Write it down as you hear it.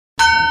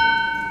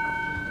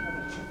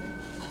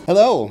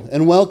Hello,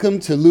 and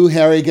welcome to Lou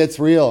Harry Gets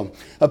Real,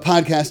 a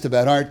podcast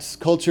about arts,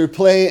 culture,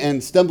 play,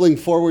 and stumbling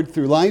forward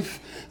through life.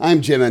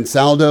 I'm Jim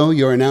Ansaldo,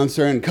 your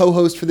announcer and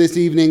co-host for this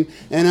evening,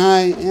 and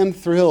I am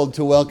thrilled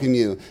to welcome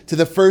you to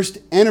the first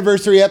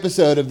anniversary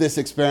episode of this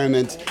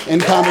experiment in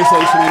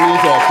conversation and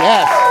music.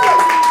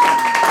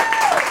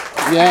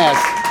 Yes.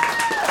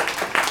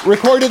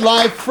 Recorded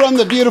live from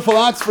the beautiful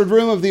Oxford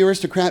room of the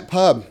Aristocrat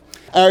Pub.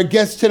 Our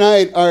guests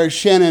tonight are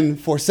Shannon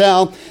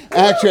Forsell,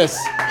 actress,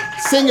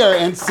 singer,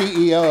 and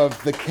CEO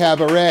of The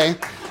Cabaret,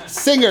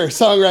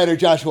 singer-songwriter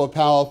Joshua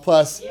Powell,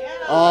 plus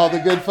all the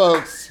good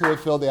folks who have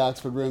filled the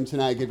Oxford room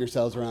tonight. Give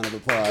yourselves a round of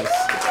applause.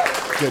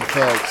 Good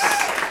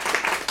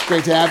folks.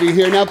 Great to have you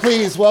here. Now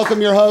please welcome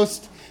your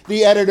host,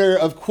 the editor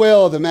of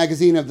Quill, the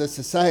magazine of the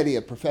Society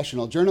of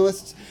Professional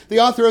Journalists, the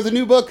author of the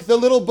new book, The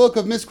Little Book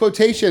of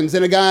Misquotations,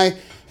 and a guy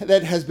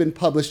that has been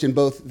published in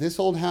both This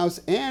Old House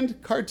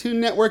and Cartoon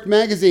Network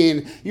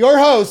magazine. Your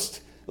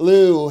host,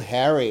 Lou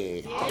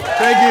Harry.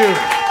 Thank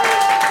you.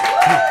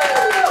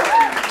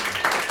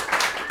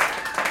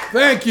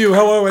 Thank you.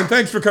 Hello, and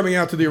thanks for coming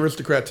out to the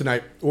Aristocrat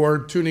tonight or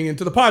tuning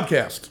into the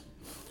podcast.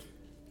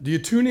 Do you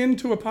tune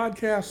into a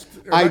podcast?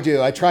 I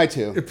do. I try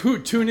to.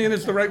 Tune in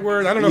is the right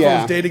word? I don't know if I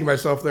was dating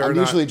myself there or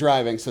not. I'm usually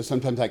driving, so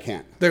sometimes I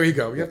can't. There you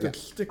go. You have to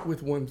stick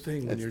with one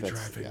thing when you're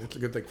driving. That's a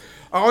good thing.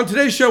 On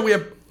today's show, we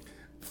have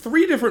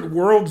three different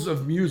worlds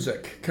of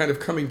music kind of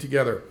coming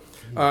together.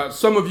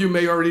 Some of you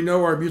may already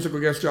know our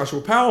musical guest,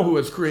 Joshua Powell, who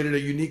has created a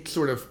unique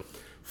sort of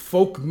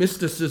folk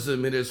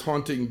mysticism in his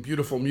haunting,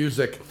 beautiful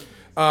music,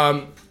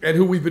 and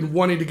who we've been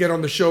wanting to get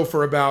on the show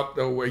for about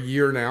a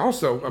year now.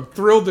 So I'm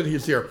thrilled that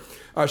he's here.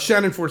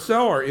 Shannon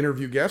Forsell, our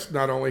interview guest,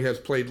 not only has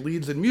played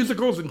leads in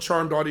musicals and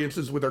charmed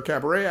audiences with her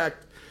cabaret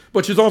act,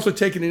 but she's also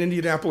taken an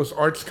Indianapolis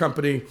arts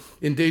company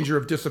in danger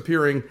of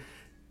disappearing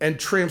and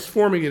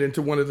transforming it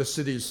into one of the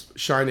city's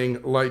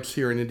shining lights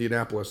here in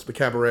Indianapolis, the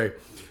Cabaret,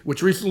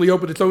 which recently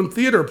opened its own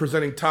theater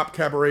presenting top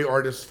cabaret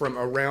artists from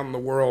around the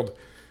world,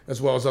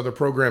 as well as other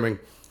programming.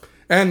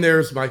 And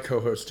there's my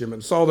co-host, Jim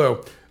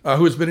Ansaldo,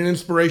 who has been an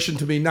inspiration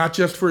to me, not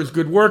just for his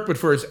good work, but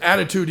for his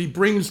attitude he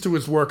brings to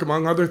his work.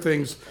 Among other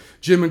things,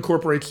 Jim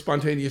incorporates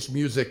spontaneous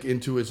music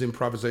into his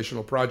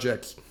improvisational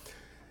projects.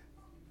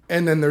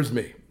 And then there's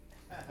me,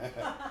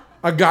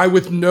 a guy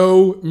with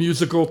no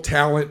musical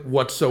talent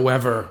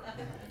whatsoever,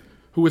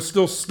 who is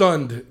still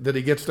stunned that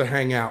he gets to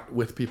hang out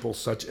with people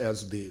such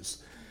as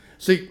these.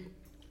 See,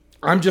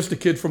 I'm just a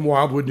kid from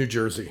Wildwood, New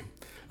Jersey,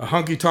 a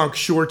honky-tonk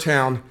shore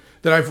town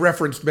that I've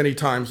referenced many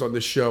times on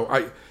this show.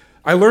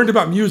 I learned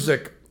about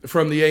music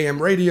from the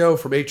AM radio,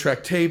 from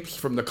 8-track tapes,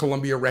 from the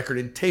Columbia Record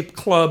and Tape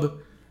Club,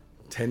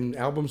 10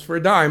 albums for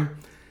a dime,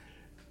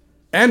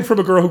 and from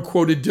a girl who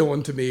quoted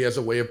Dylan to me as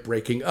a way of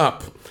breaking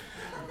up.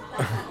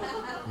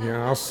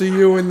 Yeah, I'll see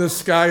you in the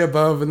sky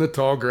above, in the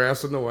tall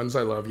grass and the ones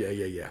I love.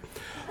 Yeah.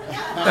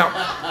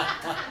 Now,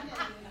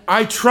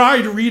 I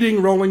tried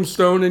reading Rolling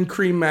Stone and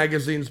Cream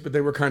magazines, but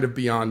they were kind of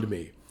beyond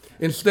me.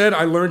 Instead,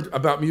 I learned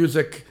about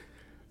music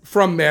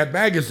from Mad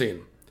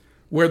Magazine,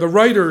 where the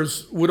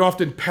writers would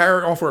often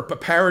offer a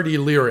parody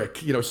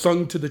lyric,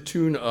 sung to the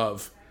tune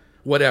of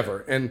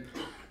whatever. And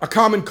a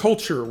common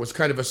culture was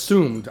kind of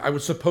assumed. I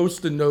was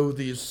supposed to know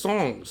these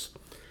songs.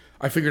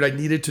 I figured I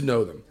needed to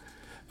know them.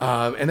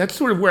 And that's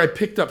sort of where I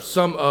picked up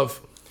some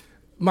of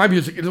my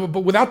music.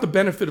 But without the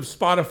benefit of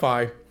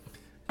Spotify,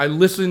 I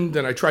listened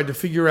and I tried to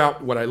figure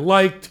out what I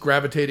liked,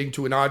 gravitating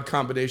to an odd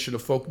combination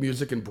of folk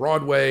music and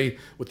Broadway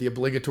with the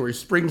obligatory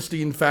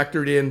Springsteen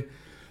factored in.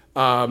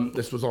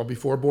 This was all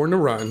before Born to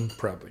Run,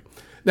 probably.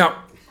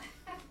 Now,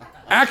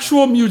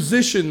 actual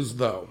musicians,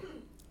 though,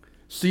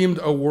 seemed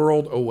a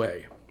world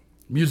away.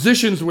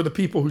 Musicians were the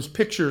people whose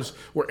pictures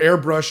were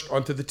airbrushed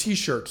onto the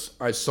t-shirts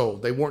I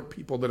sold. They weren't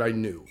people that I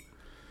knew.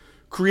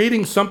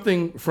 Creating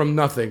something from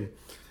nothing,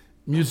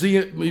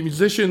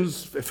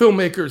 musicians,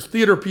 filmmakers,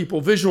 theater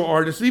people, visual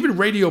artists, even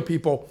radio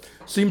people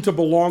seemed to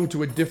belong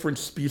to a different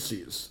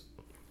species.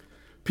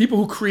 People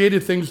who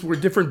created things were a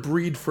different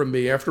breed from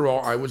me. After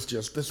all, I was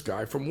just this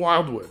guy from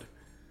Wildwood.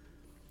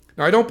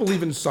 Now, I don't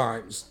believe in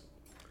signs,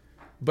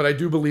 but I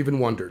do believe in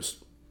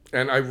wonders,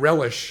 and I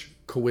relish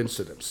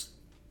coincidence.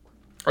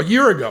 A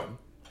year ago,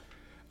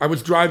 I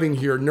was driving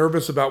here,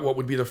 nervous about what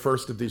would be the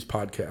first of these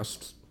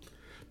podcasts.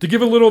 To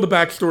give a little of the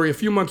backstory, a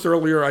few months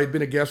earlier, I had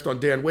been a guest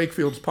on Dan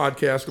Wakefield's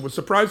podcast and was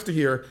surprised to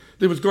hear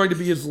that it was going to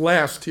be his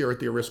last here at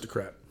The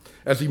Aristocrat,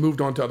 as he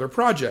moved on to other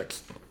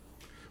projects.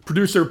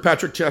 Producer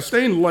Patrick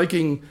Chastain,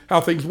 liking how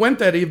things went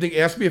that evening,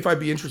 asked me if I'd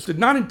be interested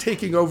not in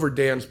taking over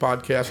Dan's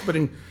podcast, but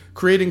in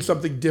creating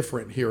something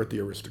different here at The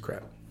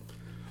Aristocrat.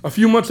 A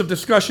few months of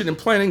discussion and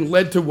planning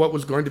led to what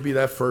was going to be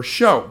that first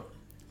show.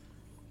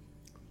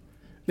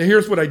 Now,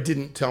 here's what I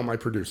didn't tell my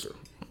producer.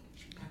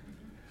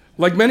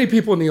 Like many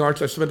people in the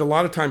arts, I spend a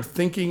lot of time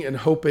thinking and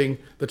hoping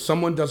that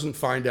someone doesn't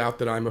find out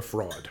that I'm a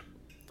fraud,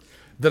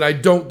 that I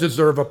don't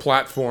deserve a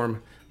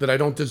platform, that I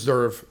don't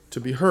deserve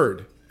to be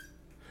heard.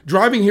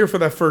 Driving here for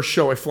that first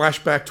show, I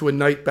flashed back to a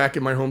night back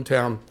in my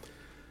hometown,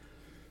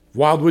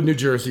 Wildwood, New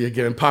Jersey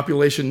again,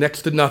 population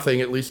next to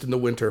nothing, at least in the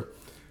winter.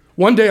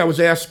 One day I was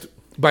asked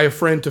by a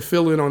friend to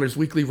fill in on his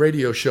weekly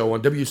radio show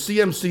on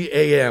WCMC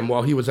AM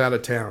while he was out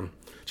of town.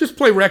 Just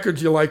play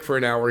records you like for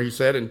an hour, he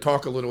said, and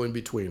talk a little in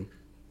between.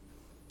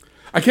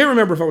 I can't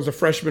remember if I was a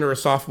freshman or a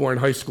sophomore in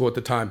high school at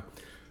the time.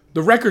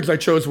 The records I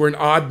chose were an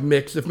odd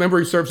mix. If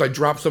memory serves, I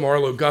dropped some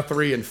Arlo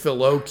Guthrie and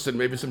Phil Oakes and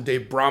maybe some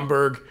Dave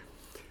Bromberg.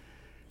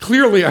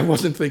 Clearly, I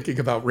wasn't thinking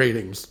about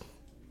ratings.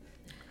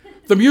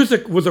 The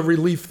music was a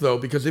relief, though,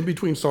 because in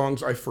between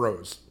songs, I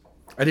froze.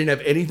 I didn't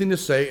have anything to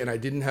say, and I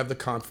didn't have the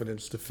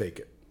confidence to fake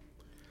it.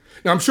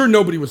 Now, I'm sure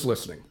nobody was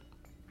listening,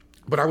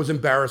 but I was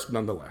embarrassed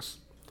nonetheless.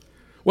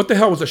 What the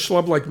hell was a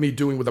schlub like me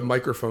doing with a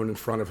microphone in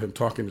front of him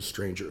talking to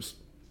strangers?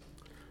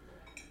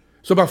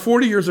 So about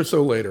 40 years or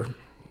so later,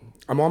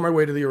 I'm on my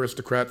way to the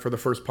Aristocrat for the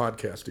first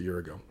podcast a year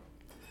ago.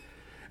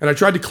 And I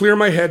tried to clear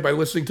my head by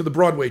listening to the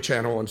Broadway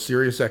channel on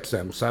Sirius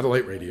XM,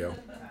 satellite radio.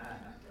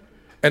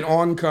 And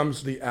on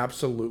comes the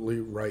absolutely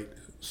right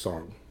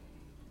song.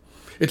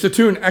 It's a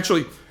tune,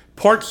 actually,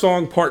 part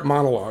song, part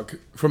monologue,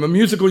 from a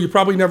musical you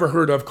probably never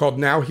heard of called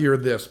Now Hear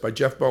This by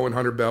Jeff Bowen,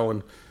 Hunter Bell,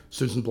 and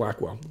Susan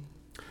Blackwell.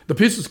 The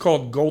piece is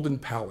called Golden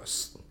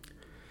Palace.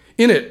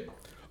 In it,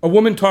 a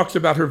woman talks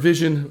about her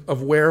vision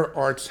of where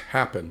arts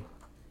happen.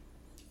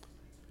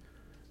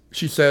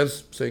 She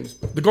sings,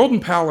 the Golden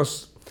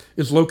Palace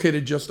is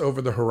located just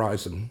over the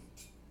horizon.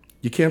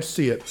 You can't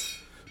see it,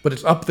 but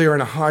it's up there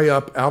in a high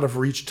up, out of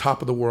reach,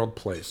 top of the world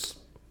place.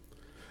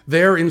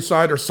 There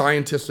inside are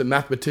scientists and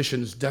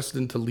mathematicians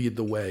destined to lead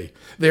the way.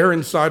 There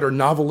inside are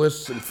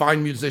novelists and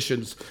fine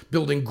musicians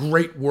building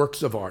great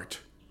works of art.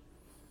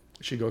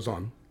 She goes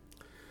on.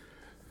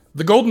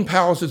 The Golden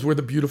Palace is where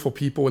the beautiful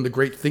people and the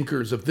great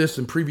thinkers of this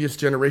and previous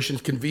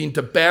generations convene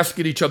to bask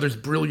in each other's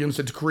brilliance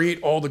and to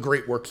create all the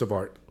great works of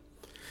art.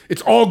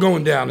 It's all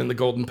going down in the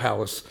Golden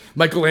Palace.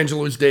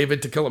 Michelangelo's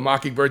David, To Kill a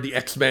Mockingbird, the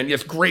X-Men.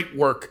 Yes, great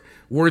work,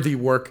 worthy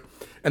work.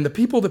 And the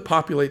people that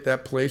populate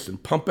that place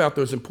and pump out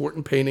those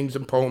important paintings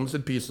and poems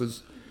and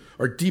pieces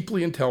are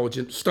deeply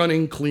intelligent,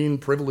 stunning, clean,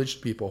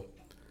 privileged people.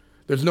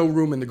 There's no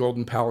room in the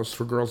Golden Palace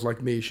for girls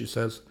like me, she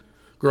says,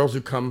 girls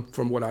who come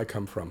from what I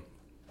come from.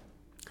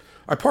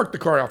 I parked the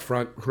car out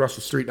front across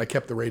the street and I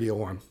kept the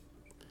radio on.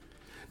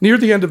 Near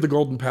the end of the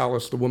Golden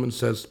Palace, the woman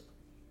says,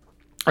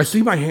 I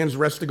see my hands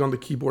resting on the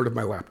keyboard of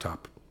my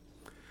laptop.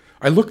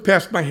 I look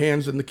past my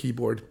hands and the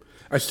keyboard.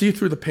 I see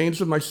through the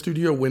panes of my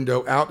studio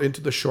window out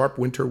into the sharp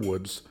winter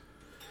woods.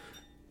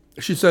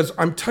 She says,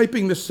 I'm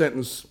typing this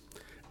sentence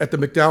at the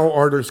MacDowell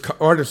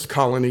Artists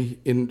Colony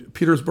in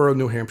Petersboro,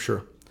 New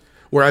Hampshire,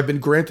 where I've been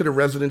granted a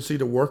residency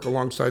to work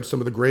alongside some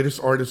of the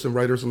greatest artists and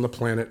writers on the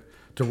planet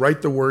to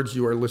write the words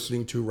you are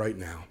listening to right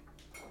now.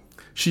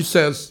 She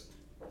says,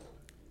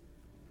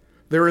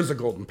 there is a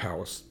Golden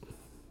Palace.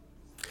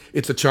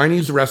 It's a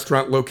Chinese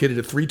restaurant located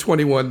at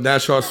 321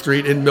 Nassau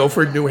Street in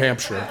Milford, New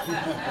Hampshire.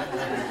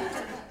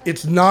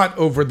 It's not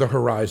over the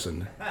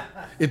horizon.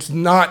 It's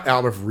not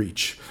out of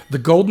reach. The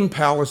Golden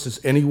Palace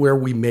is anywhere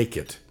we make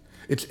it.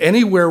 It's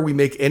anywhere we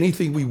make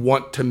anything we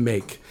want to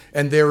make,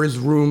 and there is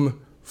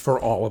room for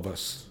all of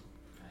us.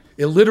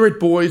 Illiterate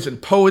boys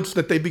and poets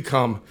that they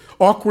become,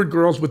 awkward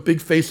girls with big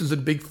faces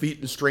and big feet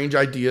and strange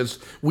ideas,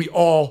 we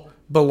all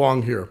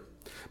belong here.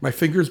 My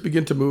fingers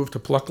begin to move to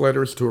pluck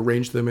letters to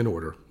arrange them in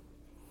order.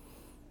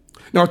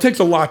 Now, it takes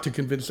a lot to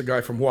convince a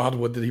guy from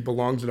Wildwood that he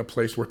belongs in a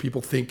place where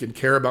people think and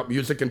care about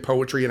music and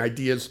poetry and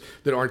ideas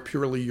that aren't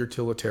purely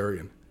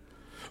utilitarian.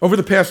 Over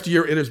the past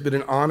year, it has been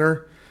an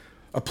honor,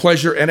 a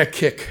pleasure, and a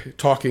kick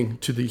talking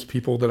to these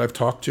people that I've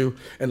talked to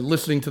and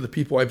listening to the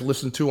people I've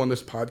listened to on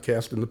this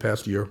podcast in the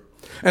past year.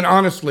 And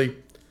honestly,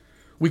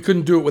 we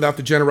couldn't do it without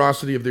the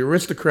generosity of the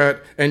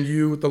Aristocrat and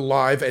you, the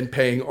live and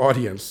paying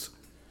audience.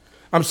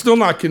 I'm still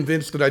not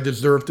convinced that I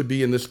deserve to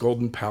be in this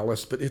Golden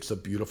Palace, but it's a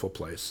beautiful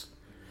place.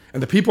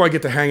 And the people I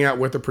get to hang out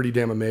with are pretty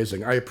damn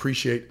amazing. I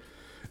appreciate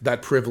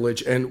that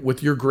privilege. And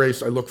with your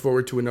grace, I look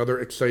forward to another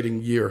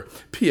exciting year.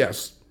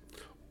 P.S.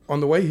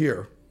 On the way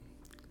here,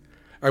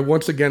 I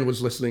once again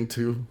was listening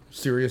to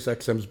Sirius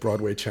XM's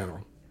Broadway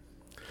channel.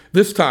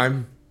 This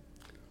time,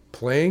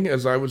 playing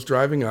as I was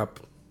driving up,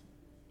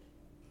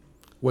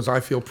 was I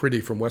Feel Pretty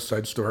from West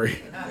Side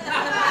Story.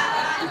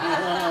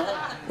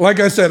 Like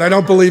I said, I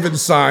don't believe in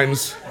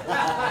signs.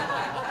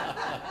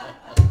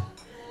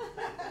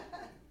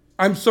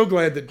 I'm so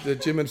glad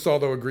that Jim and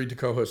Saldo agreed to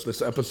co-host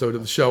this episode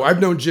of the show.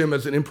 I've known Jim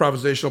as an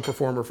improvisational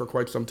performer for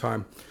quite some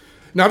time.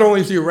 Not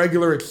only is he a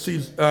regular at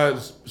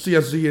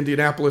CSZ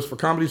Indianapolis for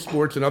Comedy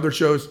Sports and other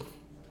shows,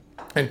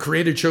 and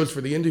created shows for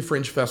the Indie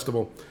Fringe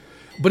Festival,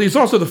 but he's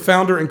also the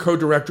founder and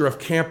co-director of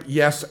Camp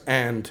Yes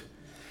And,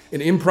 an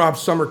improv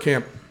summer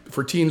camp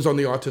for teens on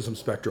the autism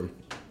spectrum.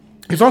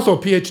 He's also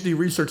a PhD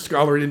research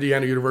scholar at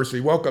Indiana University.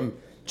 Welcome,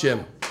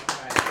 Jim.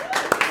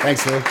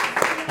 Thanks, Lou.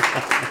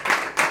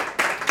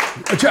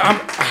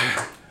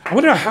 I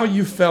wonder how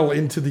you fell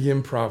into the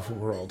improv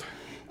world.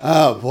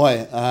 Oh,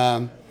 boy.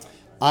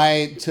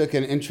 I took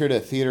an intro to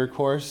theater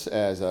course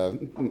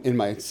in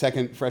my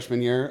second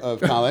freshman year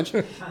of college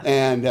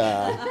and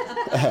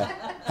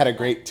had a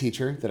great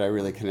teacher that I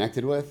really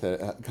connected with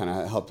that kind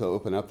of helped to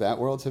open up that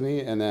world to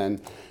me. And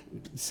then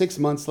 6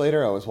 months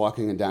later, I was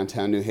walking in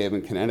downtown New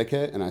Haven,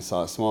 Connecticut, and I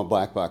saw a small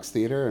black box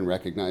theater and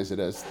recognized it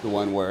as the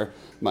one where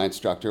my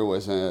instructor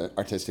was an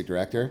artistic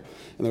director.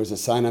 And there was a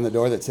sign on the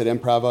door that said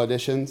improv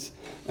auditions.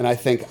 And I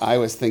think I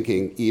was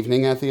thinking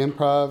evening at the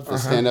Improv, the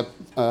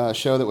stand-up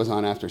show that was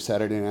on after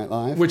Saturday Night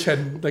Live. Which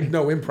had like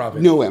no improv in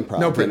it. No improv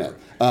No in it.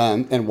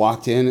 And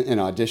walked in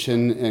and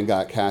auditioned and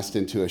got cast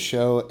into a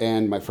show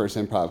and my first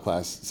improv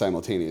class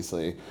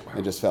simultaneously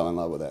and just fell in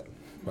love with it.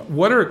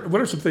 What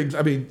are some things,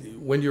 I mean,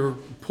 when you're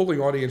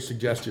pulling audience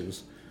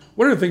suggestions,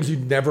 what are the things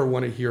you'd never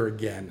want to hear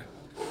again?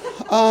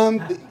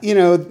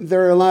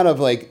 There are a lot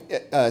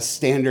of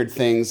standard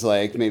things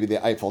like maybe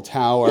the Eiffel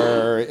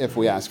Tower, if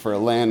we ask for a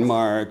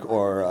landmark,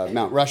 or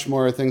Mount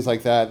Rushmore, things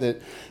like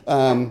that,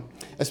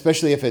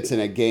 especially if it's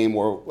in a game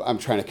where I'm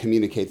trying to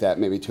communicate that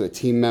maybe to a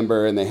team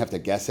member and they have to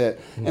guess it.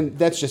 Mm-hmm. And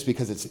that's just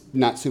because it's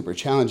not super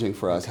challenging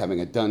for us having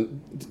it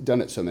done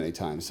it so many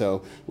times.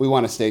 So we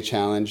want to stay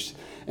challenged.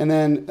 And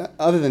then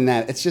other than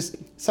that, it's just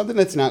something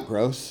that's not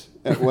gross.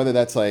 Whether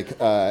that's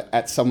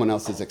at someone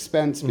else's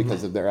expense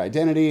because of their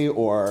identity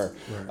or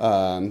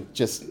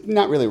just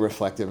not really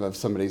reflective of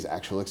somebody's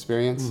actual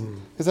experience.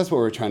 Because that's what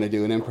we're trying to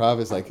do in improv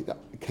is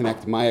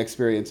connect my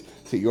experience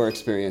to your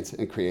experience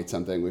and create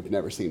something we've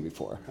never seen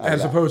before.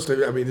 As opposed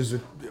to, I mean, is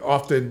it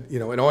often,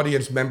 an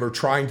audience member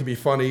trying to be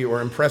funny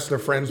or impress their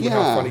friends with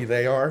how funny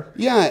they are?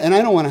 Yeah, and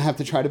I don't want to have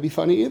to try to be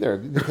funny either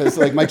because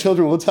my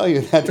children will tell you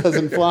that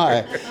doesn't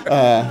fly.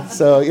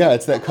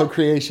 It's that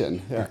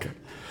co-creation. Yeah. Okay.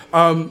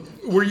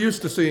 We're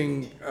used to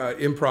seeing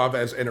improv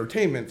as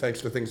entertainment,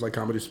 thanks to things like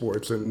Comedy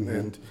Sports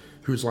and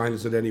Whose Line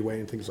Is It Anyway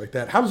and things like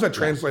that. How does that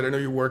translate? I know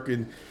you work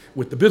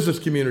with the business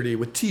community,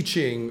 with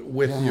teaching,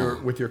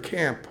 with your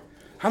camp.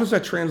 How does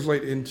that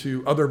translate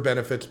into other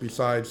benefits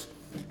besides,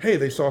 hey,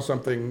 they saw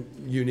something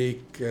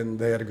unique and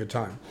they had a good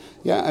time?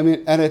 Yeah, I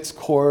mean, at its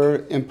core,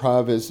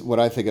 improv is what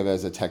I think of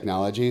as a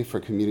technology for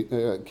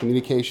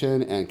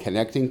communication and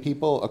connecting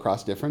people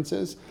across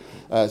differences.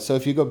 So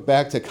if you go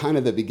back to kind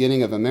of the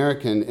beginning of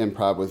American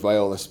improv with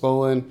Viola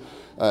Spolin,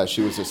 she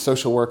was a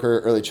social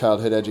worker, early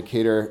childhood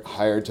educator,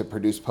 hired to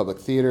produce public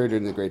theater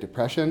during the Great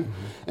Depression.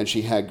 And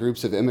she had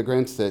groups of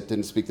immigrants that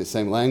didn't speak the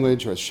same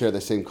language or share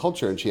the same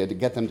culture, and she had to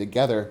get them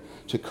together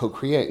to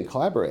co-create and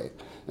collaborate.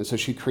 And so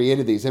she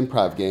created these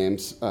improv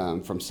games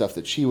from stuff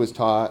that she was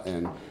taught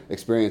and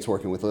experience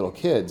working with little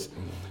kids.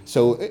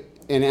 So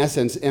in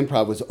essence,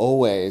 improv was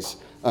always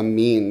a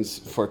means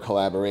for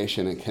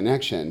collaboration and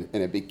connection,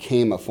 and it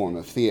became a form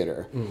of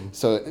theater.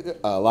 So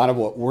a lot of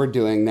what we're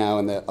doing now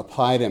in the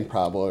applied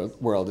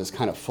improv world is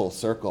kind of full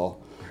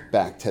circle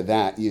back to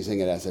that, using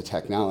it as a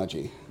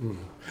technology.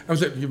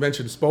 You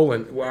mentioned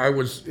Spolin. Well, I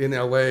was in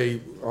LA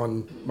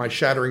on my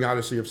shattering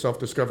odyssey of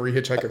self-discovery,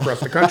 hitchhike across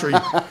the country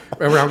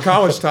around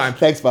college time.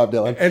 Thanks, Bob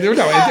Dylan. And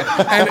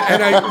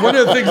one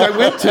of the things I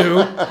went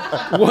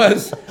to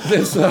was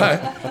this,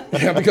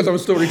 because I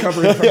was still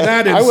recovering from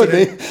that incident. I would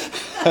be.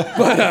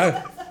 But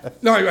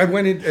I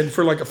went in and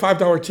for a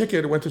 $5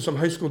 ticket, I went to some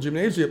high school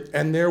gymnasium,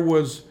 and there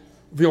was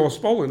Viola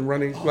Spolin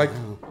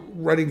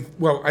running.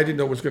 Well, I didn't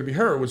know it was going to be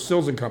her. It was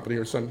Sills and Company,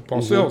 her son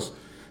Paul Sills.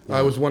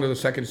 I was one of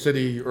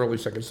the early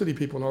Second City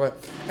people and all that.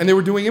 And they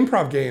were doing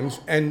improv games,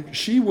 and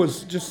she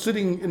was just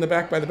sitting in the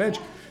back by the bench.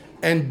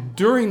 And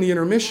during the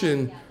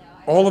intermission,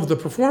 all of the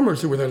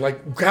performers who were there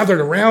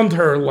gathered around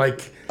her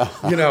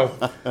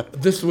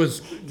this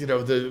was,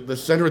 the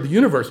center of the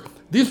universe.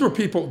 These were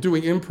people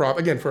doing improv,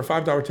 again, for a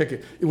 $5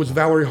 ticket. It was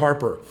Valerie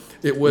Harper.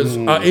 It was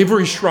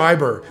Avery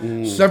Schreiber,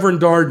 Severin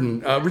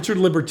Darden, Richard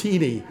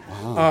Libertini.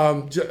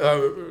 Wow.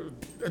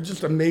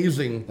 Just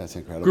amazing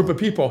group of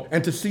people.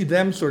 And to see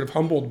them sort of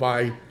humbled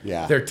by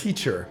their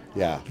teacher.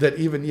 Yeah. That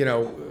even,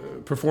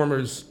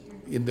 performers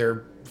in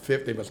their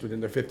they must have been in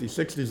their 50s,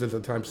 60s at the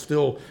time,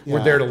 still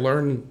were there to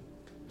learn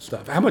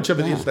stuff. How much of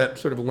it is that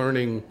sort of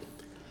learning,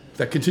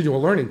 that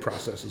continual learning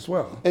process as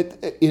well?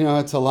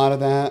 It's a lot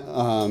of that.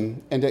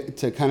 And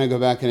to kind of go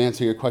back and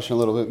answer your question a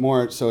little bit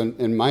more, so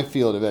in my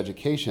field of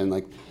education,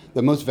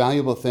 the most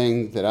valuable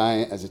thing that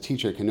I, as a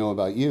teacher, can know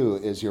about you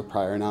is your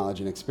prior knowledge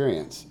and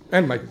experience.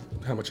 And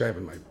how much I have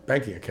in my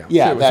banking account.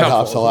 Yeah, that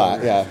helps a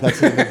lot. Yeah, that's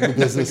the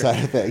business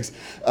side of things.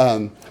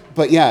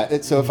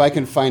 So if I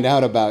can find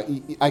out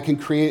I can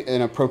create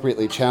an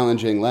appropriately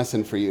challenging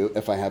lesson for you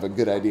if I have a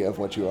good idea of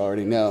what you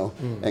already know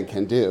and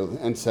can do.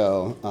 And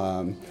so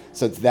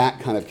it's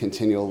that kind of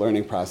continual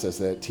learning process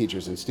that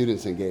teachers and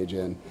students engage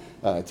in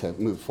to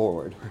move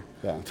forward.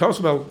 Yeah. Tell us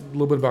a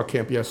little bit about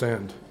Camp Yes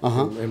and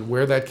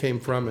where that came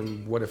from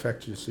and what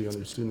effect you see on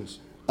your students.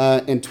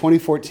 In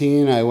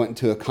 2014, I went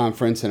to a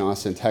conference in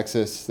Austin,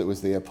 Texas that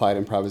was the Applied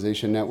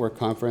Improvisation Network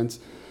conference,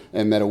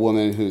 and met a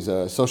woman who's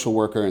a social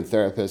worker and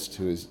therapist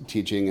who is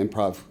teaching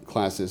improv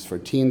classes for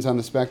teens on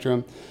the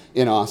spectrum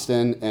in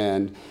Austin,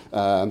 and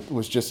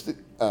was just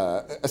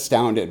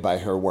astounded by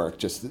her work.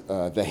 Just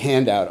the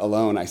handout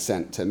alone I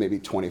sent to maybe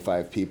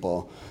 25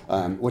 people,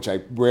 which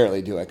I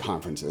rarely do at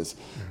conferences,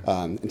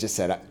 and just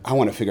said, I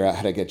want to figure out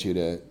how to get you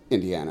to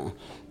Indiana.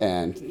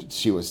 And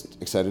she was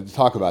excited to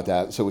talk about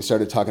that. So we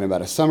started talking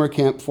about a summer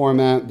camp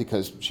format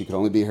because she could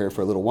only be here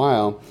for a little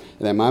while.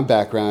 And then my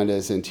background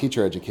is in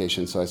teacher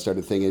education, so I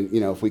started thinking,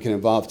 if we can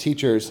involve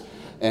teachers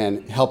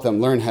and help them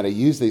learn how to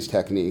use these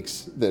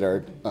techniques that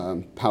are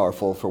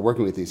powerful for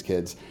working with these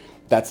kids,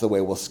 that's the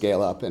way we'll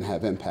scale up and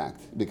have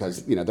impact,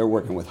 because they're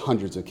working with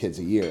hundreds of kids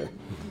a year.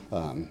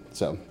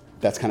 So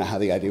that's kind of how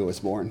the idea was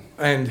born.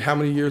 And how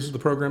many years has the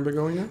program been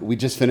going now? We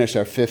just finished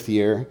our 5th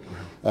year.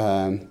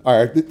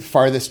 Our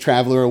farthest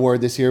traveler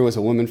award this year was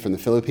a woman from the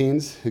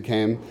Philippines who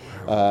came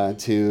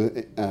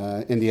to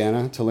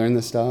Indiana to learn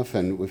this stuff,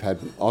 and we've had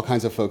all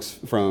kinds of folks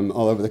from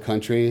all over the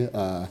country.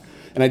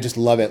 And I just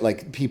love it.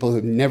 Like, people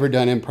who've never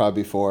done improv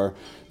before,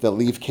 they'll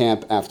leave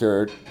camp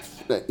after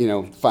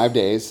 5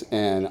 days,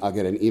 and I'll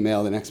get an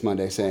email the next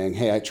Monday saying,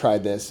 hey, I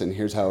tried this and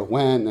here's how it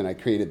went, and I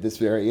created this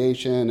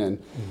variation,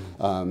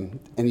 and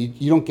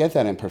you don't get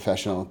that in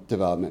professional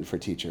development for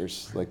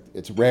teachers. Like,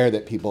 it's rare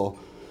that people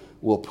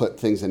will put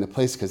things into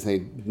place because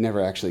they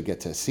never actually get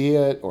to see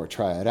it or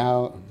try it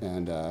out,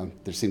 and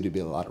there seem to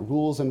be a lot of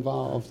rules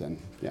involved, and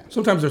yeah.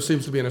 Sometimes there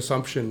seems to be an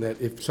assumption that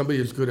if somebody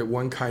is good at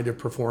one kind of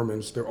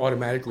performance, they're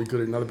automatically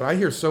good at another. But I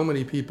hear so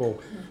many people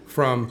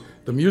from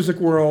the music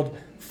world,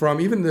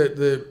 from even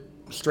the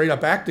straight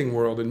up acting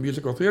world and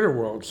musical theater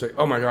world say,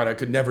 oh my God, I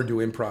could never do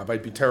improv.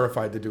 I'd be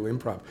terrified to do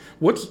improv.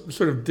 What's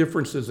sort of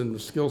differences in the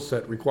skill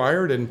set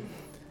required, and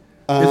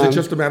is it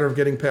just a matter of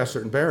getting past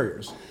certain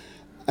barriers?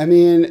 I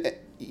mean,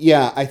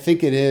 yeah, I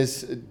think it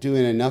is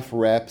doing enough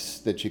reps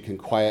that you can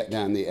quiet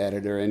down the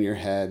editor in your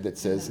head that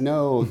says,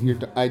 no, your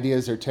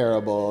ideas are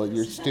terrible,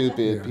 you're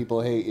stupid,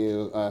 people hate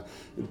you.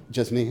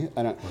 Just me?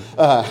 I don't.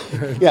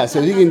 Yeah,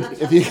 so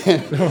if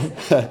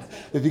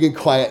you can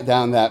quiet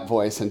down that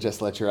voice and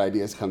just let your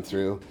ideas come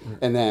through,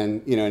 and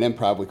then in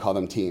improv we call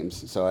them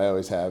teams. So I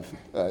always have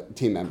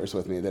team members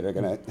with me that are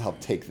going to help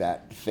take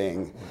that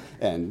thing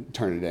and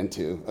turn it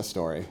into a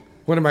story.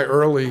 One of my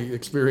early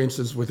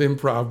experiences with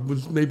improv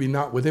was maybe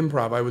not with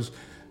improv.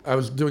 I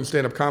was doing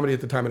stand-up comedy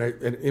at the time, and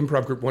an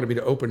improv group wanted me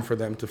to open for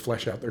them to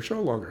flesh out their show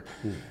longer.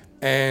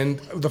 And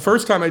the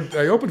first time I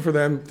opened for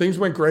them, things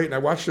went great, and I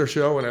watched their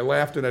show, and I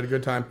laughed and had a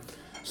good time.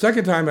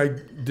 Second time I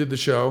did the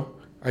show,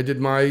 I did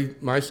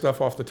my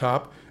stuff off the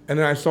top, and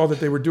then I saw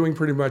that they were doing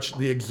pretty much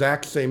the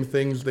exact same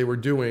things they were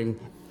doing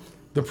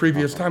the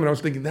previous time, and I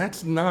was thinking,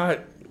 that's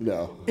not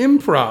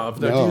improv.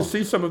 Now, do you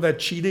see some of that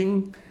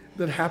cheating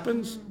that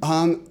happens?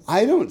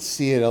 I don't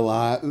see it a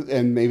lot,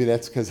 and maybe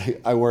that's because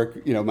I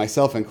work,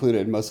 myself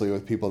included, mostly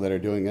with people that are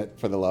doing it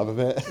for the love of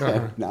it,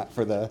 and not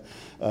for the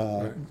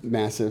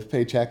massive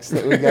paychecks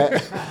that we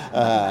get.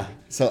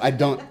 So I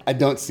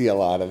don't see a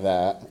lot of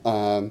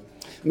that.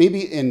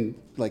 Maybe in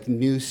like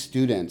new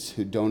students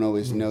who don't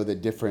always know the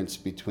difference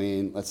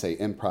between, let's say,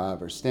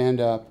 improv or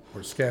stand-up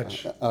or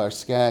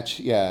sketch,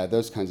 yeah,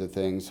 those kinds of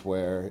things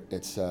where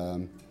it's.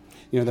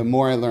 The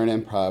more I learn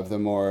improv, the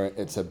more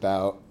it's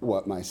about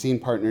what my scene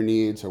partner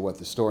needs or what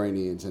the story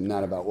needs, and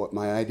not about what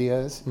my idea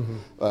is,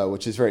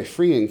 which is very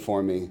freeing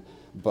for me.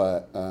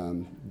 But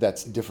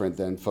that's different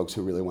than folks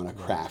who really want to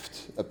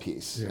craft a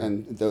piece. Yeah.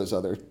 And those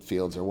other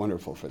fields are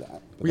wonderful for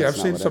that. Yeah, I've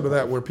seen some of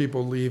that where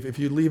people leave. If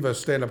you leave a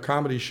stand-up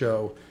comedy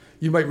show,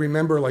 you might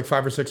remember like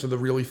 5 or 6 of the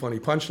really funny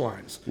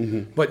punchlines.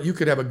 But you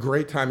could have a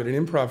great time at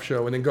an improv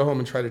show and then go home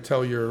and try to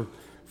tell your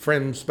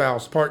friend,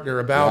 spouse, partner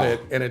about it,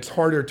 and it's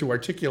harder to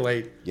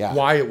articulate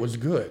why it was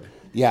good.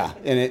 Yeah,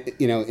 and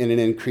in an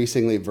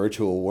increasingly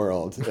virtual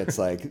world, it's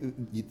like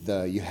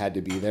the you had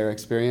to be there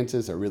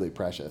experiences are really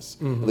precious,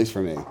 at least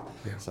for me.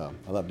 Yeah. So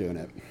I love doing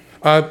it.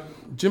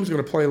 Jim's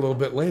going to play a little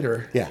bit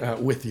later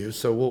with you,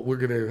 so we're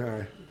going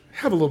to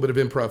have a little bit of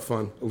improv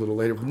fun a little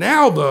later.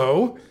 Now,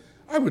 though,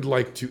 I would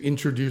like to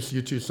introduce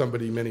you to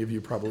somebody many of you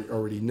probably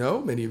already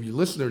know, many of you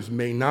listeners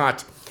may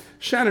not.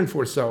 Shannon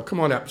Forsell, come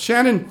on up.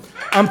 Shannon,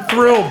 I'm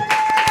thrilled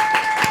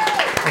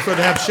also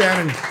to have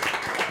Shannon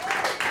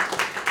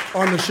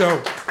on the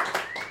show,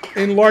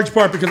 in large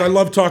part because I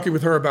love talking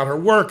with her about her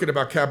work and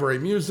about cabaret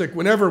music.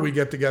 Whenever we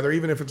get together,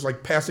 even if it's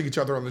like passing each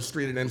other on the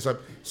street, it ends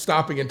up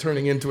stopping and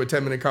turning into a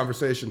 10-minute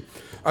conversation.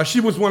 She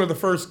was one of the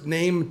first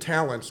name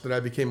talents that I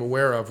became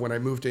aware of when I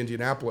moved to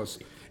Indianapolis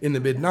in the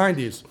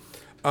mid-'90s.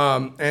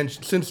 And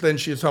since then,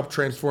 she has helped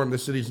transform the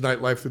city's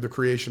nightlife through the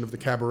creation of the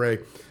cabaret,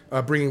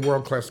 bringing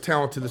world-class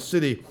talent to the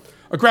city.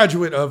 A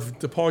graduate of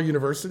DePaul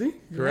University,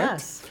 correct?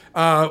 Yes.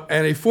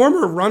 And a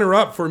former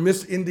runner-up for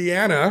Miss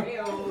Indiana.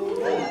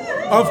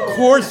 Of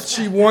course,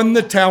 she won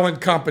the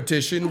talent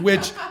competition,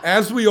 which,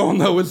 as we all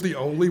know, is the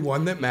only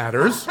one that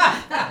matters.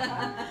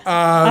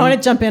 I want to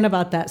jump in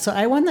about that. So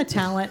I won the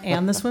talent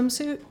and the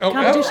swimsuit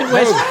competition,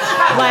 but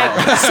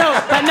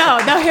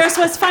no. Here's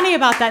what's funny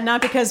about that.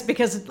 Not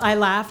because I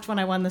laughed when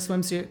I won the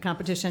swimsuit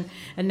competition,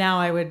 and now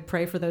I would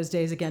pray for those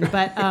days again.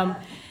 But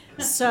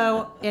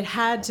so it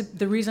had to.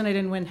 The reason I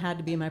didn't win had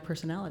to be my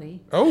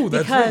personality. Oh,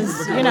 that's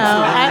because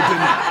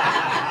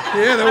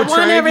Yeah, they I would won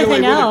triangulate everything with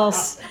it.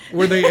 else.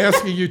 Were they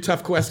asking you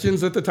tough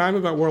questions at the time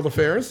about world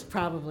affairs?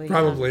 Probably.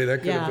 Probably. Yeah.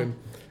 That could have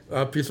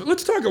been peaceful.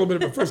 Let's talk a little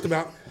bit first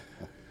about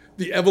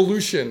the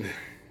evolution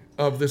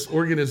of this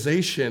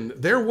organization.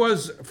 There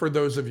was, for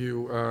those of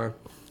you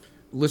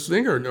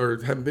listening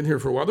or haven't been here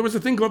for a while, there was a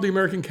thing called the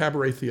American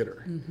Cabaret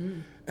Theater.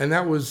 And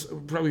that was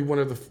probably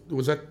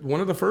was that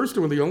one of the first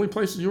or one of the only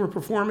places you were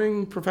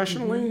performing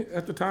professionally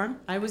at the time?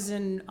 I was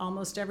in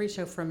almost every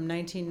show from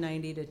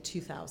 1990 to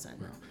 2000.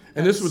 Wow.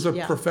 And this was a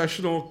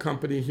professional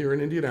company here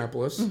in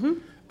Indianapolis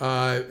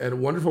at a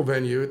wonderful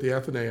venue at the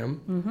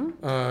Athenaeum.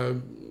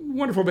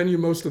 Wonderful venue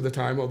most of the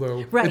time, although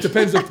it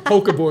depends if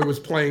Polka Boy was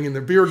playing in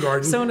the beer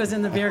garden. Someone was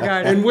in the beer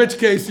garden. In which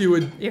case you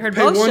would pay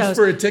once shows.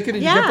 for a ticket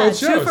and you get both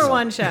shows. 2 for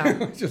 1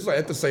 show. Just like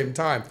at the same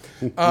time.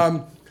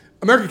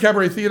 American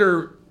Cabaret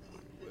Theater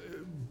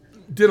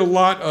did a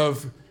lot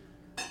of,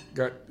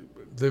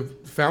 the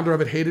founder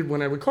of it hated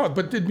when I would call it,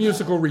 but did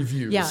musical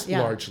reviews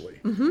largely.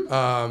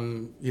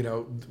 You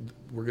know,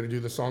 we're going to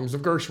do the songs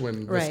of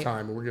Gershwin this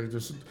time, and we're going to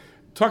just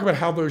talk about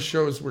how those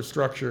shows were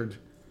structured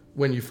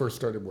when you first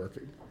started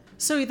working.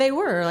 So they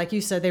were, like you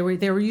said, they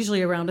were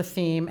usually around a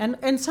theme,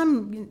 and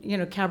some, you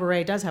know,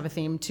 cabaret does have a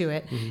theme to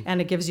it,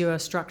 and it gives you a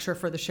structure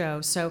for the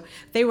show. So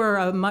they were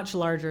a much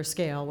larger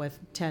scale with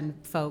 10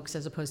 folks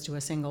as opposed to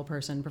a single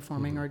person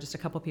performing or just a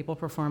couple people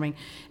performing.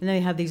 And then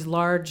they had these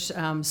large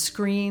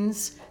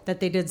screens that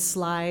they did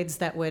slides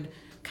that would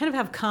kind of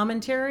have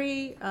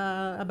commentary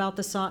about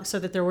the song, so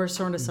that there were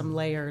sort of some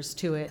layers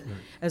to it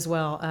as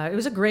well. It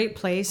was a great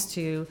place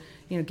to,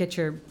 you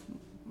know,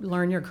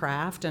 learn your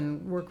craft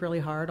and work really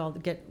hard,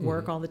 get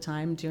work all the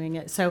time doing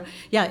it. So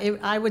yeah,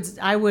 I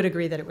would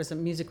agree that it was a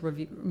musical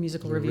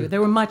review. There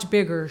were much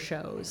bigger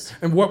shows.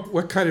 And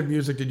what kind of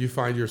music did you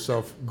find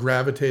yourself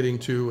gravitating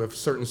to? A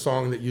certain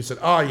song that you said,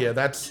 oh yeah,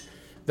 that's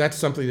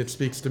something that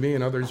speaks to me,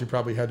 and others you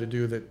probably had to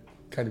do that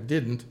kind of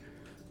didn't.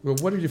 Well,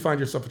 what did you find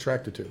yourself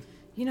attracted to?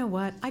 You know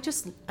what?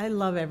 I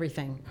love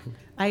everything.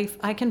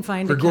 I can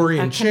find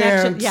Gregorian a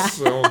connection. chants.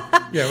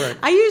 Yeah, right.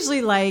 I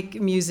usually like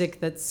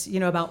music that's, you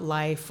know, about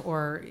life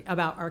or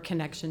about our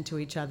connection to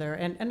each other.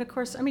 And of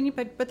course, I mean,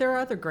 but there are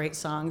other great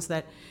songs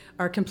that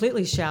are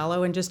completely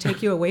shallow and just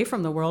take you away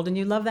from the world, and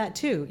you love that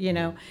too, you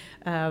know.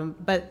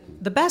 But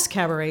the best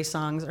cabaret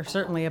songs are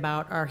certainly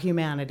about our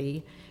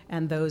humanity,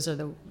 and those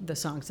are the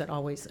songs that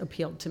always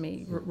appealed to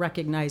me,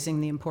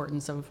 recognizing the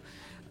importance of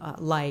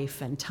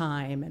life and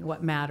time and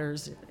what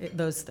matters.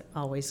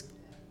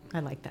 I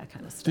like that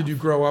kind of stuff. Did you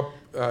grow up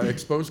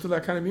exposed to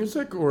that kind of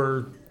music,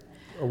 or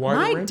a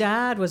wider range? My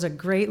dad was a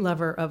great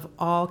lover of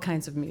all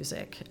kinds of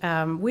music.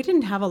 We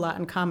didn't have a lot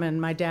in common.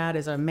 My dad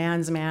is a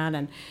man's man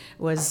and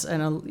was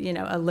an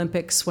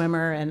Olympic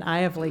swimmer, and I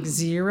have like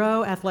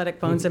zero athletic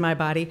bones in my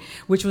body,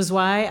 which was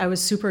why I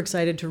was super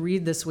excited to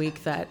read this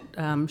week that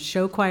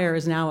show choir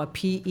is now a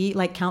PE,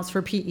 like counts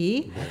for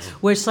PE,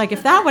 which, like,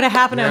 if that would have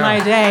happened in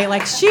my day,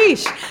 like,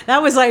 sheesh,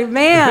 that was like,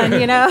 man,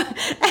 you know.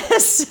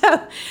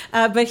 So,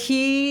 but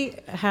he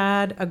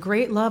had a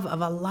great love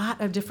of a lot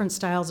of different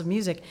styles of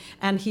music,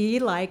 and he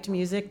liked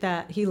music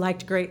that he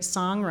liked great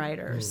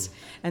songwriters.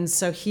 And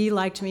so he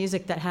liked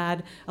music that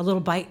had a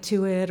little bite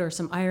to it or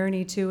some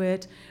irony to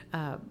it.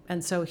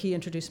 And so he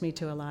introduced me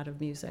to a lot of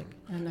music,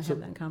 and I have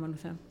that in common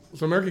with him.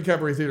 So American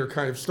Cabaret Theater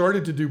kind of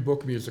started to do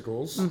book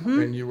musicals,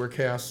 and you were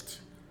cast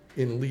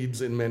in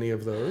leads in many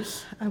of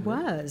those. I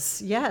was,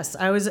 yes.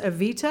 I was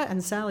Evita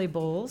and Sally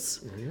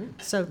Bowles.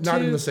 So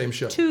not in the same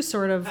show. Two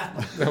sort of,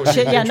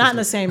 not in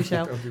the same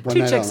show.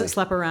 Two chicks that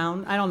slept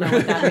around. I don't know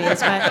what that means,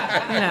 but,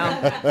 you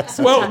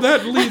know. Well,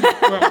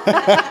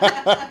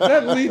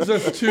 that leads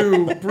us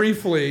to,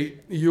 briefly,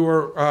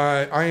 your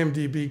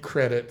IMDb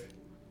credit,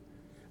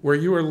 where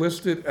you are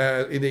listed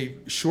in a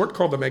short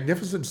called The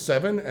Magnificent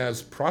Seven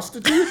as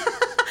prostitute.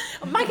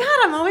 Oh my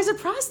God, I'm always a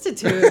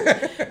prostitute.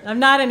 I'm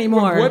not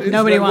anymore.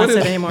 Nobody wants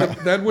it anymore.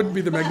 That wouldn't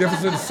be the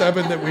Magnificent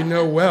Seven that we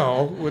know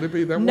well, would it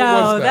be?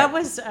 No, that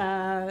was,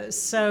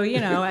 so, you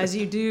know, as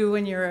you do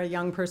when you're a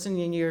young person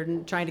and you're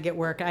trying to get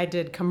work, I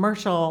did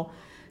commercial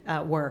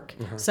work.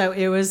 So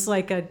it was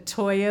like a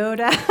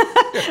Toyota.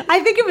 I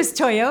think it was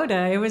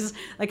Toyota. It was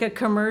like a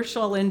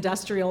commercial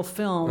industrial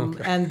film,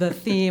 and the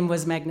theme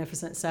was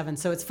Magnificent Seven.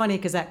 So it's funny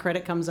because that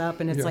credit comes up,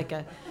 and it's like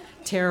a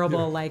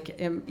terrible, like,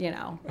 you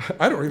know,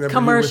 I don't remember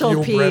commercial you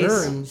with piece.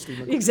 Brenner and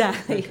Steve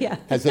Exactly, yeah.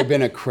 Has there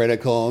been a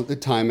critical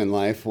time in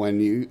life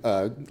when you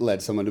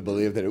led someone to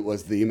believe that it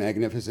was the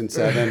Magnificent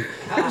Seven?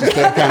 Just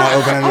to kind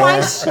of open it up.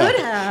 I should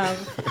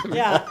have.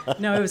 Yeah.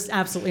 No, it was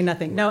absolutely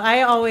nothing. No,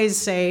 I always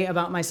say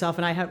about myself,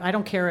 and I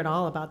don't care at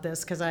all about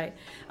this, because I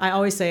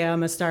always say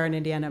I'm a star in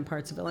Indiana and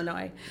parts of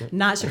Illinois.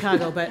 Not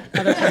Chicago, but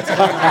other parts of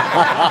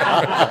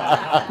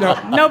Illinois.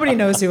 No, nobody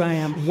knows who I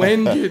am.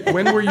 When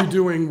were you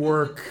doing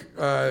work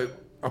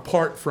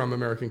apart from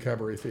American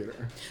Cabaret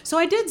Theater? So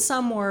I did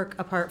some work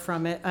apart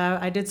from it.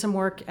 I did some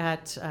work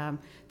at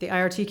the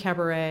IRT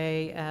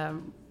Cabaret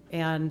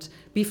and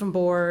Beef and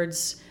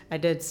Boards. I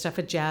did stuff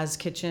at Jazz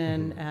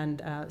Kitchen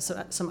and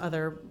some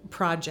other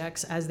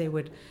projects as they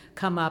would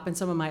come up, and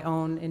some of my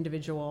own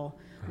individual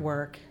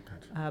work.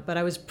 Right. But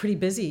I was pretty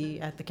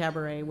busy at the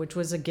Cabaret, which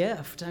was a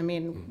gift. I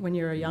mean, when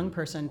you're a young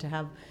person,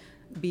 to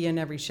be in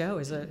every show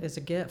is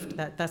a gift.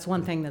 That's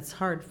one thing that's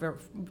hard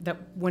that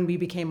when we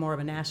became more of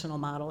a national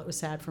model, it was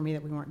sad for me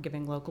that we weren't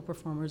giving local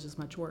performers as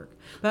much work.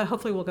 But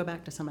hopefully we'll go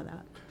back to some of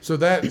that. So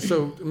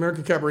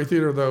American Cabaret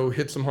Theater, though,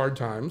 hit some hard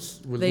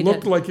times.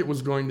 Looked like it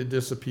was going to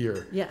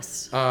disappear.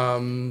 Yes.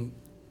 How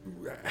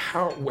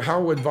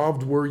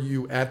involved were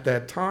you at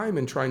that time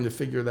in trying to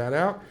figure that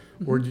out?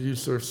 Or did you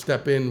sort of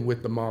step in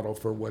with the model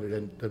for what it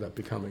ended up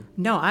becoming?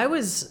 No, I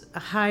was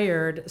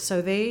hired,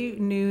 so they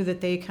knew that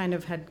they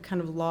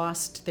had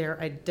lost their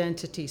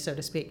identity, so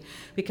to speak,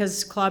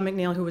 because Claude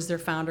McNeil, who was their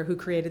founder, who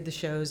created the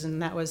shows, and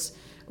that was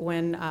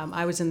when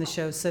I was in the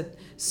show.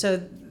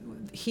 So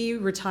he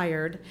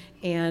retired,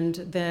 and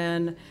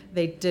then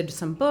they did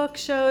some book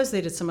shows,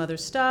 they did some other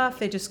stuff.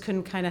 They just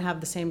couldn't kind of have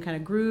the same kind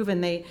of groove,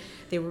 and they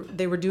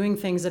were doing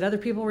things that other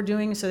people were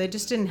doing, so they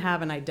just didn't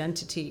have an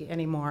identity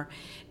anymore.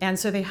 And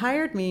so they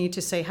hired me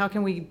to say, how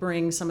can we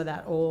bring some of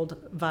that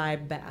old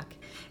vibe back?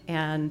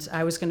 And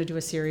I was going to do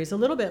a series a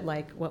little bit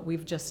like what we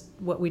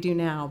do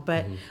now.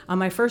 But on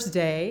my first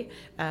day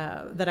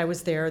that I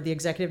was there, the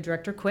executive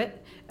director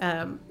quit.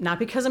 Not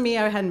because of me,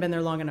 I hadn't been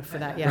there long enough for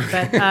that yet.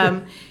 But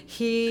I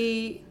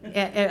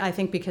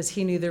think because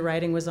he knew the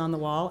writing was on the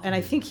wall. And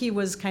I think he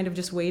was kind of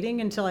just waiting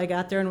until I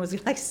got there and was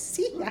like,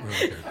 see ya,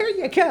 here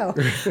you go.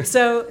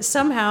 So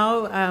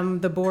somehow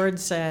the board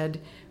said,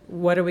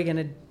 what are we going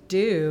to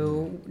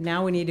do?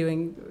 Now we need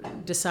to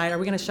decide, are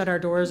we going to shut our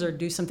doors or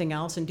do something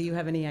else? And do you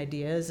have any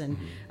ideas? And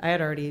I had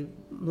already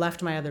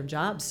left my other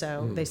job,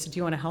 so they said, do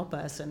you want to help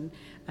us? And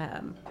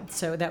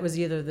so that was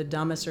either the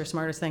dumbest or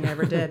smartest thing I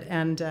ever did.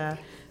 And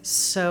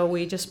so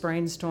we just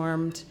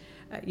brainstormed,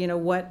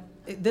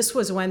 this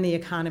was when the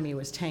economy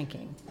was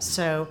tanking.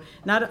 So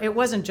it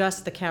wasn't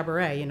just the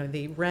Cabaret.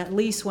 The rent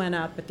lease went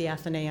up at the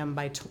Athenaeum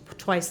by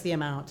twice the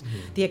amount.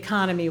 The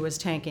economy was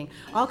tanking.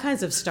 All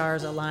kinds of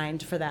stars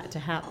aligned for that to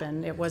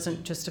happen. It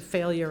wasn't just a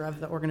failure of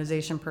the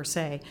organization per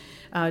se.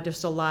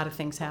 Just a lot of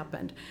things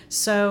happened.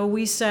 So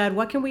we said,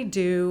 what can we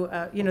do?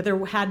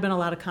 There had been a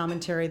lot of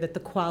commentary that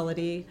the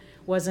quality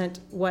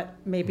wasn't what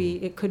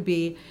maybe it could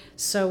be.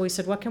 So we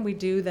said, what can we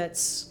do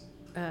that's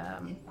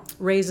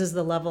raises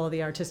the level of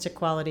the artistic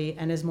quality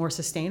and is more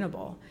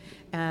sustainable?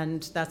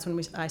 And that's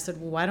when I said,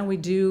 well, why don't we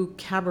do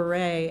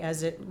Cabaret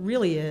as it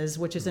really is,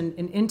 which is an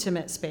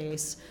intimate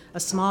space, a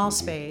small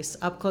space,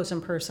 up close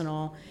and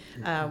personal,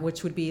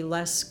 which would be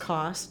less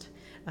cost,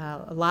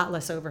 a lot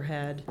less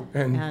overhead.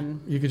 And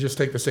you could just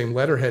take the same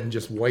letterhead and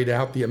just white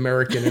out the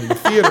American in the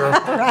theater,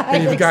 right,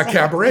 and you've got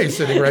Cabaret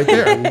sitting right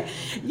there.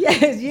 Yeah,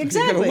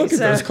 exactly. Look at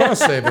those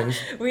cost savings.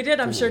 We did,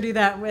 I'm sure, do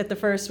that at the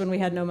first when we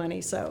had no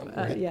money. So,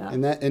 yeah.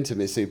 And that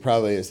intimacy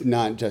probably is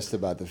not just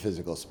about the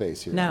physical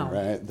space you're in,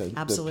 right?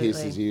 Absolutely. The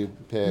pieces you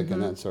pick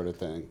and that sort of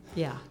thing.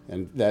 Yeah.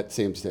 And that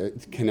seems to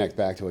connect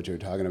back to what you were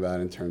talking about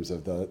in terms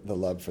of the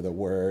love for the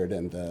word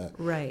and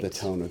the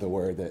tone of the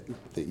word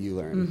that you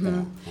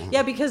learned.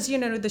 Yeah, because,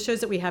 the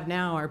shows that we have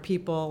now are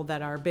people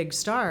that are big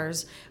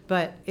stars,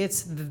 but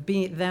it's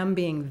them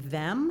being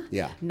them,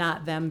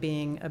 not them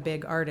being a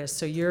big artist.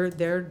 So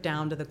they're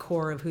down to the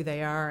core of who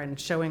they are and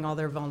showing all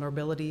their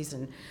vulnerabilities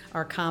and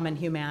our common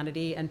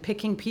humanity and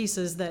picking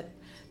pieces that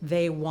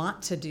they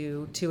want to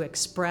do to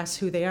express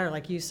who they are.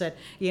 Like you said,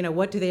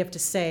 what do they have to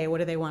say? What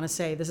do they want to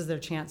say? This is their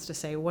chance to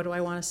say, what do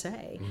I want to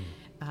say?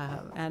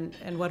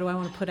 And what do I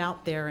want to put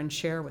out there and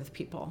share with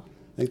people?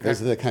 I think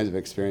those are the kinds of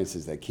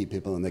experiences that keep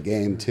people in the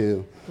game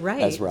too.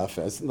 Right. As rough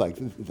as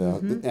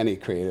any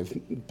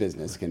creative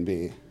business can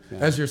be. Yeah.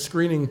 As you're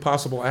screening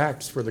possible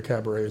acts for the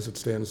Cabaret as it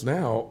stands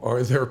now,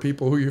 are there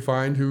people who you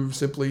find who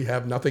simply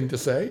have nothing to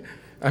say?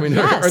 I mean,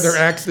 yes, are there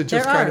acts that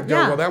just kind of go,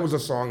 yeah. Well, that was a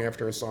song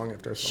after a song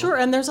after a song? Sure,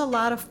 and there's a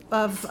lot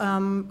of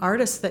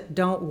artists that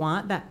don't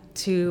want that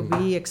to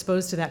be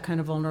exposed to that kind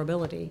of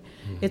vulnerability.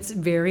 It's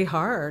very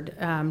hard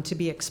to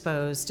be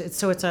exposed.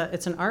 It's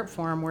an art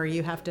form where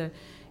you have to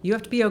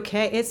be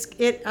okay.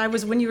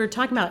 When you were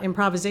talking about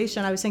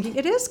improvisation, I was thinking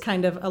it is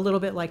kind of a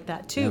little bit like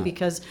that too,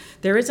 because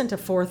there isn't a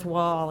fourth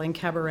wall in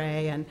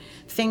Cabaret, and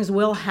things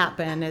will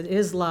happen. It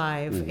is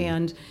live,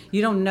 and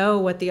you don't know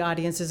what the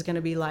audience is going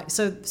to be like.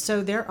 So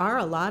there are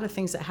a lot of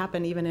things that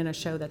happen even in a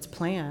show that's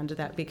planned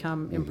that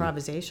become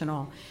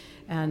improvisational,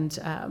 and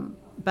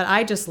but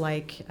I just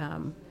like.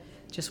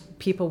 Just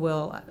people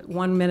will,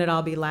 1 minute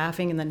I'll be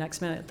laughing, and the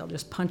next minute they'll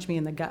just punch me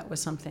in the gut with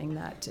something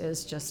that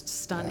is just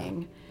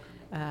stunning.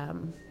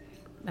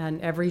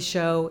 And every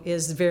show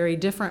is very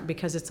different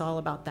because it's all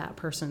about that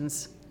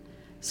person's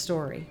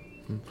story.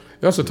 You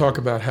also talk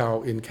about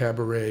how in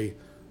Cabaret,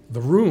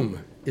 the room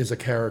is a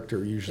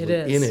character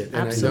usually in it.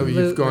 And Absolutely. I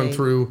know you've gone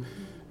through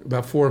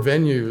about 4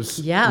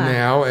 venues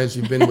now as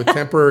you've been with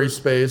Temporary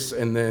Space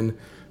and then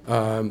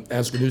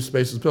as the new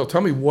space is built.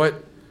 Tell me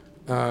what,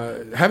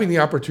 having the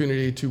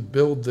opportunity to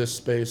build this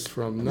space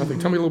from nothing,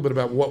 tell me a little bit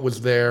about what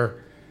was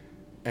there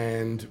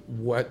and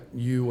what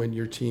you and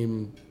your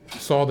team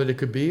saw that it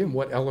could be and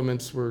what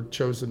elements were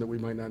chosen that we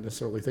might not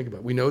necessarily think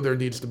about. We know there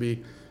needs to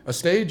be a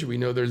stage. We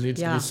know there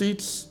needs to be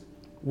seats.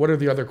 What are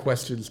the other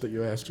questions that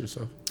you asked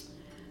yourself?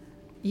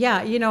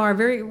 Yeah,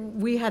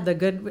 we had the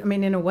good,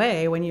 in a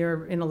way, when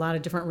you're in a lot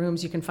of different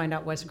rooms, you can find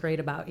out what's great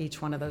about each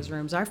one of those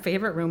rooms. Our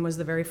favorite room was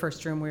the very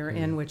first room we were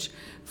in, which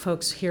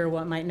folks here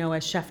might know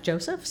as Chef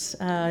Joseph's.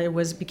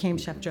 Became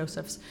Chef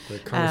Joseph's. The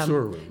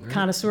connoisseur room. Right?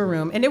 Connoisseur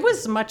room. And it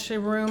was much a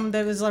room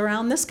that was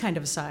around this kind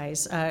of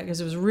size,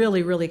 because it was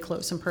really, really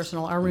close and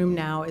personal. Our room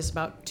now is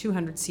about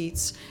 200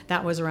 seats.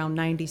 That was around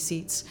 90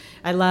 seats.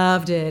 I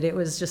loved it. It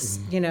was just,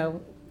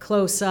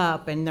 close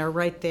up, and they're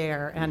right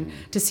there, and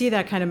to see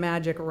that kind of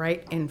magic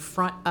right in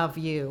front of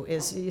you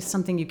is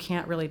something you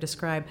can't really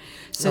describe.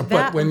 So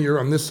but when you're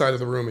on this side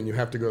of the room and you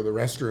have to go to the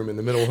restroom in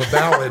the middle of a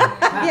ballad,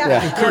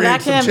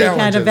 that can be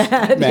kind of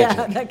bad.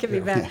 Yeah, that can be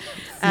bad.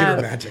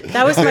 Theater magic.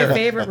 That was my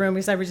favorite room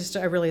because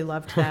I really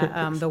loved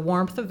that. The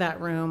warmth of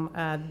that room.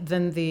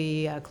 Then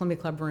the Columbia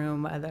Club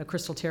room, the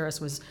Crystal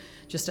Terrace, was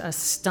just a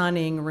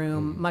stunning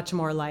room, much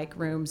more like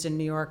rooms in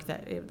New York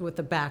with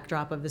the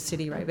backdrop of the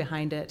city right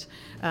behind it.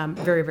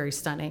 Very, very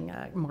stunning,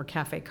 more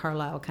Cafe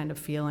Carlyle kind of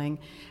feeling.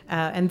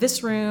 And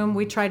this room,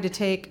 we tried to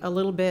take a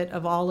little bit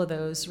of all of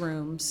those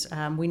rooms.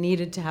 We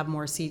needed to have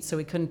more seats, so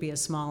we couldn't be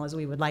as small as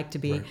we would like to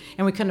be. Right.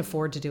 And we couldn't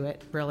afford to do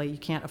it, really. You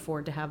can't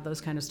afford to have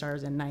those kind of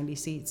stars in 90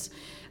 seats.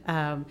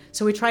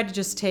 So we tried to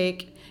just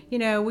take,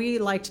 we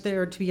liked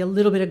there to be a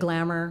little bit of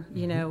glamour,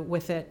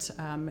 with it,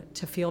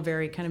 to feel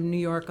very kind of New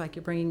York, like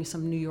you're bringing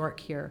some New York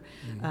here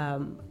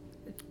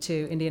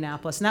to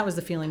Indianapolis. And that was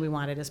the feeling we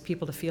wanted, is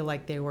people to feel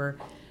like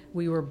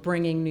we were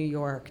bringing New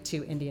York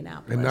to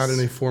Indianapolis. And not in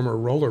a former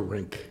roller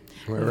rink.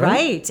 Am I right?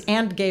 Right,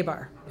 and gay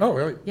bar. Oh,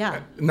 really?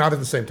 Yeah. Not at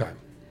the same time.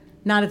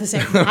 Not at the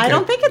same time. Okay. I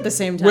don't think at the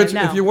same time, Which,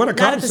 no. if you want a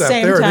concept,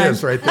 there it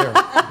is right there.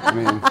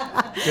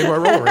 Gay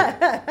bar roller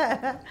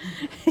rink.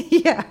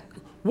 Yeah.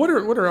 What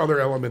are other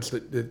elements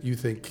that you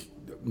think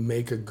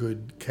make a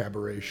good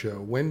cabaret show?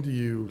 When do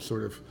you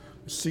sort of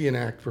see an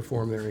act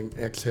perform there and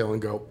exhale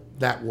and go,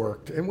 that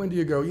worked? And when do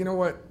you go, you know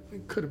what,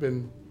 it could have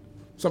been,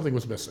 something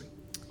was missing?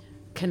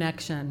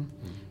 Connection.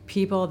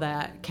 People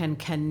that can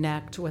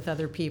connect with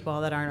other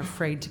people, that aren't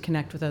afraid to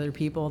connect with other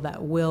people, that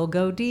will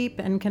go deep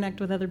and connect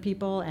with other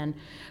people and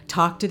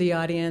talk to the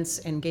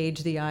audience,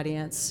 engage the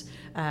audience.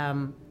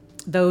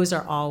 Those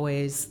are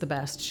always the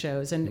best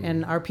shows,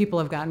 and our people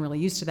have gotten really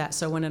used to that.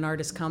 So when an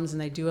artist comes and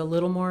they do a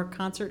little more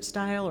concert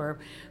style or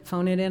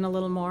phone it in a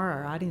little more,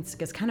 our audience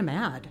gets kind of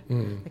mad.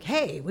 Like,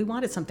 hey, we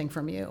wanted something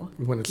from you.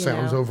 When it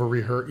sounds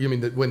over-rehearsed, you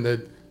mean that when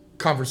the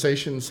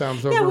conversation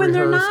sounds over-rehearsed? Yeah, when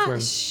they're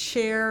not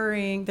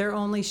sharing, they're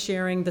only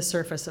sharing the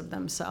surface of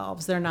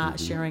themselves. They're not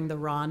sharing the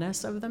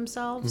rawness of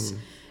themselves.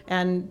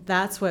 And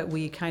that's what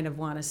we kind of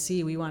want to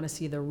see. We want to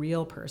see the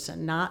real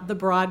person, not the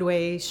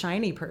Broadway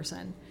shiny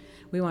person.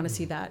 We want to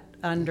see that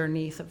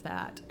underneath of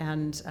that.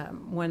 And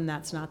when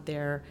that's not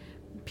there,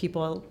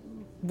 people,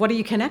 what do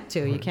you connect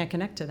to? You can't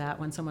connect to that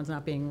when someone's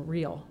not being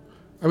real.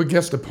 I would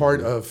guess the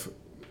part of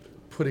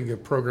putting a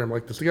program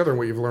like this together, and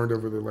what you've learned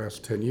over the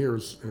last 10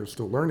 years, and are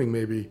still learning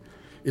maybe,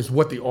 is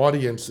what the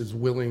audience is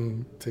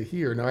willing to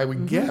hear. Now, I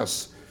would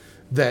guess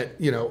that,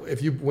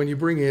 when you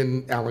bring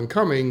in Alan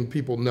Cumming,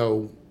 people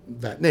know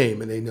that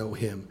name and they know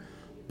him.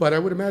 But I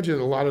would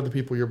imagine a lot of the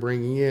people you're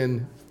bringing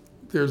in,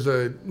 there's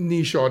a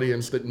niche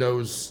audience that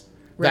knows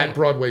that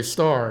Broadway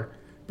star,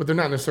 but they're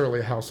not necessarily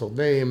a household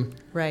name.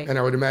 Right. And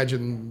I would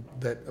imagine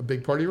that a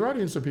big part of your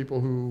audience are people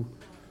who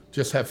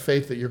just have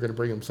faith that you're going to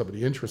bring them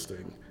somebody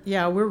interesting.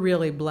 Yeah, we're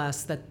really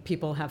blessed that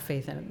people have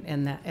faith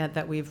in that,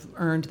 that we've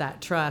earned that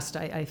trust,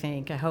 I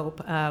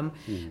hope.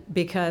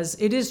 Because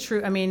it is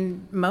true. I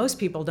mean, most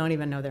people don't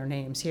even know their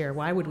names here.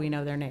 Why would we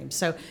know their names?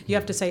 So you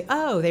have to say,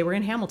 oh, they were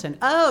in Hamilton.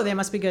 Oh, they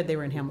must be good. They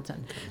were in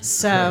Hamilton.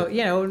 So,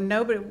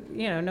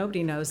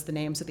 nobody knows the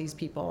names of these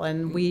people.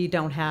 And we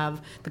don't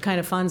have the kind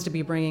of funds to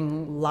be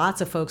bringing lots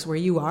of folks where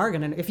you are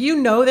going to, if you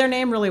know their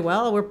name really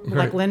well, we're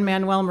like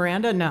Lin-Manuel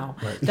Miranda. No,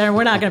 then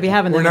we're not going to be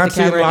having them. We're not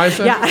seeing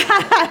Liza?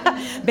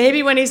 Yeah.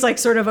 Maybe when he's like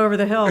sort of over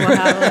the hill, we'll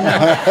have them.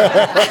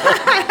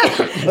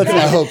 Let's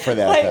not hope for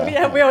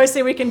that. We always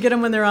say we can get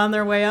them when they're on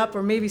their way up,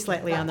 or maybe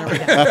slightly on their way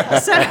down.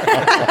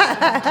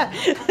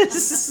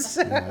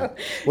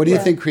 What do you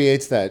think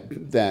creates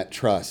that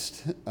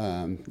trust?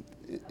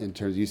 In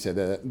terms, you said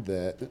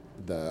that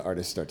the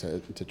artists start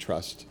to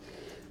trust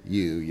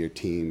you, your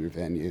team, your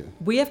venue.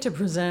 We had to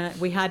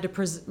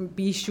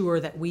be sure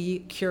that we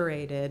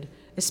curated,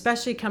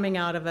 especially coming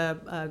out of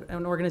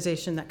an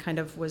organization that kind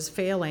of was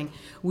failing.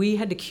 We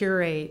had to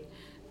curate,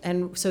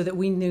 and so that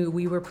we knew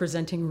we were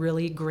presenting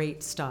really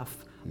great stuff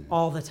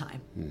all the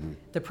time.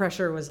 The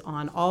pressure was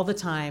on all the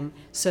time,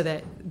 so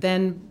that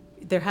then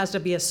there has to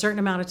be a certain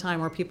amount of time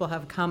where people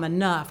have come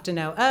enough to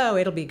know, oh,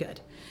 it'll be good.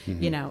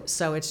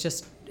 So it's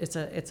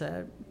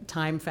a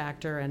time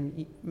factor,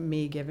 and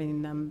me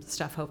giving them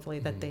stuff hopefully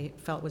that they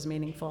felt was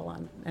meaningful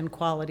and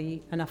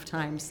quality enough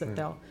times that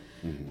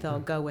they'll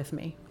go with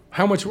me.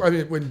 How much,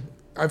 when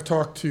I've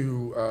talked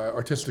to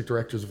artistic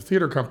directors of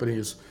theater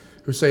companies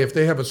who say if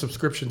they have a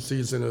subscription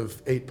season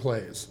of 8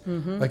 plays,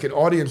 like an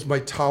audience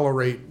might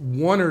tolerate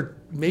 1 or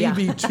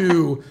maybe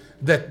 2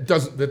 that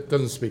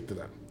doesn't speak to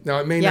them. Now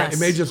it may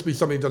just be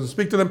something that doesn't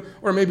speak to them,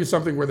 or maybe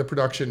something where the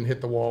production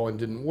hit the wall and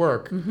didn't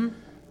work.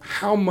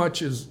 how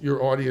much is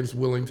your audience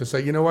willing to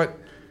say, you know what,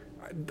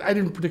 I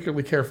didn't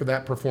particularly care for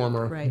that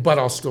performer, but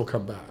I'll still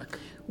come back?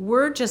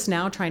 We're just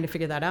now trying to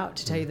figure that out,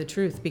 to tell you the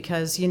truth,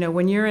 because,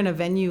 when you're in a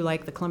venue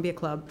like the Columbia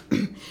Club,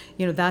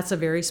 that's a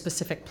very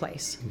specific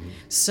place.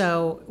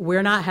 So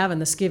we're not having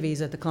the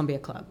skivvies at the Columbia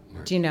Club.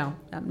 Do you know?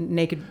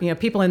 Naked,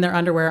 people in their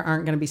underwear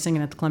aren't going to be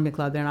singing at the Columbia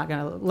Club. They're not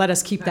going to let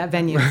us keep that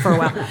venue for a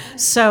while.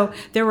 So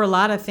there were a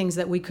lot of things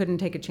that we couldn't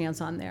take a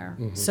chance on there.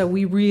 So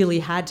we really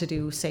had to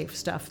do safe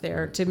stuff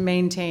there to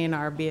maintain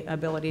our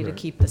ability to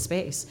keep the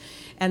space.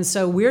 And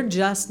so we're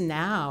just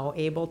now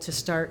able to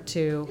start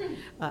to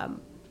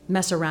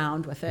mess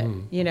around with it,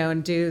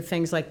 and do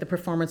things like the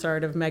performance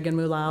art of Megan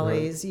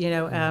Mullally's,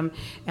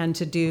 and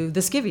to do the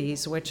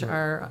skivvies, which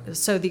are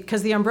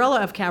because the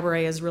umbrella of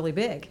cabaret is really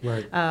big.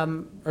 Right. I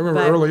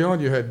remember early on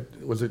you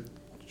had, was it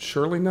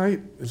Shirley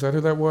Knight? Is that who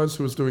that was?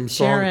 Who was doing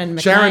Sharon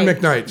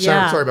McKnight.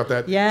 Yeah. Sorry about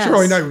that. Yes.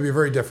 Shirley Knight would be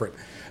very different.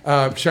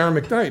 Sharon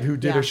McKnight, who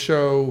did a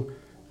show.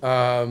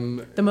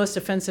 The most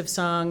offensive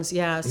songs.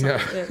 Yeah. Did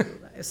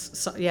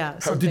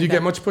you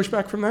get much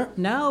pushback from that?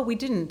 No, we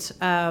didn't.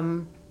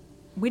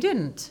 We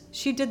didn't.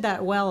 She did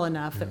that well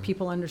enough that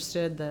people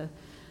understood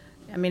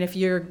if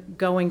you're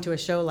going to a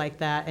show like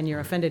that and you're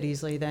offended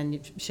easily, then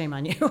shame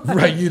on you.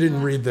 Right, you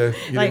didn't read the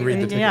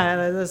ticket.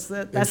 Yeah,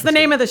 that's the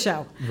name of the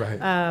show. Right.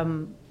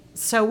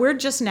 So we're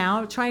just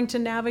now trying to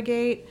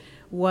navigate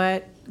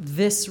what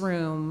this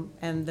room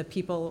and the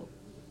people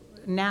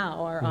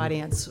now, our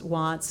audience,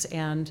 wants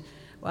and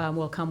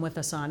will come with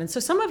us on. And so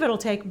some of it will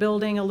take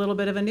building a little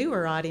bit of a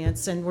newer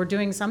audience, and we're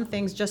doing some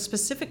things just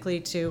specifically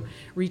to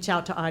reach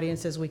out to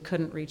audiences we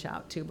couldn't reach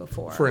out to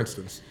before. For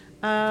instance?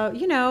 A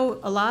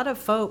lot of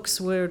folks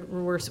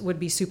would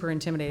be super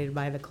intimidated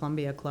by the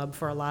Columbia Club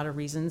for a lot of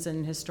reasons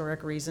and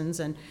historic reasons.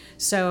 And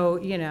so,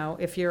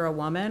 if you're a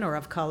woman or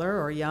of color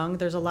or young,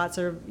 there's lots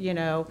of,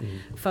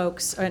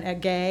 folks, and a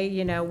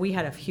gay, we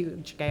had a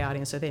huge gay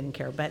audience, so they didn't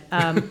care. But,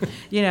 that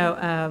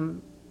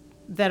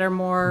are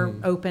more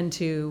open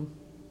to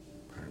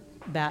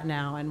that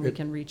now, and we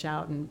can reach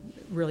out and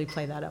really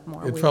play that up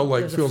more. It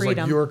feels like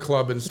your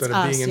club instead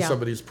of being in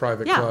somebody's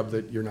private club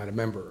that you're not a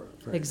member of.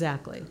 Right?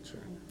 Exactly. Gotcha.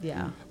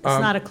 Yeah. It's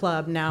not a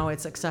club now.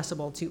 It's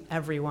accessible to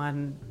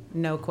everyone,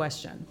 no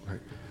question.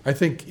 Right. I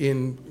think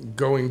in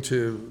going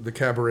to the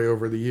cabaret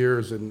over the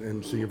years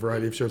and seeing a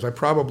variety of shows, I've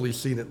probably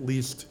seen at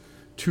least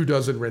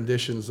 24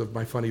 renditions of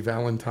My Funny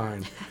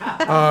Valentine,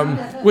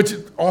 which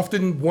is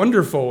often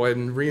wonderful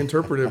and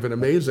reinterpretive and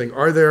amazing.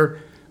 Are there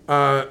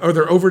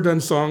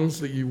overdone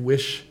songs that you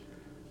wish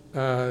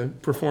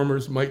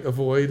performers might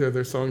avoid? Are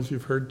there songs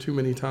you've heard too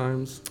many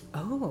times?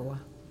 Oh,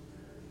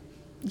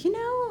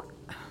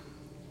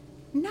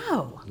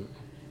 no.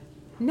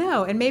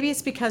 And maybe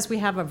it's because we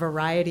have a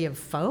variety of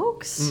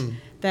folks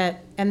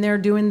and they're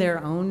doing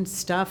their own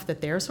stuff that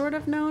they're sort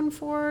of known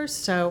for.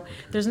 So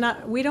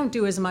we don't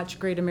do as much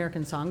Great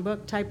American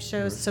Songbook type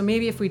shows. So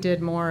maybe if we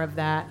did more of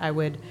that, I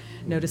would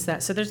notice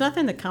that. So there's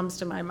nothing that comes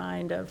to my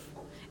mind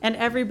and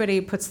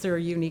everybody puts their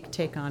unique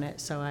take on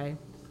it. So I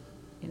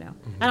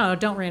don't know,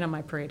 Don't Rain on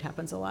My Parade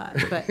happens a lot,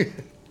 but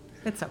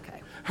it's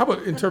okay. How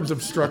about in terms of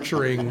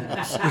structuring?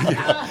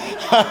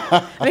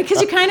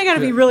 Because you kind of got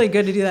to be really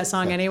good to do that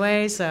song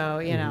anyway,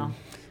 so,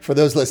 For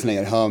those listening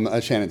at home,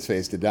 Shannon's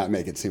face did not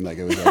make it seem like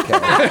it was okay.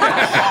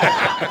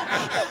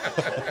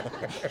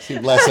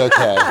 Seemed less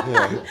okay.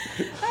 Yeah.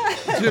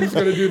 Jim's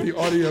going to do the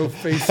audio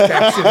face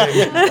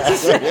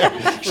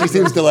captioning. She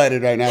seems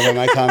delighted right now by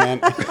my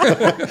comment.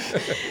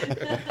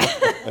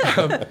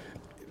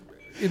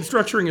 In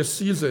structuring a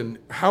season,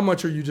 how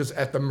much are you just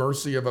at the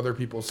mercy of other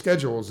people's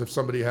schedules? If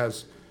somebody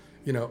has,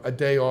 a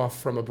day off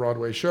from a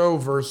Broadway show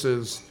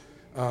versus,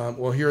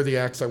 here are the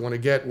acts I want to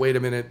get. Wait a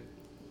minute,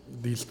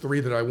 these 3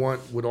 that I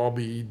want would all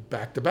be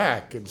back to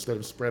back instead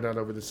of spread out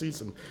over the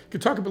season.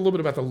 Could you talk a little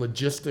bit about the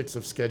logistics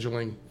of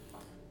scheduling?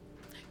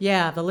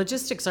 Yeah, the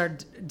logistics are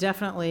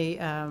definitely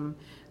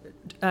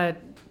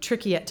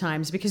tricky at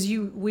times because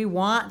we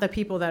want the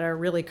people that are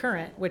really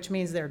current, which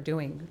means they're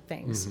doing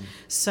things.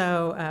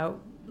 So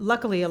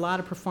luckily, a lot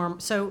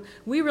of so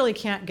we really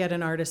can't get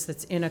an artist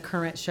that's in a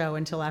current show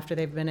until after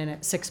they've been in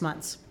it 6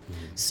 months.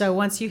 So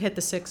once you hit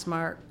the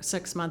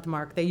 6-month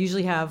mark, they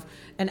usually have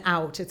an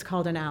out. It's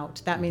called an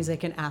out. That means they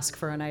can ask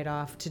for a night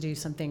off to do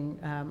something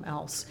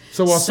else.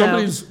 So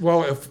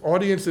if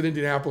audience in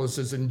Indianapolis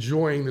is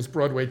enjoying this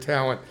Broadway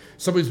talent,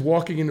 somebody's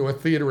walking into a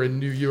theater in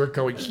New York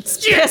going,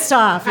 pissed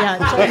off. Yeah,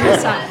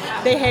 pissed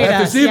off. They hate us. At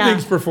this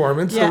evening's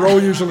performance, the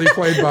role usually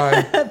played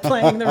by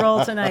playing the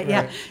role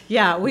tonight.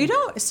 Yeah. We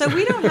don't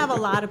have a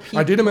lot of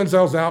people. Idina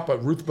Menzel's out,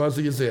 but Ruth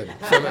Buzzy is in.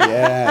 So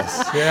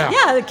yes.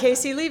 Yeah.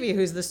 Casey Levy,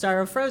 who's the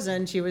star of Frozen.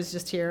 She was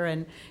just here,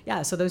 and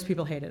so those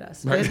people hated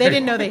us. They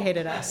didn't know they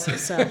hated us.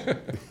 So.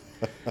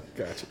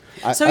 Gotcha.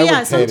 I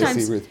would pay to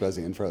see Ruth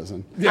Buzzy in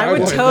Frozen. I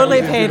would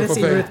totally pay to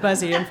see Ruth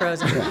Buzzy in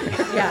Frozen.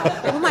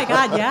 Yeah. Oh my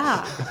God.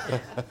 Yeah.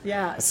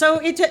 Yeah. So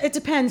it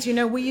depends.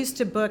 We used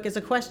to book as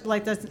a question,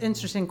 like that's an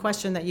interesting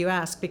question that you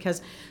asked,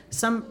 because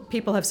some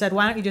people have said,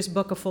 why don't you just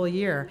book a full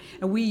year?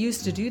 And we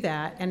used to do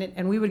that,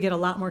 and we would get a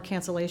lot more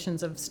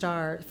cancellations of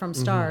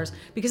stars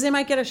because they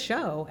might get a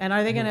show, and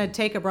are they going to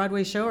take a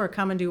Broadway show or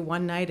come and do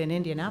one night in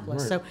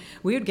Indianapolis? Right. So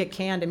we would get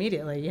canned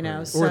immediately,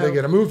 Right. So, or they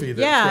get a movie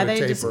that's going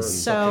to taper.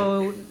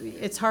 So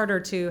it's harder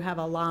to have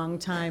a long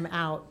time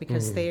out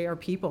because they are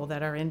people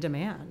that are in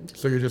demand.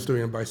 So you're just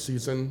doing it by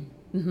season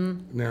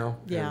now?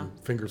 Yeah. And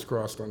fingers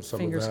crossed on some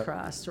of that? Fingers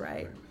crossed,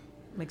 right.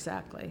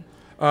 Exactly.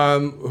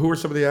 Who are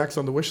some of the acts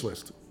on the wish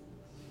list?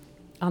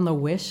 On the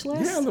wish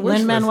list? Yeah, on the wish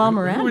list. Lin-Manuel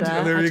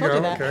Miranda. There you go.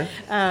 Okay.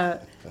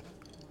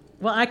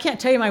 Well, I can't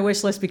tell you my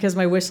wish list because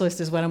my wish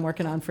list is what I'm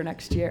working on for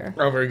next year.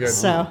 Oh, very good.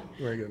 So,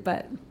 very good.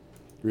 But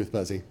Ruth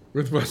Buzzy.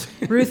 Ruth Buzzy.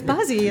 Ruth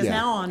Buzzy is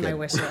now on my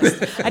wish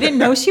list. I didn't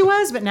know she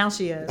was, but now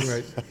she is.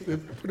 Right.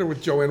 Put her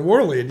with Joanne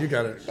Worley, and you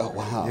got it. Oh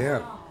wow.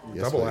 Yeah.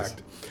 Yes, Double please.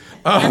 act.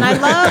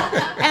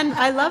 And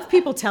I love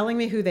people telling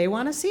me who they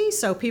want to see.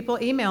 So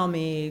people email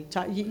me,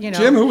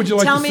 Jim, who would you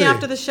like tell to me see?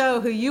 after the show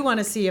who you want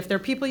to see. If there are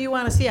people you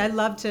want to see, I'd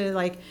love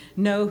to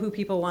know who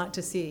people want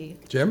to see.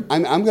 Jim?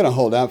 I'm going to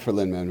hold out for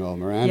Lin-Manuel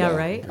Miranda. Yeah,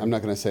 right. I'm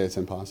not going to say it's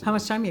impossible. How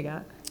much time you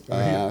got?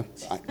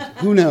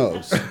 Who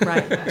knows?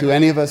 Right. Do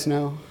any of us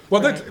know?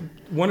 Well, that's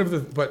one of the.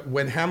 But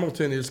when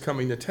Hamilton is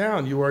coming to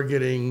town, you are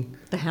getting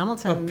The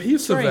Hamilton a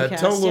piece of touring that.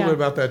 cast, Tell a little yeah. bit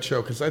about that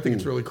show, because I think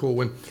it's really cool.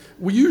 When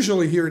we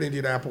usually here in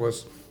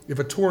Indianapolis, if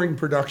a touring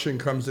production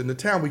comes into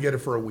town, we get it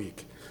for a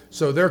week.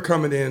 So they're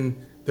coming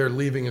in, they're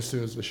leaving as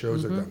soon as the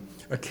shows are done.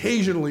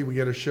 Occasionally, we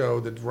get a show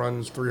that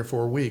runs 3 or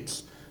 4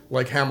 weeks,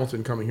 like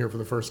Hamilton coming here for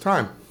the first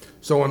time.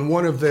 So on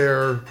one of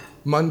their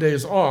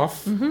Mondays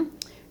off.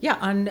 Yeah,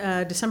 on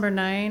December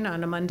 9,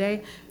 on a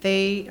Monday,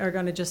 they are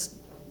going to just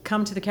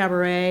come to the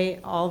cabaret,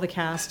 all the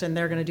cast, and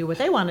they're going to do what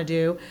they want to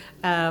do.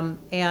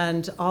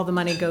 And all the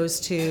money goes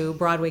to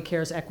Broadway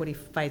Cares Equity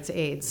Fights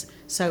AIDS.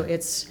 So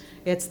it's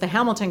the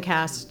Hamilton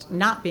cast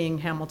not being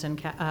Hamilton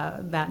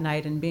that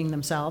night and being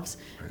themselves,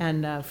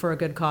 and for a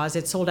good cause.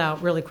 It sold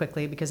out really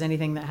quickly because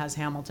anything that has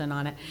Hamilton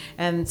on it.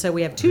 And so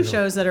we have 2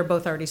 shows that are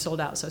both already sold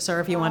out. So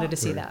sorry if you wanted to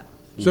see that.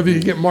 So if you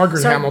can get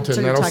Margaret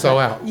Hamilton, that'll sell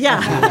out. Yeah.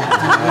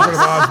 Wizard of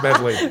Oz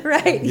medley.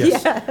 Right,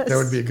 Yes. yes. That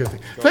would be a good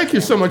thing. Thank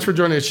you so much for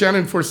joining us,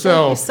 Shannon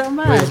Forsell. Thank you so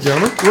much. Ladies and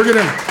gentlemen,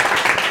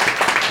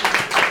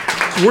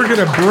 we're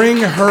gonna bring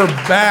her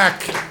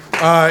back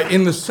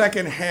in the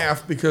second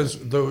half, because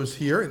those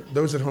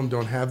at home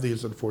don't have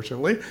these,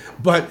 unfortunately.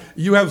 But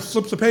you have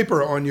slips of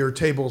paper on your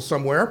table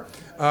somewhere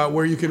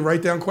where you can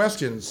write down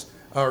questions.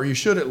 Or you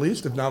should, at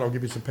least. If not, I'll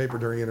give you some paper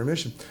during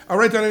intermission. I'll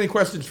write down any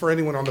questions for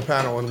anyone on the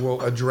panel, and we'll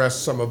address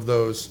some of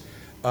those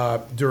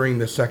during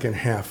the second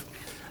half.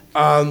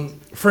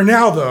 For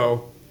now,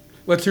 though,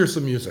 let's hear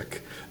some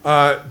music.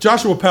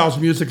 Joshua Powell's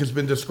music has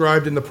been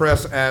described in the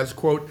press as,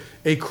 quote,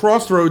 a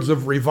crossroads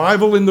of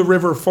revival in the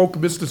river, folk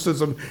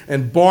mysticism,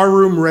 and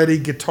barroom-ready,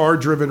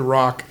 guitar-driven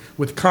rock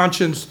with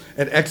conscience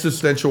and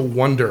existential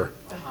wonder.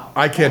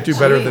 I can't do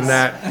better than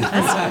that.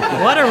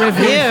 What a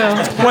review.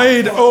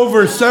 Played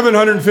over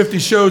 750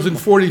 shows in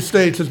 40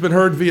 states, has been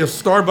heard via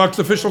Starbucks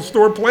official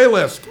store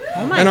playlist.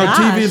 Oh my and on gosh.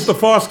 TV's The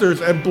Fosters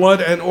and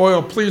Blood and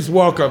Oil. Please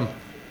welcome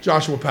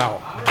Joshua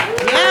Powell.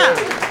 Yeah.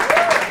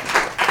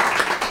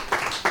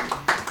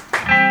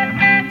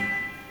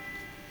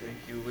 Thank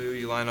you, Lou.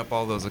 You line up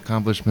all those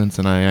accomplishments,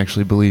 and I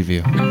actually believe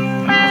you.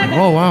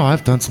 Oh, wow,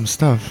 I've done some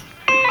stuff.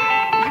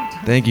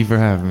 Thank you for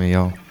having me,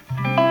 y'all.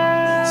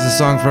 This is a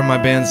song from my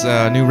band's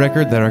new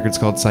record. That record's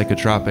called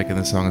Psychotropic, and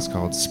the song is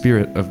called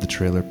Spirit of the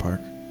Trailer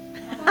Park.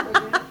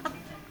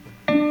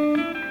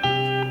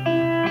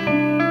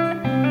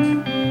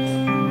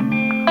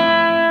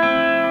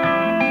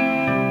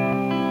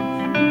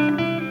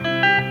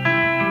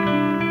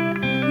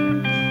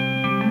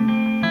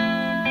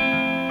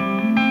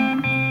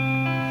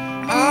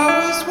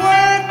 I was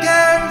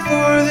working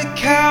for the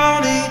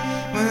county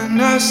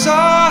when I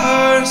saw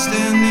her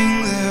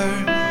standing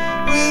there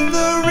with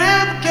a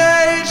rib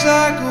cage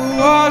like a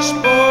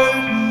washboard,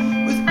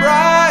 with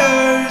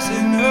briars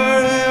in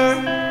her hair.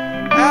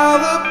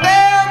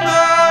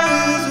 Alabama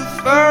is a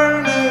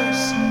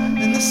furnace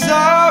and the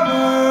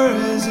summer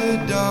is a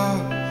dog.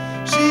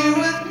 She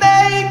was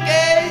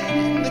naked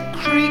in the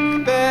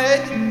creek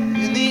bed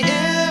in the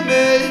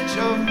image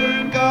of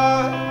her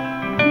God.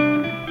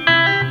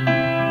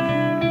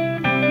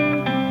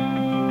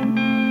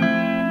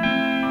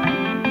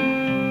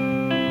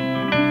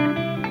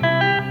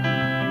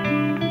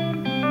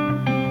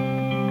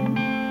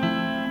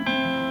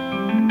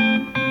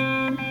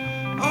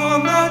 On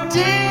the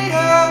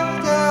Dia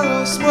de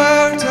los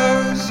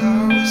Muertos, I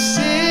was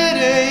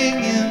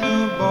sitting in a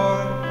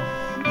bar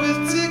with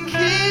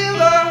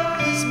tequila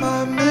as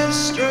my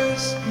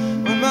mistress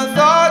when my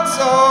thoughts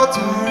all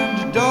turned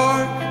to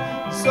dark.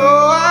 So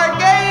I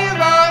gave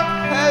up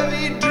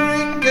heavy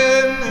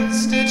drinking and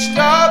stitched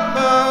up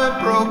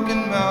my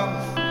broken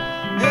mouth.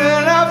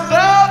 And I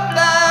felt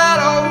that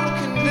old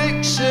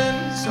conviction,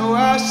 so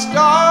I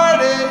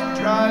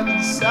started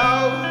driving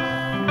south.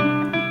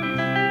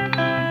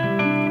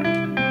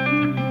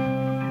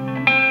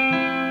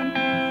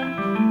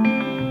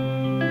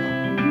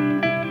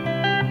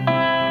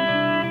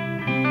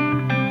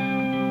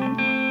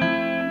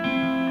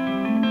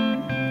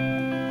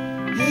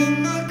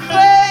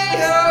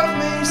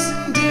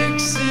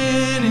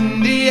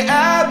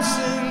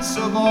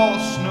 small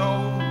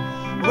snow,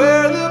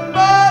 where the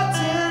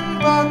button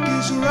buck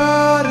is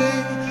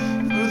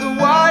rotting for the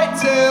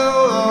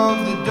whitetail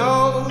of the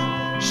doe.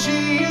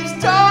 She is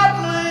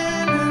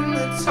toddling in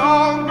the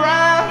tall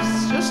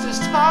grass, just as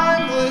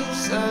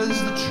timeless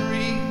as the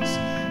trees,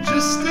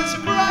 just as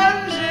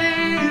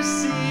grungy as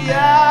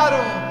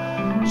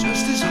Seattle,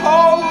 just as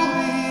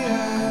holy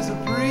as a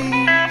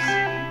breeze.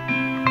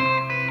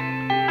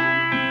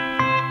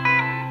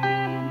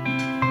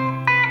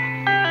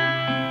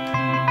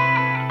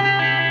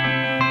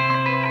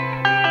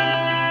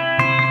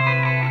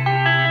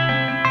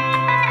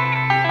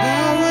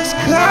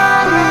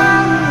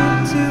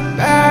 Coming to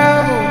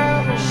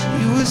battle,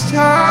 she was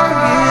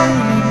tugging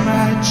in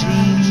my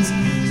jeans.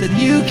 Said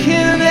you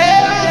can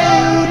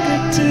never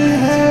get to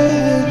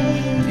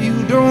heaven if you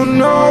don't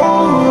know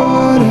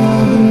what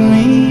love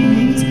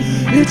means.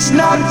 It's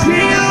not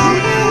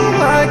peeling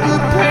like a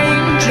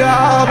paint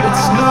job,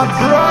 it's not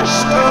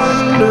brushed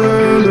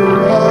under the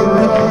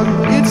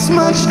rug. It's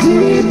much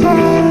deeper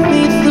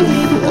beneath the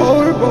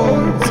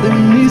floorboards in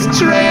these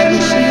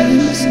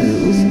trenches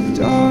of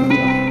dark.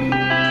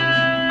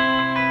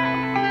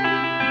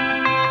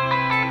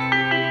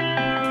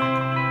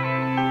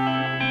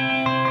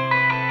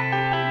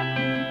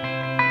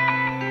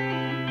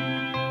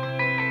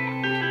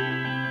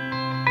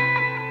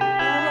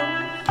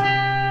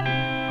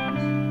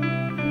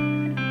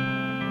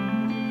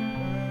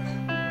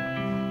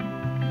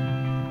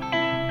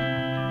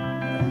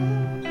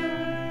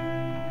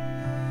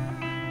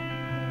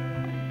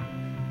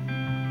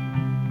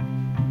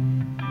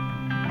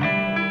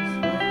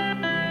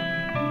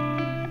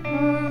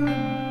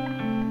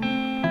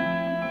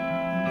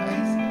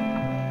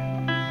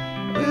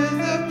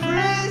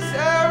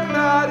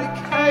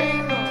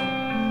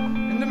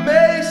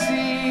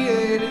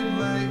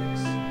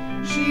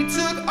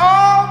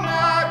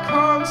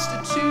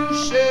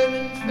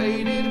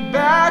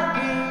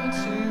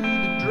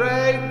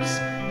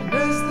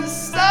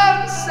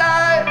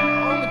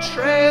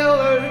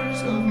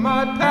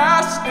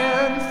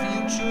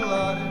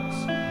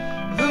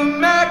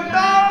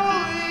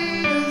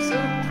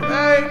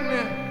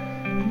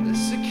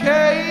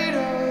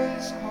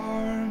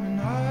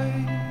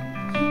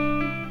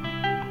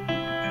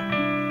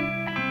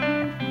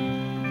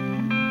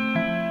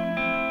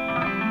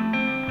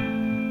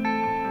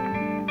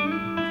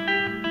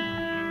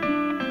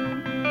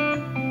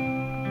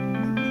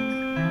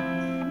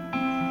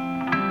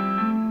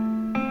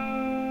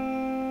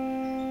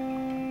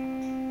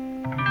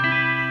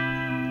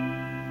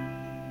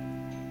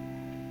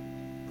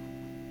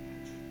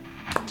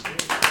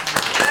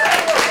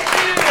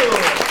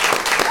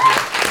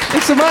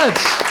 Thanks so much.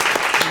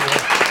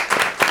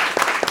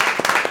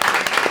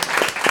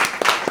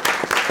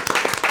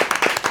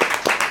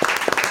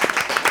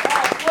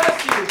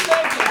 Bless you.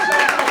 Thank you so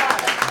much.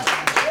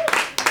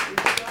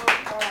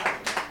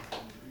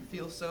 I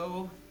feel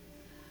so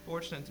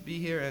fortunate to be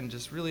here and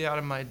just really out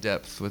of my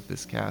depth with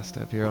this cast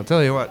up here. I'll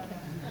tell you what,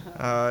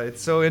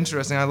 it's so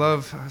interesting. I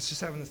was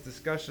just having this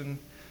discussion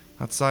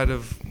outside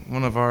of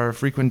one of our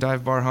frequent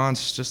dive bar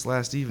haunts just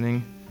last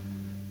evening,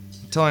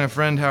 telling a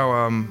friend how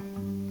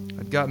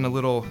I'd gotten a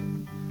little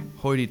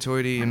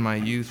hoity-toity in my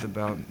youth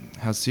about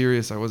how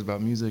serious I was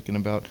about music and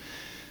about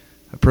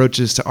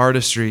approaches to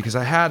artistry, because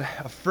I had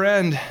a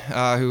friend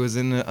who was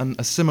in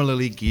a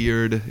similarly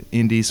geared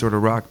indie sort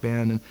of rock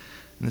band, and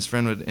this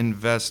friend would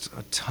invest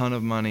a ton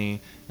of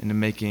money into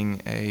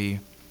making a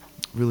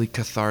really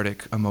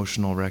cathartic,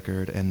 emotional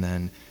record and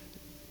then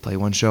play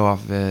one show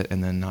off of it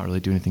and then not really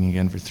do anything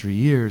again for 3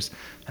 years.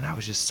 And I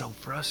was just so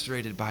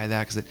frustrated by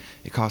that because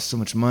it costs so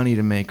much money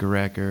to make a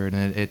record,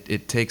 and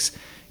it takes,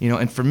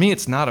 and for me,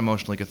 it's not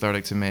emotionally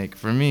cathartic to make.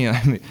 For me,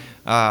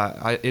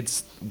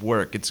 it's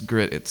work, it's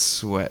grit, it's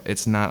sweat.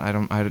 It's not,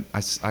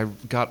 I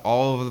got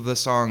all of the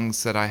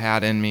songs that I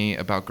had in me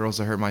about girls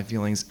that hurt my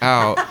feelings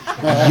out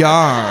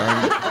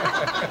young.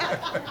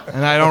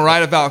 And I don't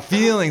write about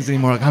feelings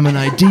anymore. Like, I'm an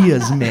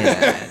ideas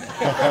man.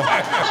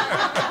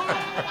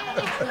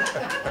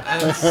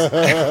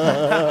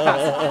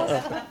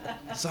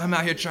 So I'm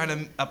out here trying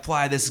to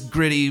apply this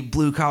gritty,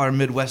 blue-collar,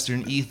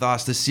 Midwestern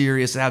ethos to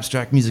serious,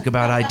 abstract music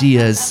about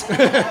ideas,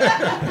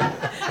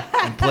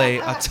 and play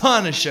a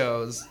ton of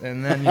shows,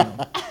 and then,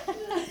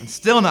 and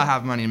still not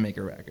have money to make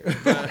a record.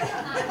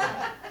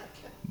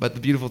 But the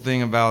beautiful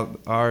thing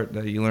about art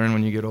that you learn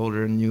when you get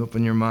older and you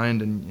open your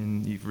mind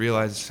and you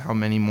realize how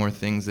many more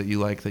things that you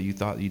like that you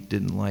thought you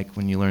didn't like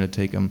when you learn to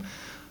take them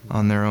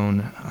on their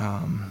own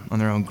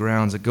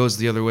grounds. It goes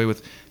the other way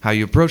with how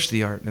you approach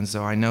the art, and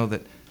so I know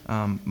that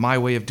my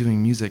way of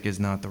doing music is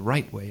not the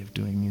right way of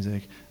doing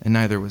music, and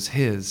neither was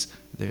his.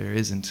 There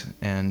isn't,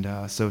 and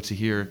so to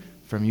hear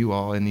from you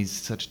all in these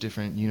such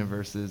different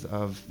universes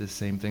of this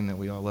same thing that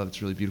we all love, it's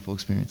a really beautiful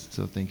experience.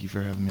 So thank you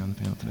for having me on the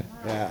panel today.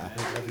 Yeah.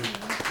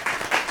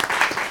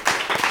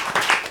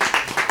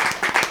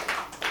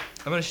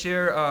 I'm going to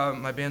share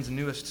my band's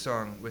newest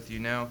song with you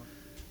now.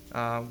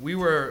 We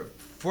were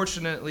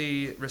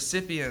fortunately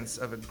recipients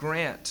of a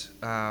grant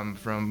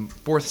from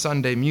Fourth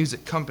Sunday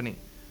Music Company.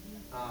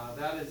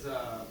 That is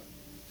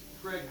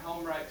Craig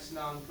Helmreich's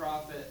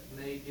nonprofit,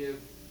 and they give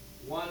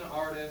one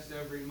artist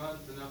every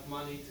month enough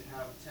money to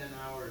have 10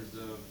 hours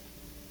of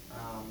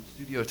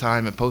studio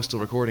time at Postal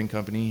Recording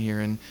Company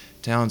here in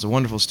town. It's a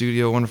wonderful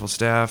studio, wonderful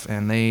staff,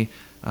 and they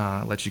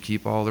let you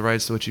keep all the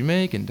rights to what you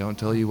make and don't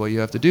tell you what you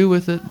have to do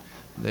with it.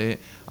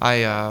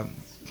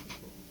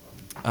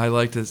 I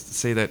like to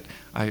say that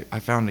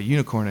I found a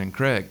unicorn in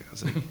Craig.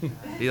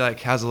 He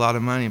has a lot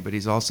of money, but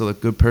he's also a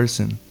good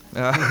person.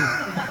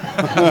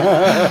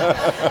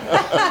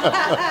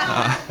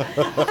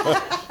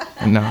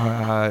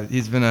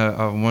 He's been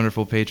a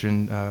wonderful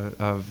patron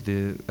of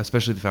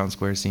especially the Fountain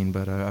Square scene,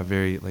 but a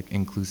very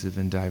inclusive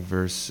and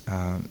diverse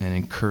and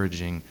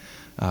encouraging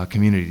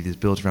community that's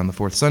built around the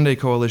Fourth Sunday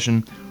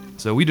Coalition.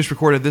 So we just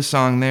recorded this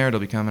song there. It'll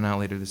be coming out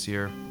later this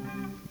year.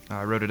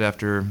 I wrote it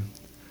after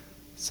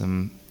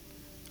some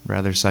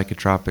rather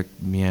psychotropic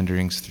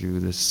meanderings through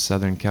the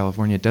Southern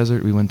California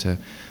desert. We went to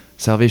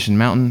Salvation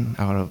Mountain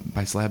out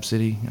by Slab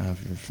City,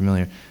 if you're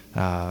familiar.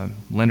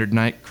 Leonard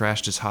Knight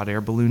crashed his hot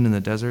air balloon in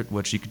the desert,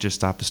 which you could just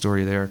stop the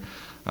story there.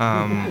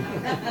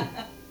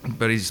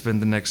 But he spent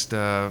the rest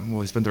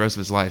of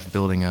his life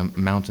building a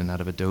mountain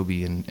out of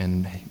adobe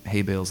and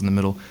hay bales in the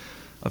middle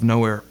of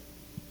nowhere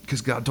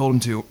because God told him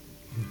to.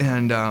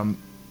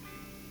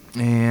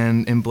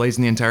 And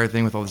emblazoned the entire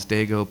thing with all this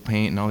Dago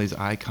paint and all these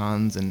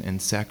icons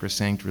and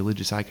sacrosanct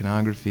religious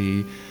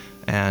iconography.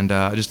 And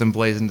just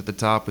emblazoned at the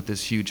top with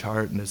this huge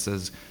heart, and it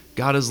says,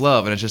 God is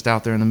love, and it's just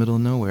out there in the middle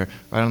of nowhere,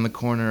 right on the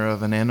corner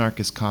of an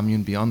anarchist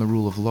commune beyond the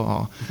rule of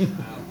law.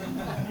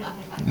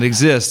 It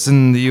exists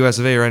in the US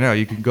of A right now.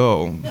 You can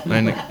go.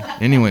 And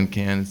anyone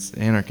can. It's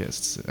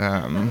anarchists.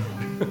 I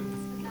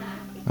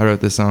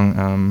wrote this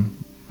song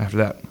after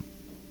that.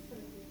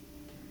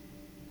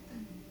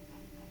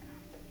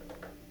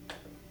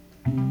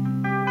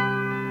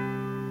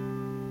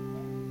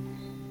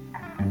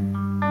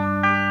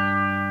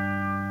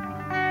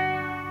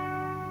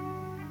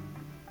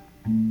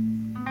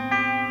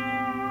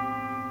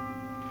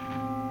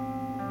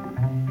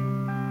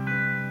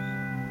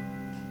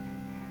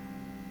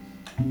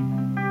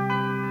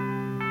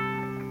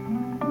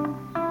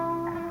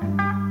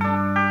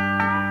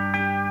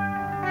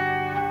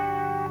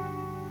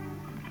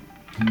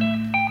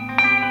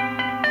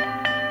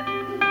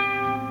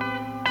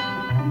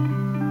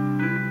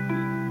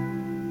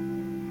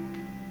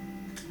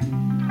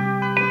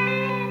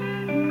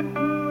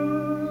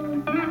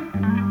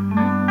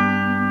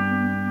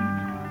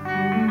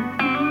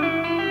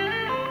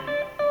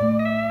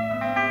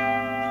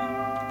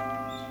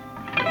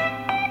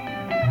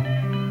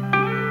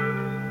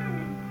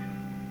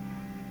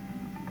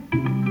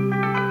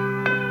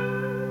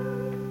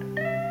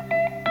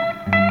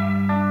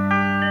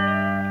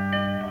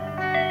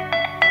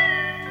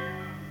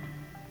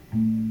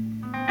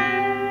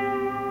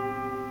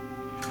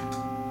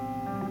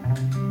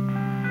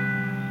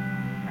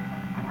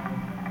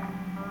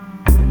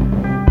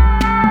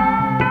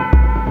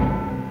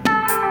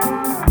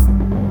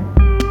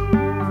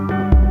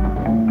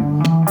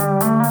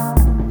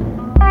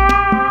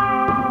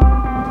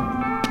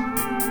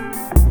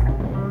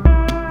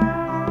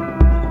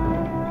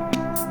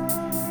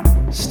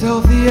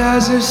 Stealthy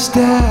as a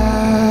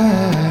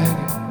stag,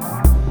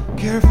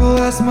 careful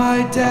as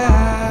my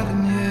dad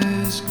in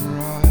his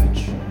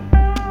garage.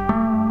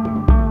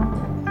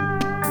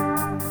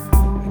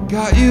 I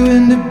got you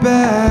into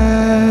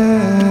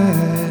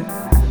bed,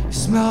 you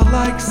smelled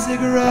like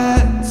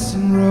cigarettes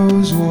and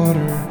rose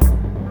water.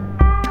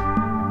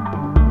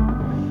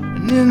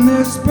 And in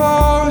this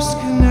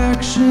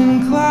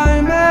post-connection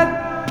climate,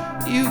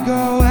 you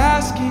go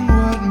asking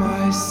what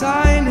my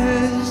sign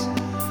is.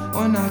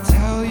 When I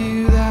tell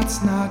you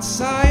that's not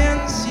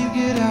science, you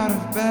get out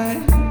of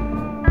bed.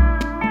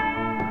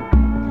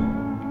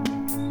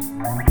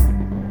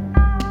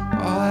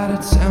 All at a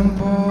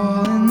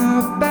temple in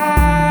the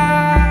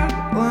Badlands,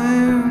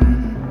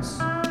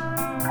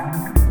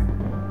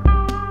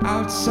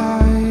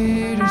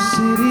 outside a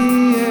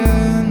city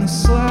in the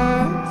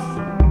slash.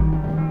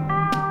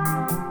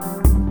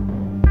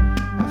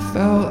 I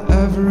felt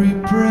every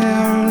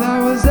prayer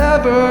that was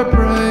ever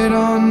prayed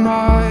on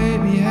my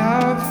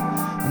behalf,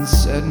 and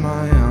said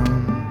my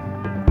own,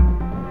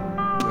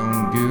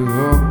 don't give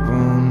up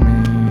on me.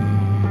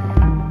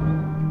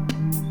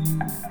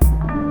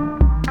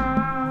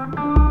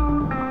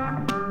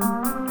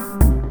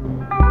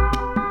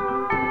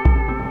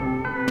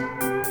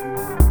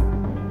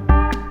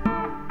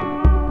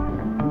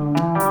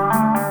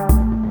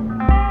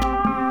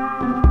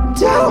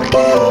 Don't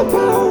give up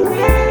on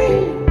me.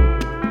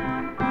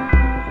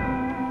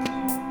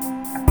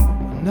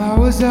 When I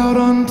was out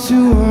on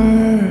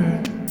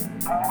tour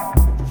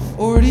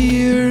 40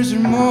 years or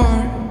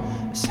more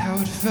is how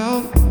it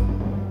felt.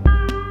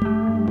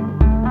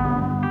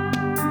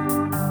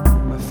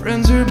 My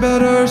friends are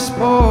better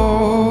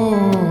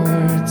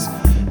sports.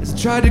 It's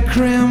tried to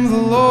cram the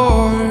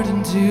Lord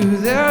into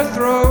their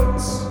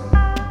throats.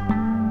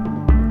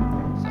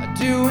 Not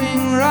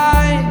doing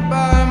right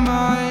by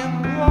my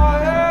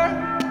employer,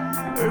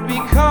 or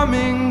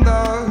becoming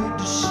the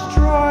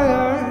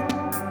destroyer.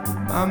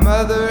 My mother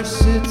mother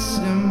sits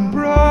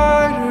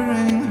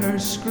embroidering her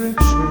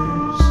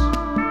scriptures,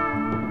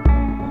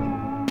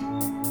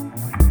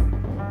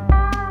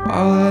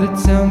 while at a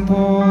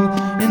temple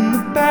in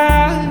the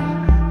Badlands,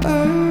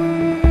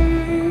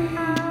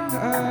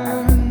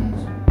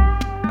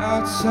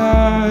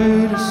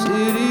 outside a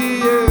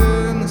city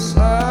in the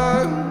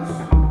slums,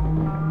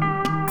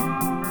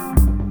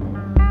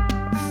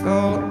 I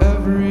felt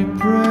every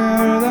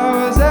prayer that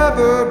was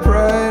ever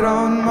prayed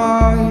on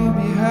my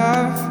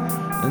behalf,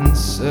 and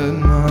said,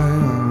 my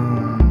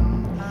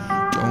own,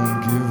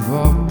 don't give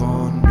up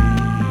on me.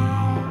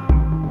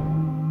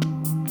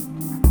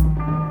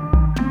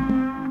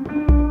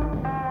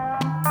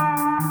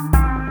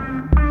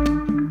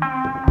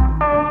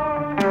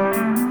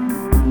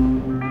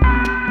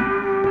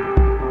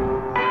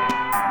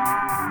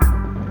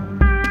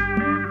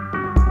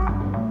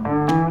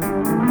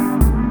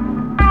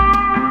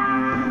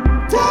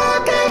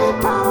 Talking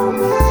about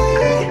me,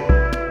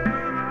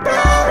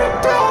 buried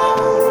down.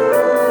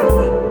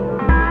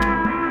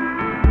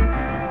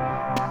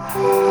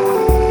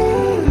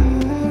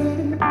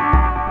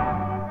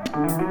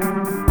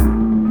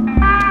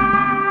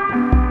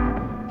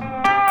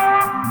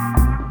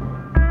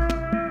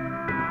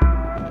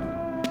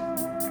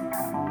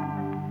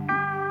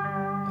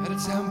 At a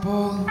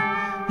temple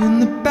in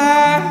the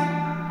Badlands,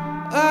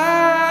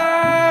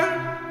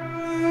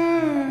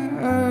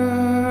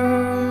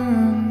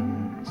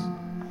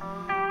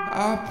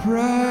 I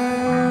pray.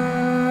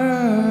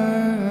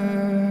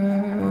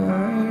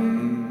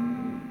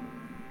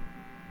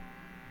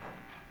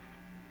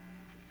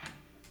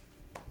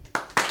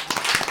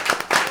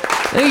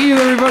 Thank you,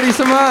 everybody,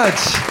 so much.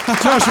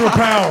 Joshua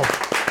Powell.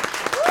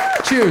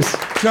 Cheers.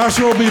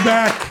 Joshua will be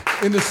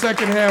back in the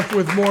second half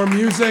with more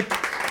music.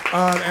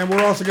 And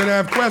we're also going to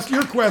have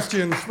your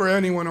questions for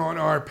anyone on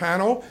our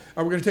panel.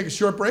 We're going to take a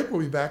short break.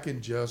 We'll be back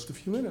in just a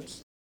few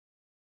minutes.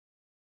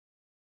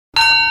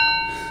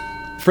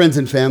 Friends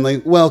and family,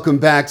 welcome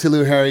back to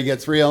Lou Harry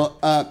Gets Real.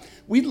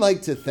 We'd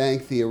like to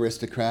thank the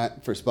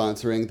Aristocrat for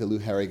sponsoring the Lou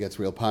Harry Gets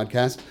Real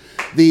podcast.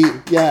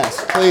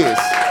 Yes, please.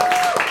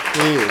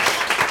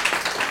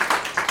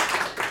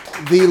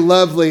 The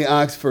lovely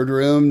Oxford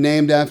Room,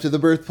 named after the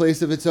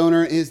birthplace of its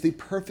owner, is the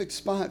perfect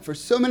spot for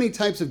so many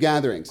types of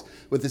gatherings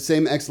with the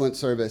same excellent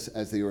service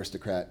as the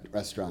Aristocrat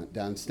restaurant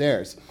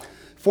downstairs.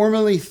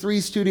 Formerly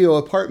 3 studio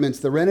apartments,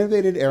 the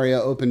renovated area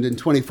opened in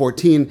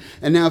 2014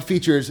 and now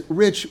features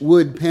rich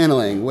wood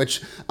paneling,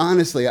 which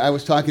honestly I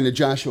was talking to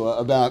Joshua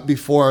about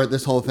before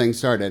this whole thing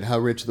started, how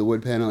rich the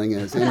wood paneling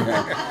is in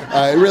here.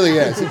 It really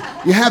is.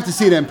 You have to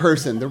see it in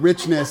person. The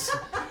richness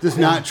does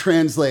not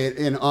translate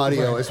in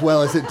audio as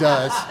well as it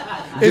does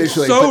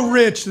visually. It's so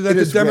rich that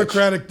the is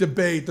Democratic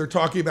debate, they're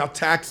talking about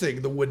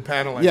taxing the wood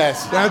paneling.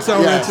 Yes. That's how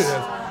rich it is.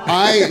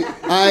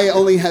 I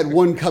only had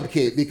one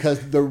cupcake because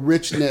the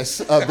richness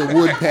of the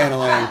wood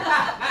paneling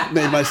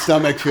made my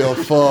stomach feel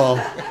full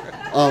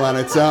all on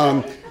its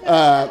own.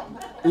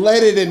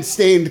 Leaded and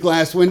stained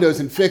glass windows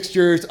and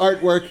fixtures,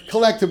 artwork,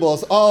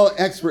 collectibles, all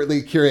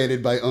expertly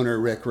curated by owner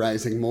Rick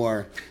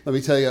Rising-Moore. Let me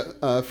tell you,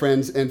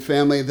 friends and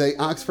family, the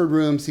Oxford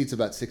Room seats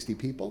about 60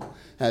 people,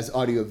 has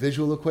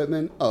audio-visual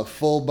equipment, a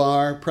full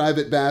bar,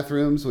 private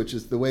bathrooms, which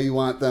is the way you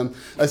want them,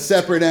 a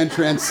separate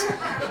entrance,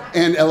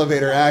 and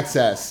elevator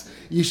access.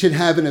 You should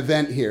have an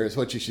event here is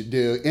what you should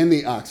do in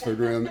the Oxford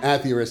Room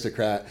at the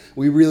Aristocrat.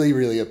 We really,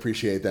 really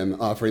appreciate them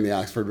offering the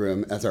Oxford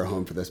Room as our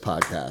home for this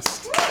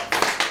podcast.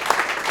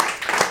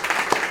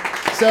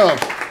 So,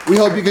 we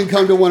hope you can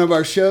come to one of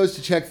our shows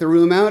to check the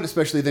room out,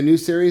 especially the new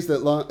series that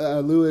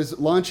Lou is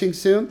launching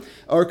soon,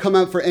 or come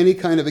out for any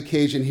kind of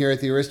occasion here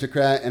at the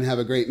Aristocrat and have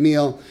a great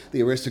meal.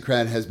 The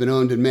Aristocrat has been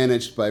owned and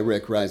managed by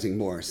Rick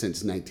Rising-Moore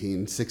since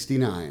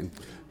 1969.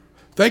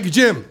 Thank you,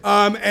 Jim.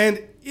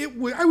 And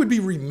I would be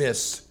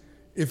remiss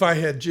if I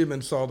had Jim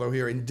Ansaldo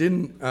here and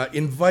didn't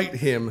invite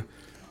him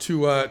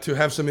to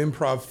have some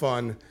improv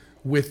fun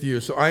with you.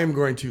 So I am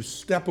going to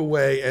step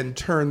away and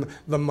turn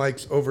the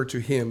mics over to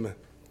him.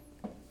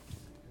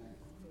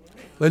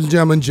 Ladies and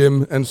gentlemen,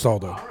 Jim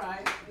Ansaldo. All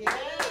right. Yeah.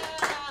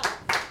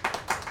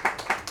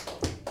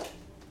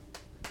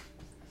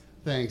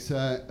 Thanks.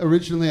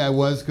 Originally, I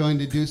was going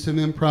to do some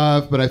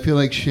improv, but I feel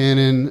like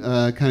Shannon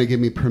kind of gave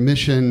me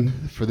permission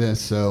for this,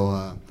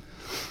 so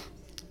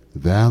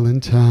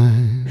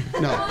Valentine.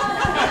 No,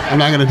 I'm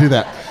not going to do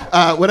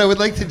that. What I would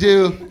like to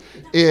do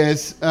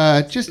is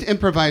just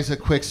improvise a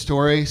quick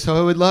story. So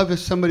I would love if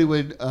somebody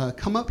would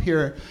come up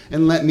here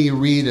and let me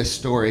read a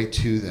story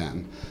to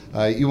them.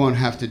 You won't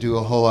have to do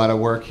a whole lot of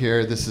work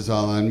here. This is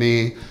all on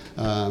me.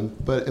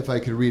 But if I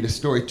could read a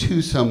story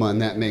to someone,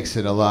 that makes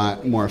it a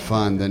lot more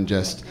fun than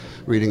just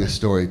reading a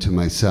story to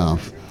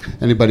myself.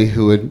 Anybody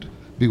who would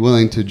be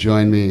willing to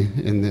join me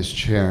in this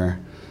chair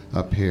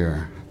up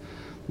here?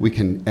 We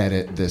can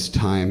edit this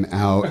time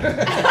out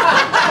at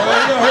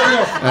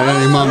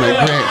any moment.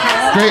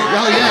 Great.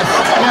 Oh, yes.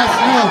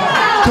 No,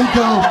 don't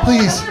go,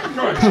 please.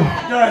 Come.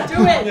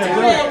 Do it.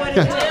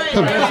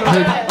 Come.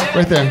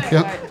 Right there.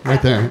 Yep.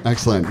 Right there.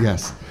 Excellent.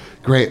 Yes.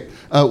 Great.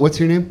 What's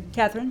your name?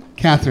 Catherine.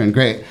 Catherine,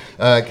 great.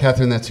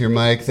 Catherine, that's your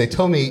mic. They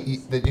told me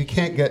that you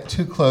can't get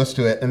too close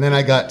to it, and then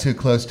I got too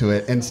close to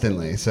it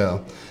instantly.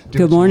 So,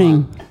 Good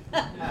morning.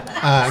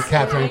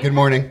 Catherine, good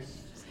morning.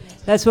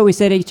 That's what we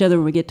say to each other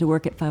when we get to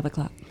work at 5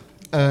 o'clock.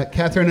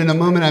 Catherine, in a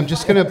moment, I'm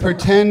just going to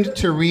pretend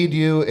to read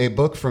you a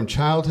book from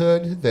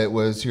childhood that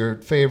was your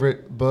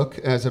favorite book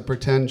as a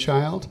pretend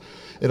child.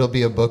 It'll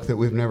be a book that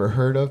we've never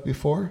heard of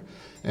before.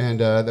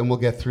 And then we'll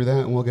get through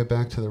that, and we'll get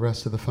back to the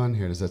rest of the fun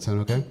here. Does that sound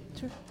okay?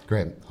 Sure.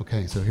 Great.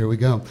 Okay, so here we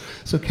go.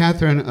 So,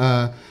 Catherine,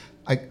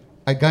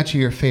 I got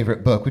you your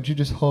favorite book. Would you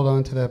just hold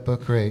on to that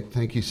book? Great.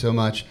 Thank you so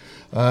much.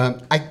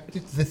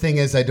 The thing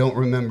is, I don't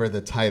remember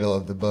the title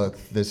of the book.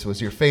 This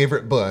was your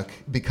favorite book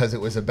because it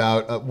was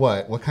about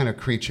what? What kind of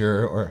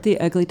creature? Or The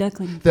Ugly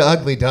Duckling. The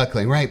Ugly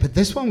Duckling, right. But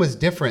this one was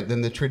different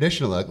than the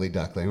traditional Ugly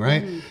Duckling,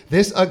 right?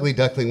 This Ugly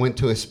Duckling went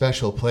to a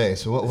special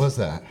place. What was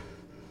that?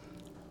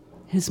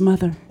 His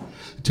mother.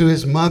 To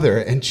his mother,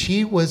 and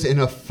she was in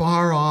a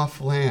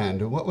far-off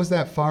land. What was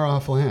that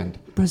far-off land?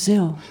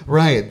 Brazil.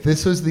 Right.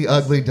 This was the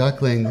Ugly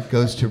Duckling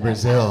goes to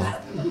Brazil.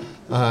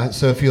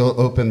 So if you'll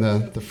open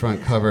the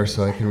front cover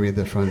so I can read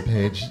the front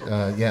page.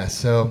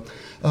 So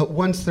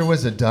once there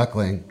was a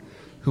duckling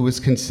who was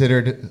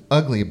considered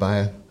ugly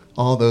by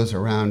all those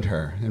around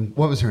her. And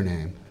what was her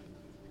name,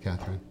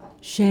 Catherine?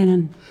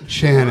 Shannon.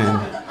 Shannon.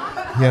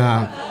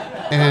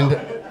 Yeah. And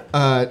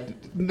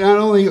not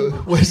only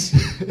was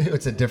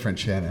it's a different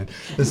Shannon.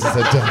 This is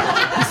a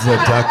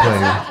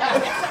duckling.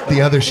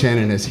 The other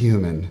Shannon is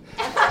human.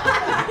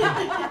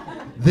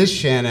 This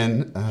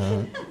Shannon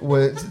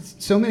was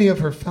so many of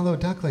her fellow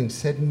ducklings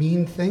said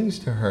mean things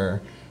to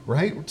her,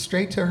 right?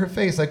 Straight to her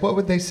face. Like, what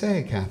would they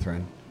say,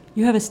 Catherine?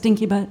 You have a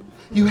stinky butt.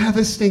 You have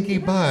a stinky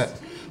butt,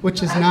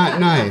 which is not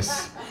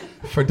nice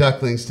for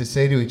ducklings to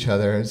say to each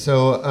other.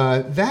 So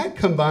that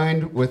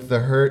combined with the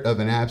hurt of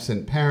an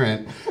absent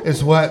parent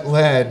is what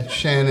led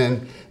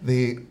Shannon,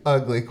 the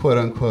ugly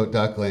quote-unquote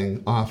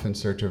duckling, off in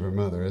search of her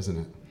mother, isn't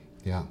it?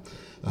 Yeah.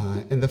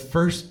 And the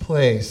first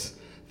place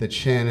that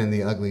Shannon,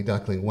 the ugly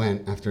duckling,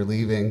 went after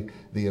leaving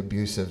the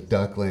abusive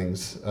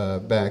ducklings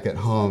back at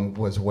home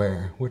was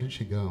where? Where did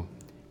she go?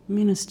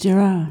 Minas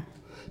Gerais.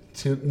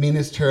 To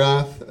Minas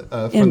Tirith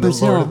In from the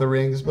Brazil. Lord of the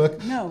Rings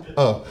book? No.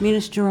 Oh.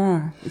 Minas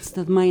Gerais. It's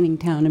the mining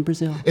town in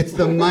Brazil. It's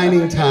the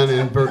mining town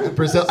in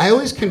Brazil. I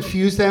always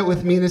confuse that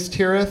with Minas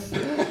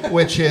Tirith,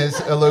 which is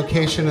a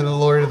location in the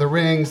Lord of the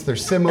Rings. They're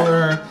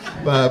similar,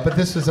 but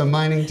this is a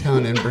mining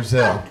town in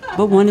Brazil.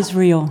 But one is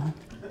real.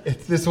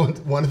 It's this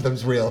one of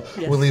them's real.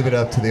 Yes. We'll leave it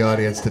up to the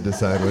audience to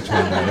decide which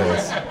one that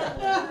is.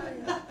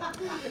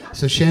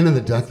 So Shannon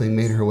the duckling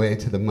made her way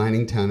to the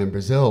mining town in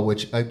Brazil,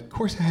 which of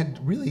course had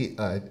really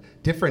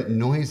different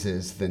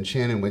noises than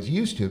Shannon was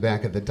used to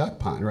back at the duck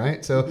pond,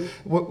 right? So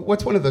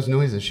what's one of those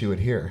noises she would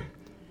hear?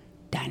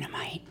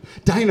 Dynamite.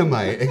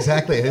 Dynamite,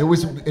 exactly. It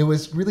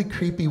was really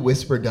creepy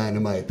whisper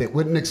dynamite that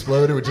wouldn't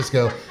explode. It would just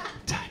go,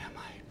 dynamite.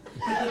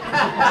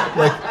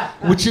 Like,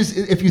 which is,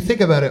 if you think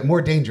about it,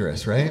 more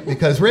dangerous, right?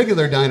 Because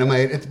regular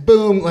dynamite, it's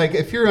boom. Like,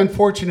 if you're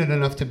unfortunate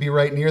enough to be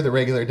right near the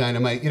regular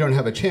dynamite, you don't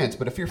have a chance.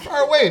 But if you're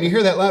far away and you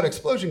hear that loud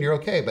explosion, you're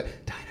okay. But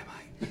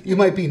dynamite, you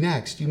might be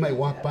next. You might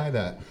walk by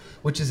that,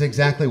 which is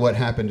exactly what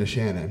happened to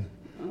Shannon.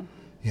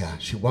 Yeah,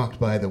 she walked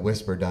by the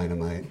whisper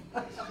dynamite,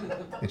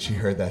 and she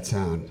heard that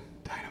sound,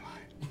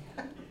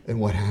 dynamite. And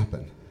what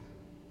happened?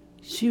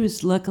 She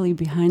was luckily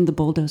behind the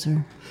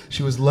bulldozer.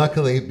 She was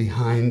luckily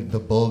behind the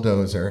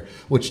bulldozer,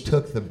 which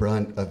took the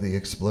brunt of the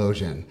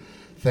explosion,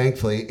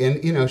 thankfully.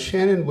 And,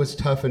 Shannon was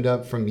toughened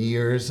up from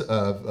years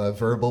of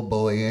verbal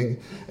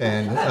bullying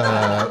and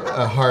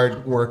a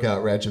hard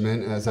workout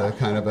regimen as a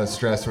kind of a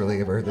stress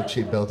reliever that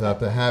she built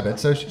up a habit.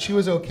 So she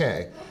was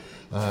okay.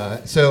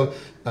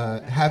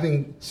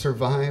 Having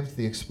survived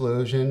the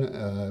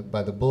explosion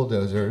by the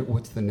bulldozer,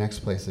 what's the next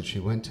place that she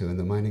went to in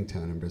the mining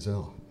town in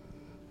Brazil?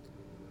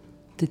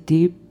 The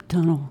deep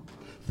tunnel.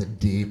 The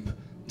deep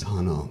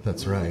tunnel,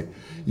 that's right.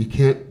 You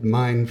can't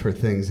mine for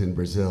things in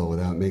Brazil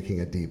without making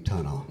a deep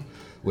tunnel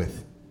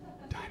with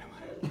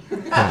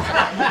dynamite.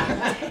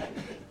 Yeah.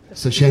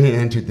 So Shannon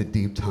entered the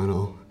deep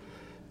tunnel,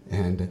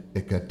 and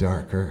it got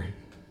darker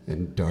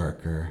and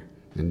darker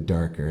and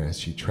darker as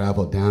she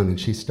traveled down, and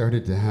she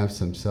started to have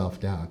some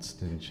self-doubts,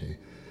 didn't she?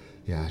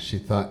 Yeah, she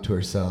thought to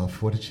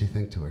herself, what did she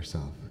think to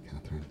herself,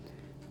 Catherine?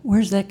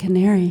 Where's that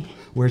canary?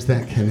 Where's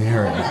that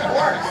canary?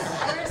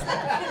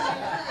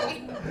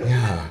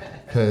 Yeah,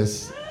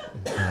 because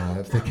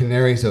if the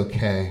canary's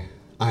okay,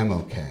 I'm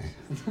okay,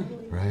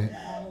 right?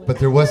 But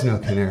there was no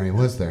canary,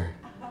 was there?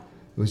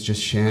 It was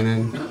just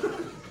Shannon,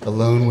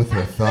 alone with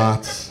her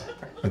thoughts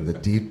in the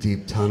deep,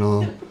 deep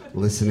tunnel,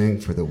 listening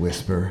for the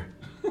whisper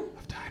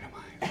of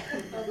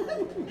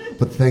dynamite.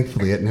 But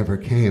thankfully, it never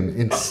came.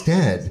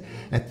 Instead,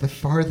 at the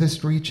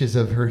farthest reaches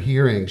of her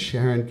hearing,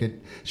 Shannon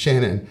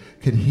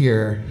could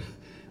hear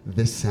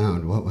this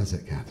sound. What was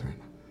it, Catherine?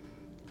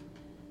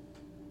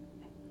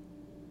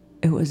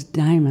 It was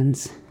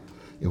diamonds.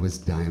 It was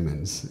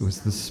diamonds. It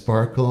was the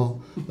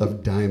sparkle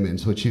of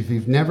diamonds, which if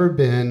you've never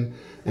been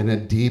in a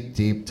deep,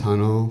 deep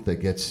tunnel that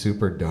gets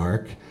super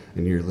dark,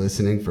 and you're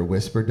listening for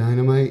whisper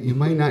dynamite, you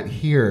might not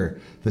hear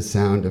the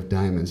sound of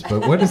diamonds.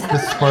 But what does the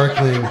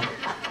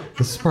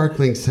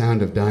sparkling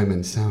sound of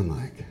diamonds sound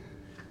like?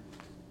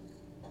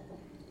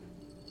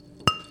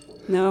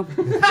 No.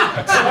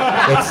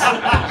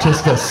 It's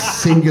just a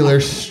singular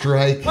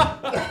strike.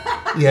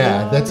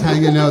 Yeah, that's how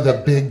you know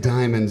the big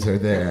diamonds are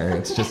there.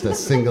 It's just a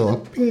single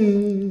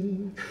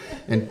ping.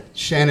 And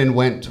Shannon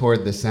went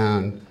toward the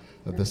sound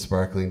of the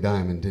sparkling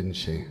diamond, didn't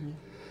she?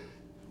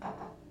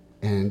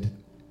 And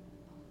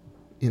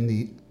in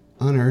the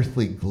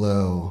unearthly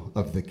glow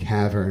of the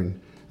cavern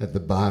at the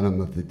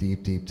bottom of the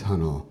deep, deep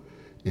tunnel,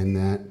 in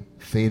that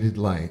faded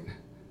light,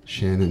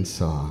 Shannon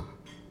saw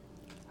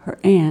Her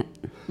aunt.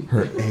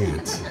 her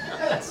aunt,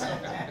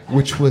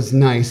 which was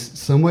nice,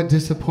 somewhat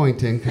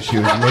disappointing because she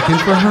was looking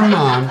for her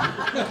mom.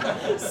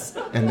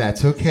 And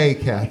that's okay,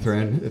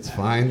 Catherine. It's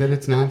fine that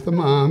it's not the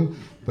mom,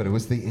 but it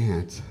was the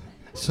aunt.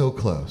 So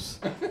close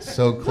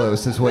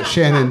is what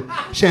Shannon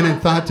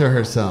thought to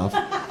herself.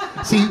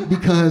 See,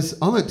 because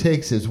all it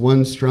takes is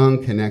one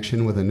strong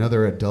connection with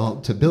another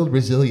adult to build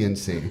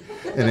resiliency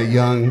in a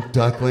young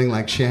duckling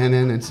like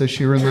Shannon. And so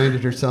she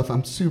reminded herself,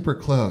 I'm super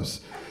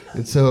close.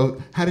 And so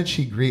how did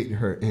she greet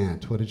her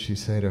aunt? What did she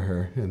say to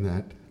her in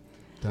that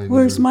diamond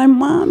Where's room? my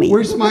mommy?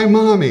 Where's my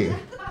mommy?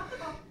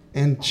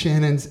 And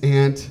Shannon's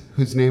aunt,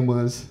 whose name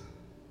was?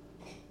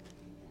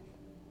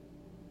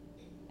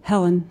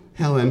 Helen.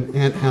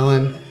 Aunt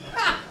Helen,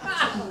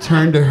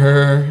 turned to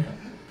her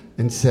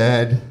and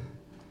said,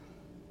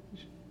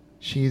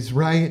 she's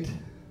right.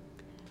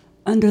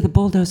 Under the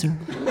bulldozer.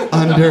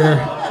 Under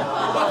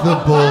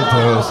the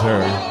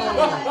bulldozer.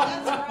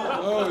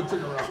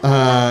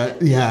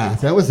 Yeah,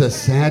 that was a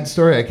sad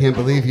story. I can't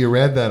believe you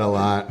read that a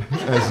lot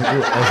as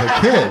a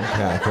kid,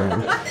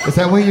 Catherine. Is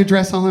that why you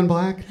dress all in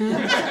black?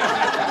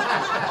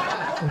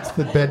 It's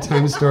the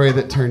bedtime story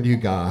that turned you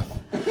goth.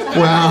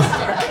 Well,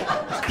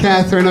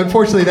 Catherine,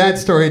 unfortunately that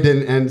story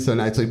didn't end so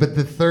nicely, but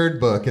the third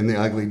book in the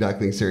Ugly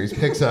Duckling series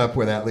picks up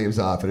where that leaves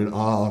off, and it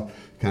all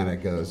kind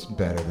of goes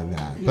better than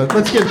that. But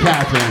let's give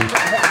Catherine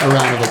a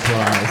round of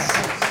applause.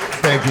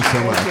 Thank you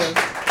so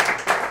much.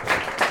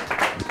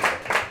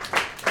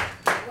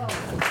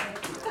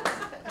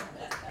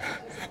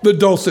 The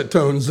dulcet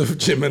tones of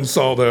Jim and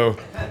Saldo.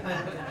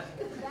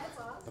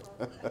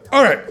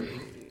 All right,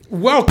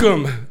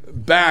 welcome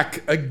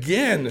back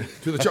again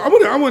to the show.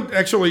 I want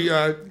actually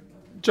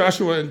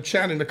Joshua and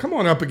Shannon to come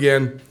on up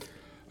again.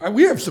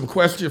 We have some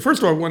questions.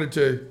 First of all, I wanted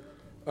to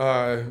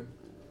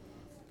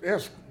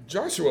ask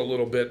Joshua a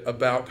little bit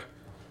about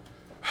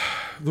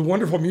the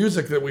wonderful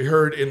music that we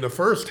heard in the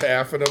first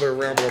half. Another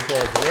round of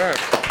applause for that.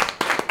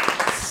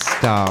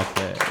 Stop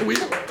it.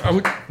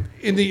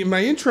 In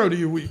my intro to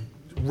you, we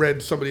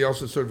read somebody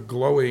else's sort of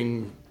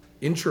glowing,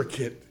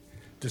 intricate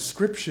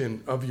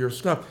description of your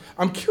stuff.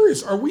 I'm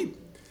curious, are we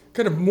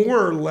kind of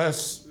more or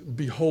less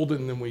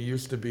beholden than we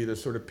used to be to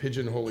sort of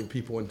pigeonholing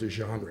people into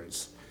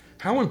genres?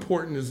 How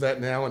important is that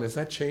now, and has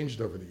that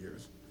changed over the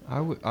years?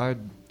 I'd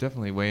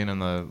definitely weigh in on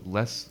the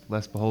less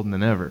beholden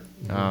than ever,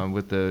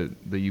 with the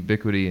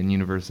ubiquity and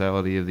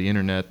universality of the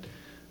internet,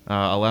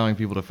 allowing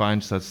people to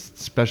find such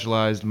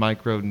specialized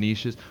micro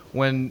niches.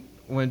 When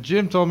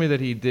Jim told me that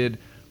he did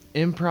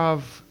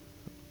improv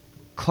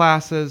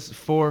classes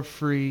for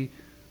free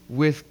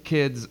with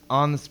kids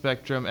on the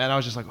spectrum, and I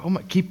was just like, oh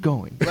my, keep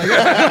going.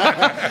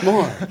 Like,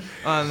 more.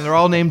 And they're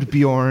all named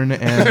Bjorn.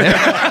 And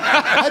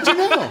how'd you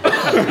know?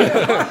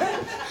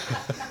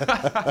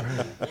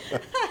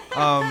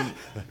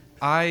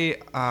 I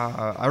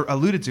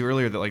alluded to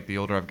earlier that like the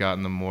older I've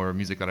gotten, the more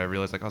music that I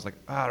realized. Like I was like,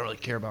 I don't really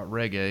care about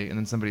reggae, and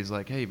then somebody's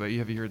like, hey, but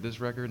have you heard this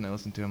record? And I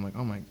listened to it. I'm like,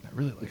 oh my, I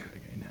really like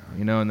reggae now,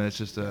 and then it's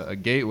just a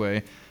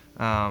gateway.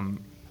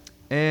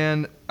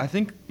 And I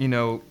think,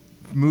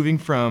 moving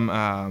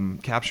from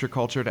capture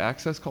culture to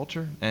access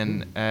culture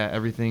and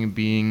everything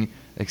being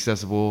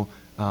accessible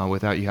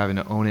without you having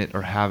to own it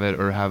or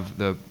have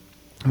the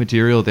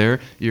material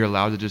there, you're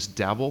allowed to just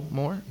dabble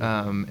more.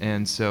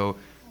 And so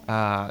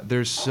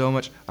there's so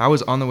much. I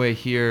was on the way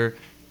here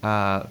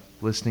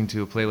listening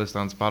to a playlist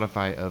on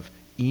Spotify of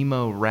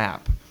emo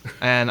rap.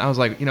 And I was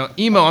like,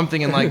 emo, I'm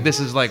thinking like this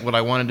is like what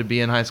I wanted to be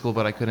in high school,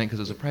 but I couldn't because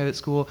it was a private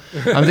school.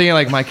 I'm thinking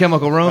like My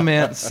Chemical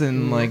Romance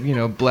and like,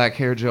 black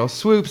hair gel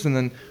swoops, and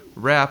then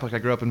rap. Like I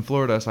grew up in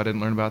Florida, so I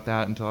didn't learn about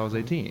that until I was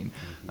 18.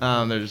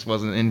 There just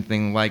wasn't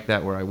anything like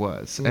that where I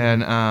was.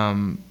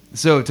 And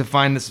so to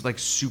find this like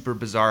super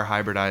bizarre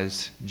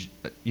hybridized,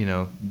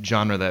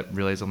 genre that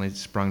really has only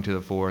sprung to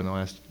the fore in the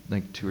last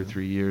like 2 or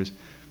 3 years,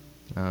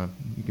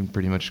 you can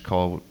pretty much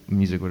call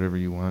music whatever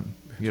you want.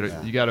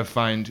 You got to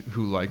find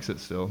who likes it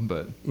still,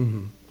 but.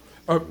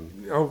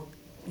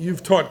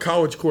 You've taught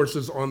college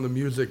courses on the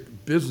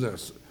music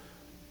business.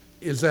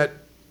 Is that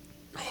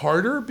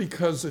harder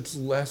because it's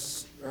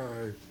less?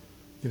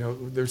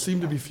 There seem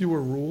to be fewer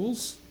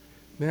rules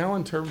now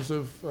in terms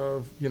of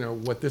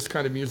what this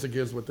kind of music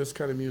is, what this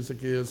kind of music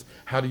is.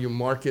 How do you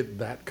market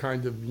that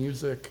kind of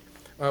music?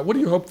 What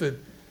do you hope that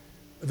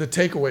the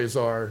takeaways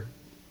are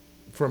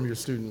from your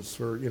students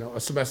for a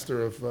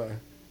semester of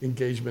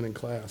engagement in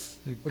class?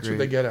 What should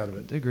they get out of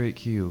it? A great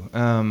cue.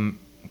 I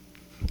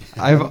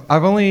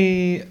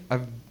think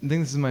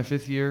this is my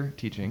 5th year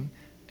teaching,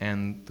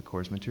 and the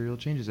course material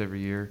changes every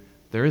year.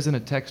 There isn't a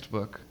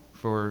textbook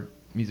for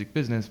music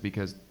business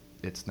because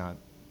it's not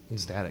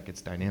static,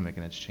 it's dynamic,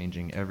 and it's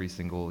changing every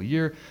single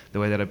year. The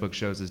way that I book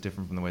shows is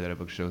different from the way that I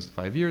booked shows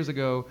 5 years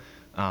ago.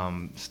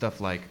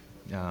 Stuff like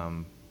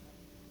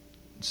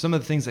some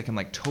of the things that can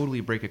like totally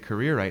break a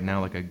career right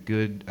now, like a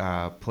good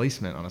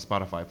placement on a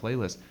Spotify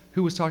playlist.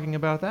 Who was talking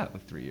about that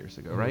like 3 years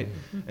ago, right?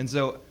 And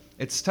so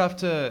it's tough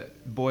to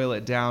boil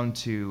it down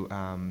to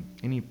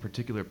any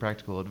particular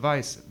practical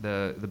advice.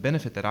 The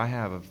benefit that I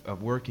have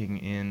of working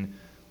in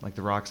like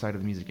the rock side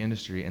of the music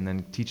industry and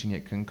then teaching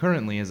it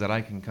concurrently is that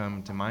I can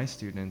come to my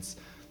students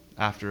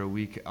after a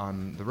week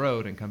on the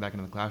road and come back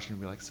into the classroom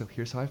and be like, so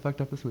here's how I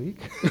fucked up this week.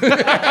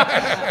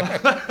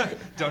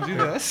 Don't do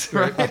this,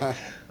 right?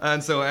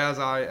 And so as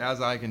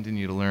I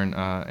continue to learn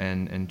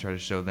and try to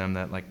show them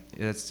that like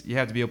you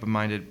have to be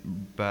open-minded,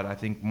 but I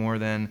think more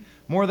than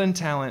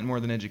talent, more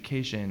than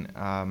education,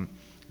 I'm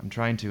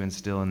trying to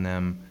instill in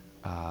them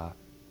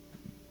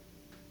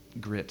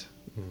grit.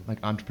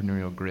 Like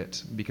entrepreneurial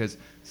grit, because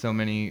so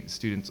many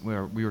students,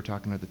 we were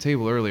talking at the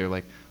table earlier,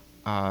 like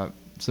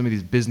some of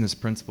these business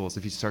principles,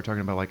 if you start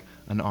talking about like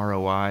an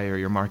ROI or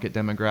your market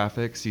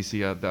demographics, you see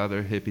the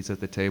other hippies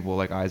at the table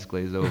like eyes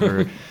glaze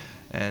over,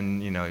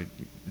 and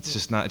it's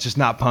just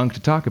not punk to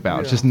talk about.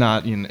 Yeah. It's just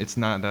not it's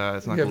not cool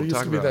to talk about. There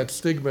used to be that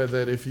stigma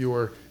that if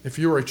you're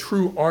a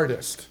true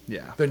artist,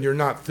 then you're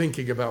not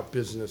thinking about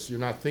business, you're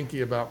not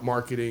thinking about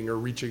marketing or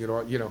reaching it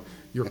all.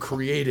 You're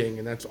creating,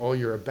 and that's all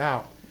you're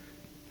about.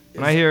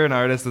 When I hear an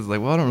artist that's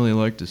like, well, I don't really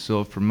like to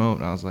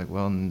self-promote, I was like,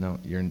 well, no,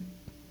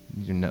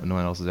 no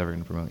one else is ever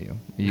going to promote you.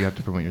 You have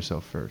to promote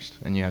yourself first,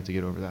 and you have to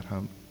get over that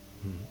hump.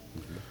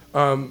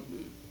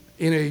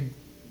 In a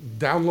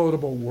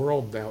downloadable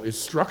world now, is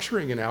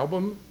structuring an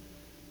album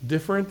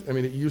different? I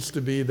mean, it used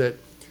to be that,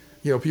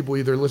 people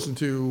either listen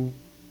to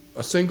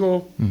a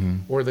single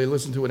or they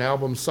listen to an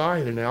album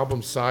side, and an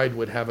album side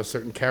would have a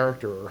certain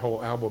character, or a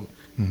whole album,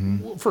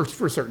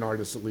 for certain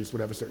artists at least,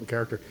 would have a certain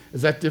character.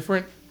 Is that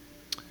different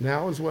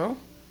now as well?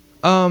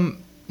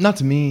 Not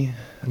to me.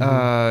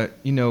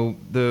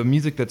 The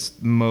music that's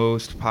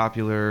most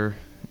popular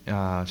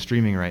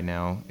streaming right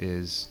now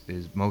is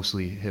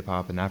mostly hip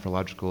hop and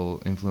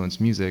Afrological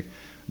influenced music.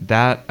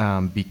 That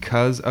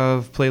because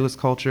of playlist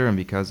culture and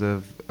because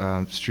of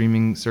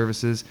streaming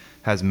services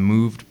has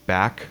moved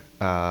back,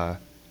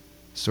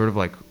 sort of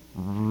like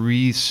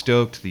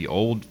re-stoked the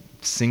old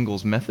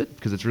singles method,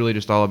 because it's really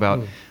just all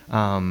about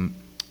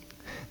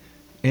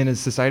in a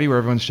society where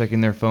everyone's checking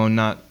their phone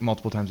not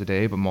multiple times a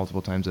day, but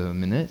multiple times a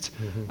minute,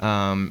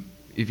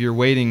 if you're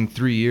waiting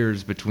 3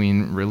 years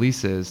between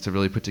releases to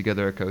really put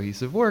together a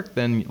cohesive work,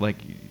 then like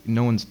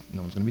no one's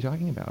going to be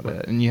talking about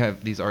it. And you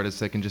have these artists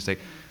that can just say,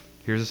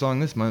 here's a song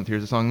this month,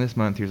 here's a song this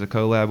month, here's a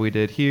collab we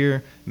did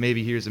here,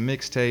 maybe here's a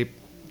mixtape.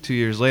 2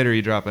 years later,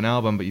 you drop an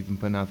album, but you've been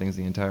putting out things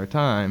the entire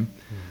time.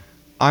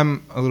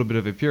 I'm a little bit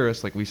of a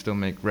purist. Like, we still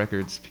make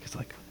records because,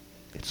 like,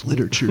 it's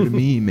literature to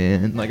me,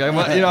 man. Like, I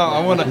want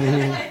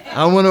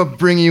to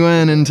bring you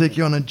in and take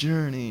you on a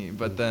journey.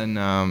 But then,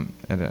 I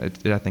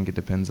think it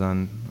depends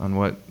on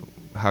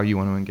how you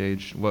want to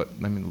engage. Do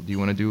you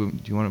want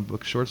to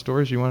book short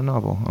stories? Or do you want a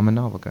novel? I'm a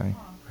novel guy.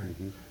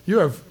 You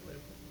have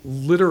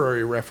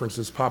literary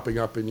references popping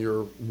up in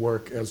your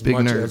work as Big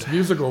much nerd. as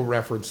musical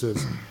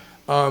references.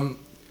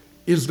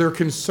 Is there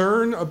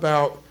concern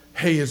about,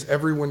 hey, is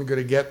everyone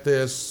going to get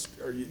this?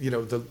 Or,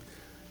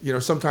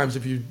 sometimes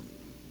if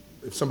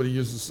somebody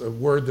uses a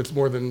word that's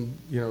more than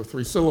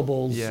 3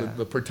 syllables,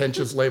 the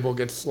pretentious label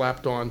gets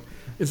slapped on.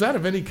 Is that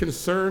of any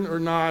concern or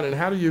not? And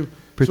how do you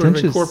sort of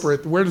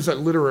incorporate? Where does that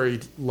literary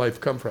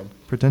life come from?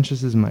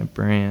 Pretentious is my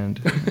brand.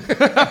 That's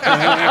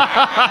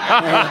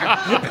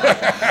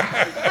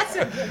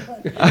a good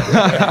one.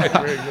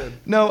 Very good.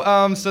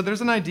 No, so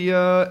there's an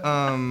idea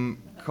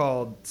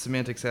called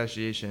semantic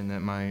satiation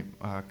that my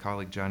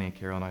colleague Johnny and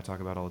Carol and I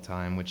talk about all the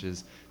time, which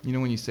is,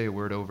 when you say a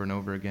word over and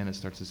over again, it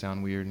starts to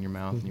sound weird in your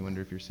mouth and you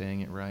wonder if you're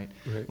saying it right.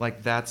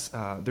 Like that's,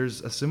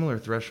 there's a similar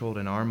threshold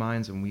in our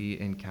minds when we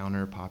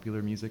encounter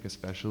popular music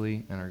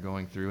especially and are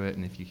going through it,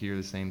 and if you hear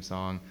the same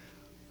song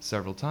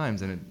several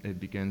times, and it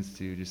begins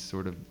to just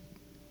sort of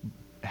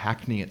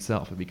hackney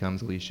itself. It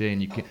becomes cliche,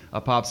 and a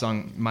pop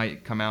song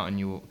might come out and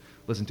you will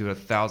listen to it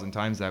 1,000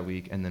 times that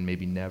week and then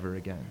maybe never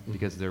again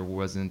because there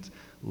wasn't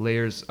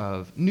layers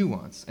of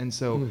nuance. And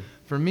so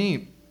for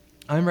me,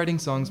 I'm writing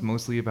songs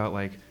mostly about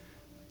like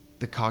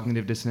the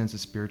cognitive dissonance of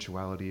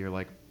spirituality or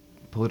like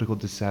political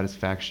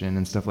dissatisfaction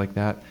and stuff like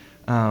that.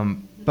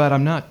 But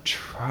I'm not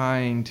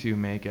trying to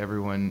make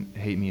everyone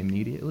hate me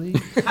immediately.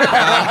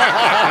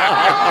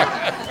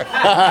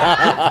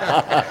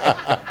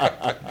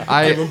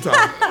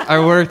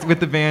 I worked with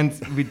the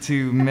band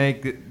to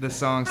make the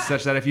song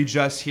such that if you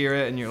just hear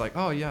it and you're like,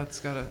 oh yeah,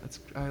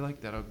 I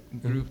like that. I'll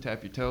groove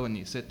tap your toe, and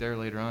you sit there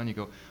later on, you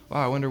go,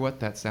 wow, I wonder what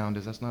that sound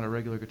is. That's not a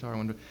regular guitar. I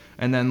wonder.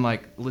 And then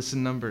like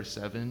listen number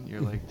 7,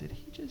 you're like, did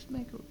he just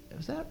make?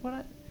 Was that what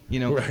I? You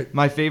know, Right.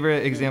 my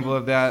favorite example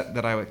of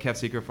that I kept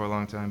secret for a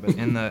long time, but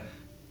in the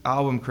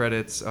album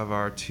credits of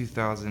our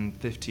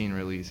 2015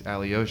 release,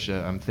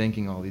 Alyosha, I'm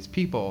thanking all these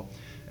people.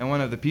 And one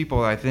of the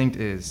people I thanked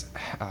is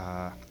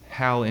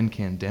Hal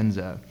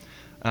Incandenza,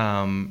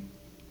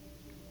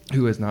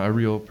 who is not a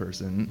real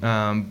person.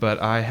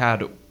 But I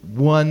had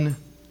one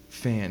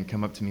fan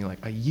come up to me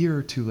like a year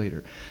or two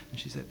later, and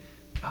she said,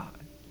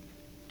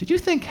 did you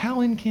think Hal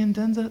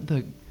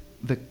Incandenza,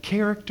 the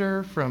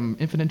character from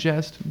Infinite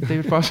Jest,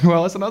 David Foster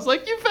Wallace? And I was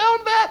like, you found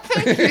that?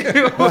 Thank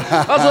you.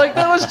 I was like,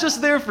 that was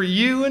just there for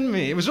you and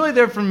me. It was really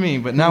there for me,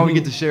 but now we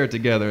get to share it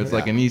together. It's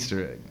like an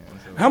Easter egg.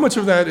 How much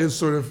of that is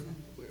sort of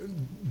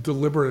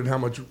deliberate and how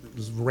much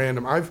is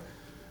random?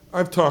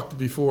 I've talked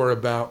before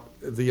about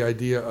the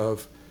idea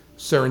of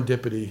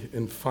serendipity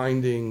and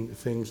finding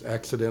things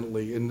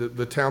accidentally. In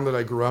the town that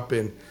I grew up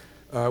in,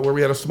 where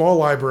we had a small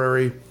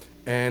library,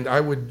 and I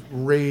would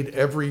raid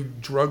every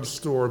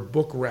drugstore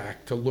book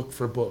rack to look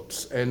for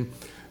books and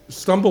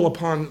stumble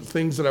upon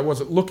things that I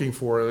wasn't looking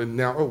for. And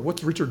now,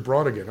 what's Richard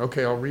Brautigan?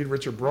 Okay, I'll read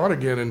Richard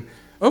Brautigan, and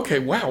okay,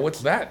 wow,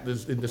 what's that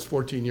in this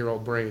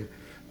 14-year-old brain?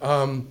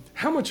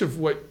 How much of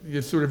what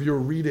is sort of your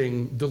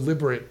reading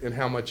deliberate, and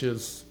how much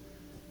is,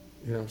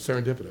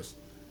 serendipitous?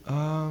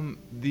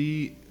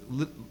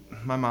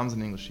 My mom's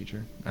an English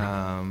teacher,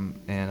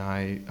 and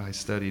I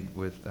studied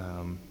with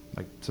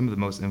like some of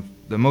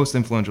the most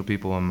influential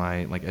people in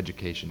my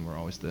education were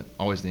always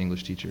the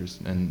English teachers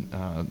and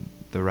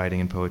the writing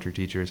and poetry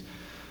teachers.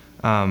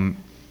 I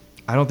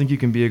don't think you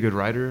can be a good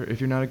writer if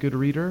you're not a good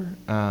reader,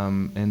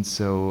 and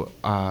so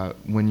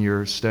when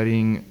you're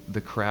studying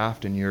the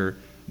craft and you're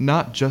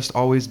not just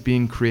always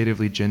being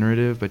creatively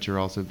generative, but you're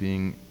also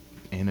being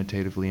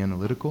annotatively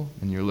analytical,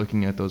 and you're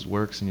looking at those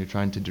works and you're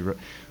trying to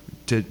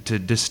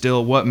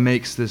distill what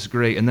makes this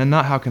great, and then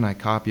not how can I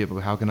copy it, but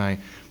how can I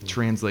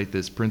translate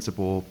this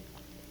principle.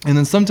 And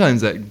then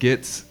sometimes that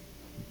gets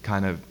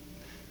kind of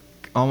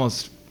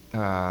almost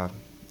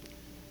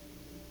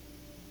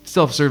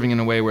self-serving in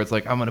a way where it's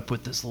like, I'm going to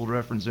put this little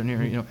reference in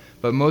here,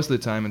 But most of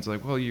the time it's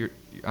like, well,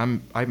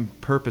 I'm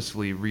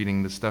purposefully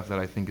reading the stuff that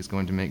I think is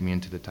going to make me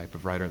into the type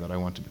of writer that I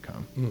want to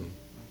become.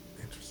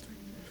 Interesting.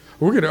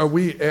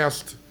 We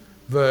asked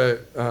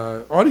the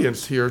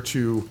audience here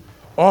to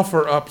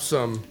offer up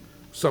some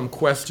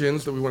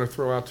questions that we want to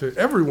throw out to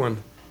everyone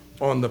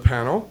on the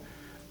panel.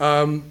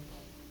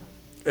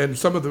 And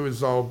some of them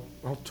is I'll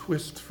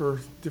twist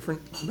for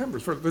different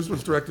members. This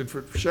was directed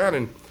for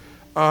Shannon.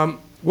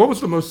 What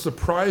was the most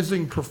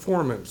surprising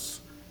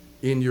performance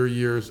in your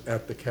years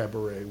at the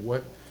Cabaret?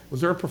 Was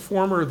there a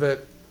performer that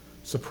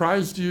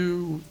surprised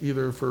you,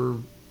 either for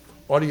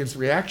audience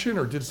reaction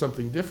or did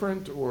something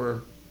different,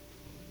 or?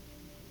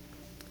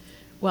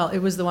 Well, it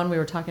was the one we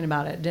were talking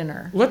about at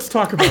dinner. Let's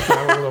talk about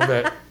that a little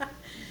bit.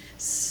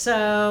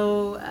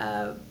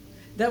 So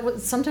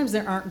sometimes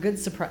there aren't good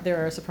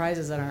there are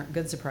surprises that aren't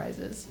good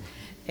surprises,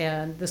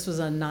 and this was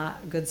a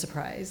not good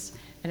surprise.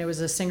 And it was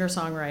a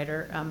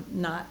singer-songwriter,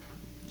 not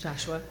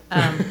Joshua.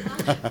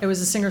 It was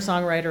a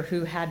singer-songwriter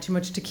who had too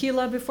much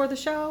tequila before the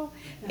show,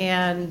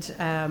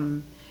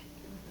 and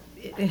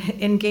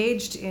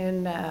engaged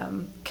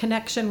in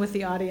connection with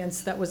the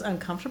audience that was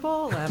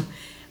uncomfortable.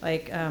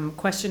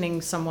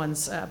 Questioning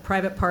someone's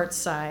private part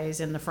size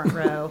in the front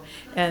row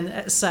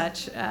and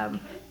such.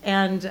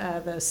 And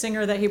the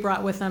singer that he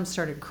brought with him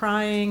started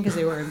crying because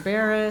they were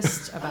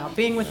embarrassed about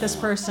being with this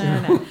person,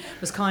 and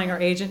was calling our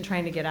agent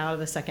trying to get out of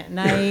the second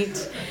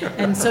night.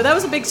 And so that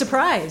was a big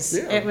surprise.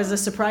 Yeah. It was a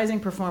surprising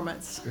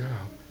performance.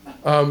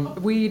 Yeah.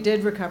 We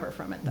did recover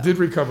from it,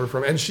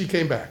 though. And she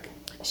came back.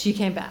 She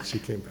came back.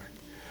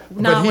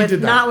 Not with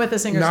the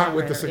singer-songwriter. Not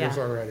with the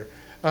singer-songwriter.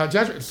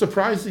 Joshua,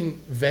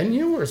 surprising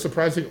venue or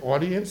surprising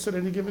audience at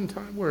any given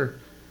time where,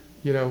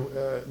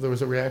 there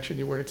was a reaction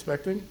you weren't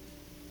expecting?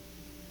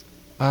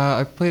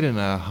 I played in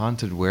a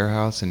haunted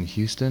warehouse in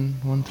Houston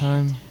one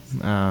time,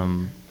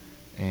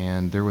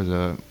 and there was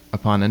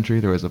upon entry,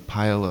 there was a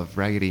pile of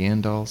Raggedy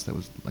Ann dolls that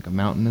was like a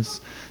mountainous.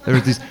 There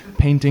was these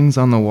paintings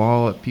on the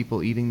wall of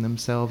people eating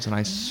themselves, and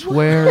I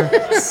swear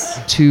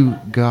to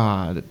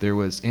God, there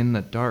was in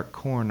the dark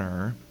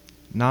corner,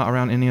 not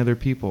around any other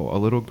people, a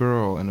little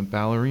girl in a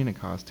ballerina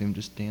costume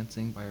just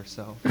dancing by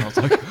herself. And I was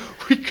like,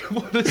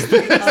 what is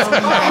this?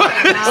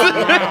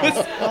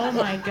 Oh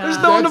my God. There's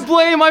no one to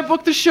blame. I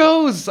booked the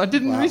shows. I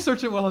didn't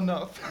research it well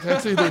enough.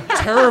 That's either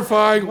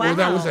terrifying or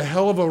that was a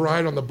hell of a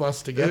ride on the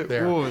bus to get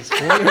there. It was.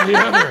 One or the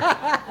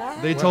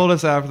other. They told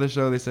us after the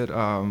show, they said,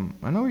 I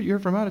know you're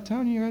from out of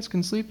town. You guys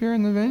can sleep here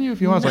in the venue if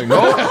you want. I was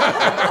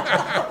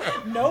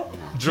like, nope. Nope.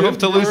 Drove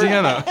to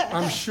Louisiana.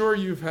 I'm sure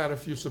you've had a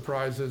few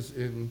surprises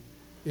in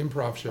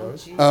improv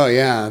shows. Oh,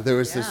 yeah. There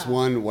was this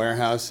one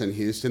warehouse in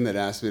Houston that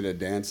asked me to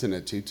dance in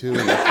a tutu in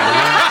the corner.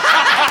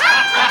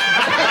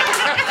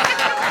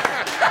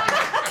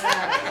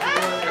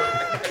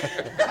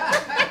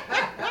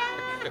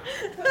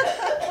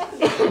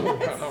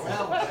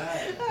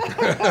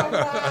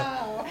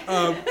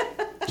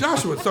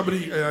 Joshua,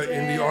 somebody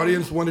in the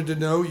audience wanted to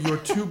know your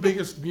two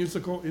biggest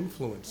musical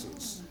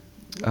influences.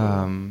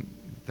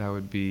 That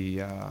would be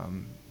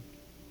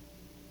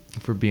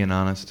For being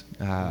honest.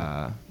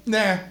 Nah.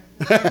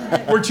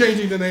 We're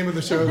changing the name of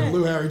the show.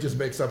 Lou Harry just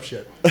makes up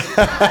shit.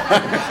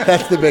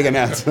 That's the big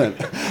announcement.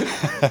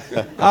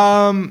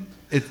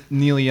 It's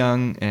Neil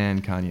Young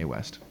and Kanye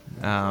West.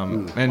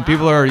 And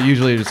people are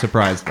usually just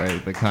surprised by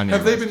the Kanye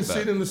Have they West been stuff.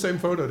 seen in the same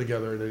photo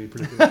together at any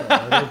particular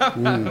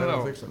time? I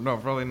don't think so. No,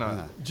 probably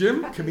not.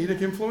 Jim,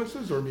 comedic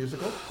influences or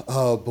musical?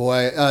 Oh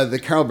boy, the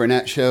Carol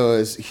Burnett show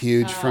is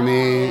huge for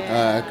me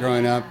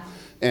growing up,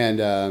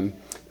 and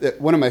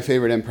one of my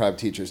favorite improv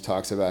teachers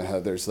talks about how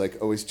there's like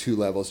always two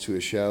levels to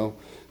a show.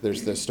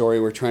 There's the story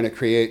we're trying to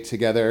create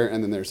together,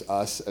 and then there's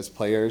us as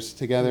players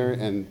together.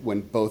 And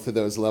when both of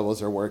those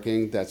levels are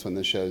working, that's when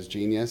the show's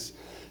genius.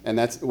 And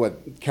that's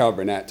what Carol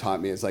Burnett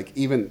taught me, is like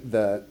even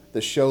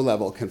the show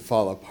level can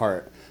fall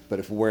apart, but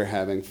if we're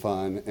having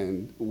fun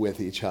and with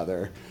each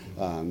other,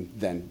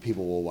 then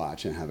people will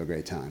watch and have a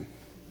great time.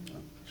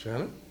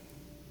 Shannon?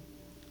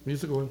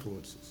 Musical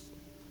influences.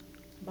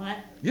 What?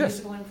 Yes.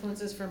 Musical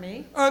influences for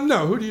me?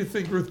 No, who do you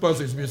think Ruth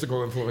Buzzey's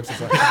musical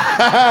influences are?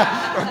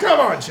 Oh, come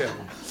on, Shannon.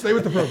 Stay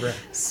with the program.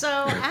 So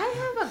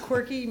I have a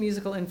quirky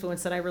musical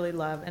influence that I really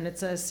love, and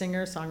it's a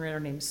singer-songwriter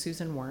named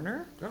Susan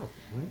Warner. Oh.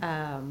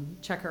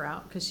 Check her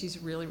out because she's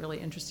really, really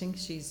interesting.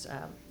 She's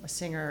a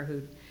singer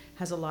who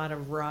has a lot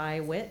of wry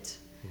wit,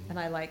 and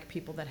I like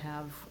people that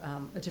have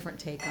a different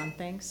take on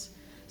things.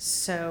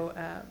 So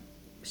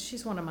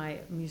she's one of my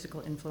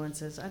musical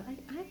influences. I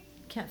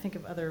can't think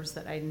of others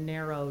that I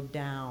narrowed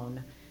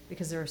down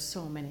because there are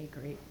so many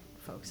great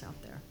folks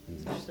out there.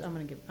 So I'm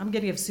gonna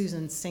give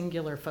Susan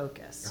singular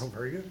focus. Oh,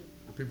 very good.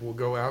 People will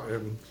go out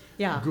and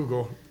Yeah.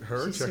 Google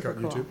her, She's check out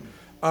super cool.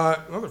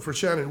 YouTube. Another for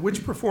Shannon,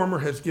 which performer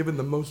has given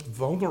the most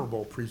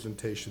vulnerable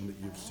presentation that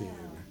you've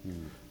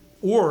seen?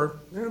 Or,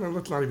 no,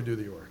 let's not even do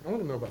the or. I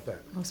want to know about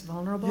that. Most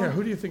vulnerable? Yeah,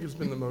 who do you think has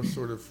been the most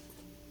sort of,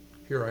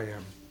 here I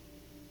am?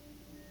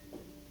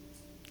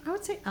 I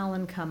would say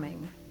Alan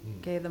Cumming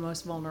gave the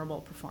most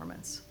vulnerable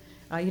performance.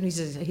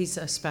 He's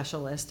a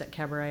specialist at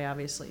cabaret,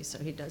 obviously, so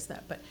he does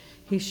that. But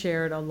he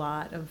shared a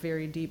lot of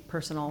very deep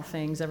personal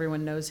things.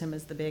 Everyone knows him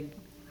as the big,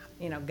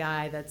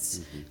 guy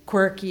that's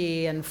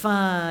quirky and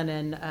fun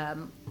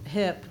and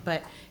hip.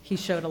 But he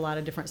showed a lot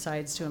of different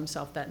sides to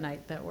himself that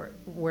night that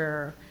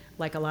were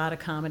like a lot of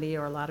comedy,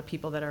 or a lot of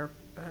people that are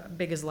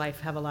big as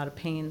life have a lot of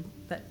pain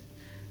that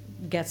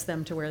gets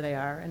them to where they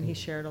are. And he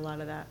shared a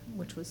lot of that,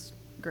 which was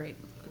great.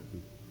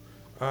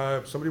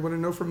 Somebody want to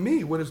know from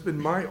me, what has been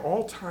my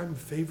all-time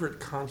favorite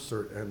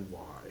concert and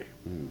why?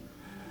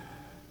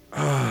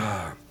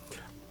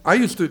 I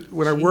used to,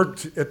 when I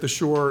worked at the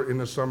Shore in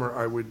the summer,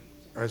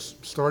 I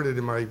started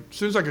as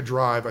soon as I could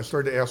drive, I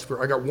started to ask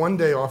I got one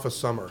day off a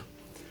summer,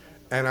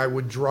 and I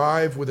would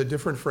drive with a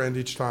different friend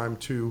each time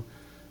to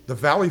the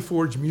Valley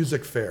Forge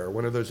Music Fair,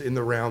 one of those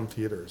in-the-round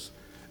theaters.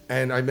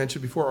 And I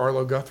mentioned before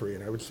Arlo Guthrie,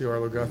 and I would see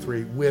Arlo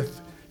Guthrie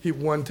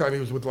one time he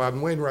was with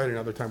Loudon Wainwright,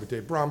 another time with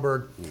Dave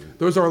Bromberg.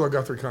 Those Arlo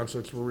Guthrie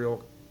concerts were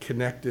real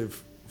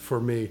connective for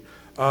me.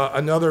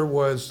 Another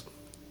was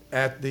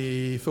at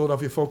the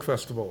Philadelphia Folk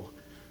Festival,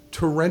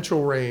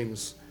 torrential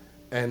rains,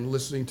 and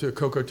listening to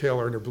Coco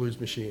Taylor and her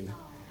Blues Machine,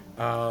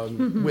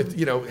 with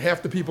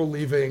half the people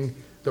leaving,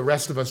 the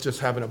rest of us just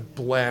having a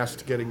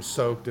blast, getting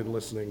soaked and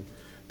listening.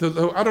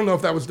 I don't know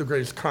if that was the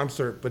greatest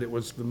concert, but it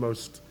was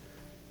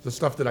the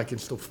stuff that I can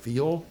still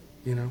feel.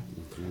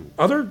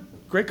 Other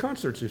great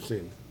concerts you've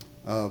seen?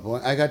 Oh boy,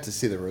 I got to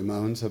see the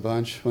Ramones a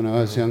bunch when I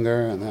was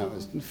younger, and that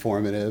was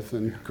formative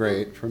and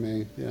great for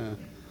me. Yeah.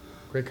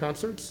 Great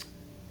concerts?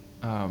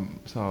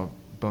 Saw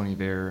Bon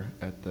Iver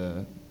at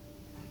the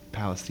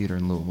Palace Theater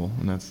in Louisville,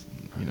 and that's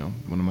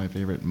one of my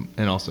favorite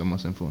and also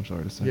most influential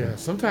artists. Yeah,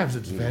 sometimes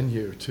it's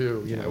venue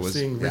too.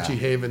 Seeing Richie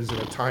Havens in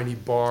a tiny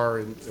bar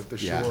at the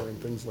Shore and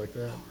things like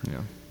that.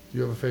 Yeah. Do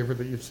you have a favorite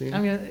that you've seen?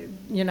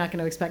 You're not going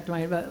to expect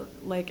mine, but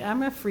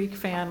I'm a freak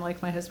fan, like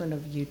my husband,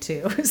 of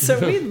U2. So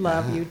we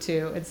love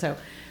U2, and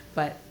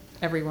but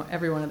every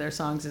one of their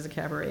songs is a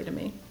cabaret to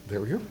me.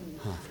 There we go.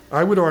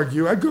 I would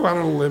argue, I'd go out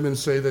on a limb and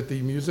say that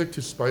the music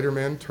to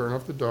Spider-Man: Turn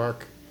Off the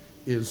Dark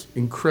is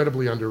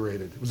incredibly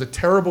underrated. It was a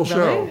terrible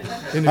show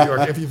in New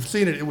York. If you've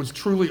seen it, it was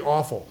truly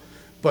awful.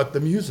 But the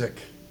music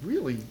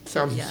really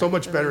sounds so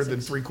much better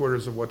than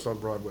 3/4 of what's on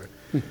Broadway.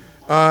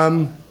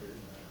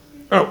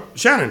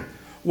 Shannon.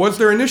 Was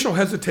there initial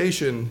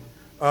hesitation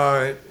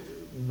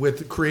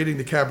with creating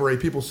the cabaret,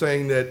 people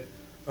saying that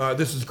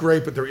this is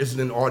great, but there isn't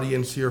an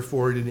audience here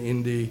for it in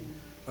Indy,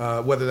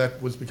 whether that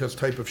was because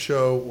type of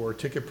show or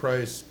ticket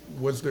price?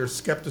 Was there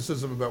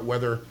skepticism about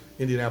whether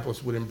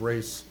Indianapolis would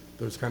embrace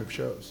those kind of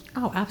shows?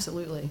 Oh,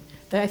 absolutely.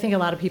 I think a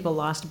lot of people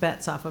lost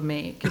bets off of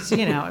me because,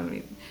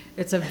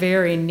 it's a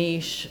very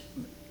niche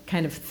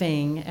kind of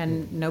thing,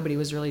 and nobody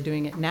was really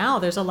doing it. Now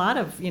there's a lot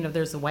of,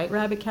 there's the White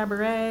Rabbit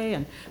Cabaret,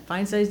 and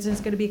Feinstein's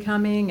going to be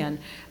coming, and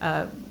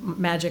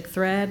Magic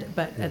Thread,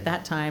 but at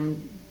that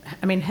time,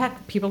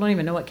 heck, people don't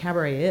even know what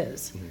cabaret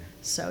is.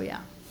 So, yeah.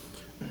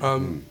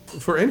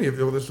 For any of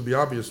you, this will be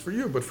obvious for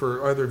you, but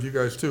for either of you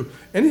guys too,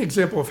 any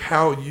example of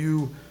how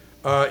you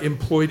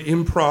employed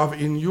improv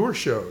in your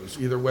shows,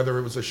 either whether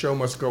it was a show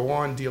must go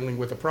on, dealing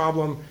with a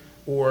problem,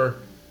 or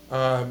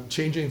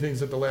changing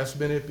things at the last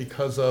minute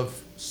because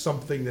of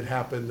something that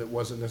happened that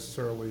wasn't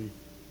necessarily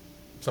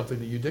something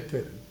that you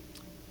dictated?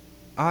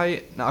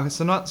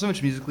 So not so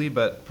much musically,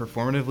 but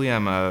performatively,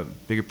 I'm a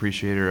big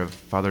appreciator of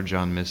Father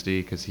John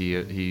Misty because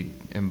he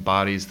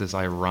embodies this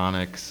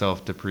ironic,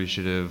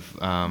 self-depreciative,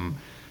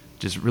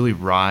 just really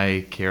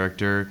wry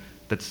character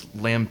that's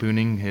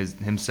lampooning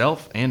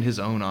himself and his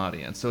own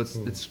audience. So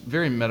it's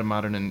very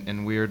metamodern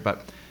and weird,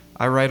 but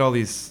I write all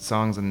these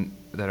songs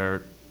that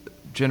are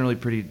generally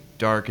pretty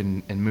dark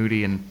and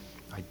moody, and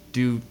I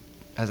do,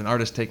 as an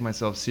artist, take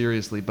myself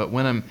seriously. But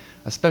when I'm,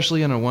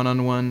 especially in a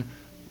one-on-one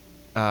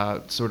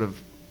sort of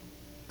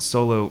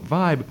solo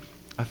vibe,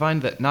 I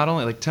find that not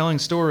only like telling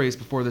stories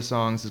before the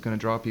songs is going to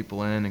draw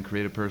people in and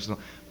create a personal,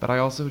 but I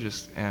also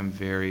just am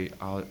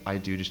I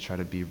do just try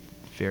to be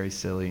very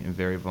silly and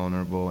very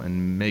vulnerable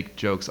and make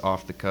jokes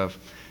off the cuff.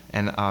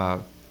 And I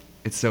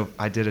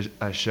did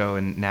a show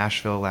in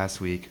Nashville last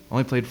week.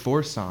 Only played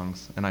 4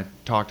 songs, and I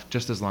talked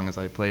just as long as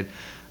I played.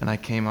 And I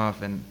came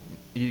off, and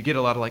you get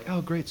a lot of like,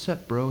 "Oh, great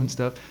set, bro," and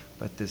stuff.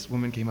 But this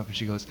woman came up and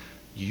she goes,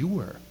 "You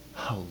were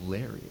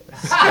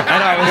hilarious." And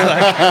I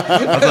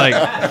was like,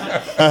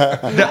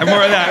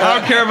 more of that. I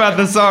don't care about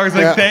the songs.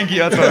 Like, thank you.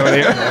 That's what I want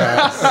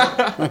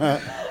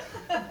to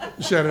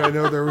hear. Shannon, I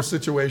know there were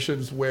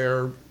situations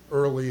where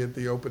early at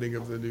the opening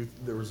of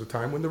there was a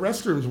time when the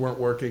restrooms weren't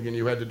working and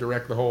you had to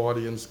direct the whole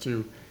audience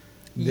to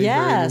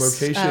neighboring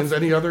locations.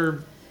 Any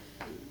other,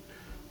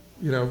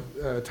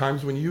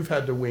 times when you've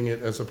had to wing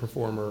it as a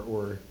performer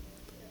or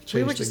change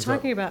We were just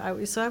talking about, I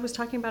was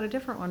talking about a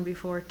different one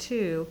before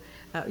too.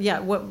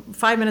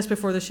 5 minutes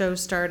before the show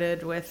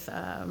started with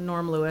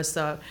Norm Lewis,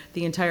 the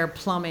entire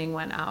plumbing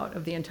went out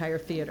of the entire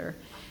theater.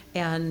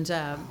 And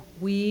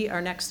we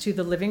are next to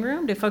the living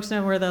room. Do folks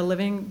know where the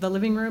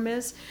living room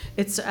is?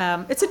 It's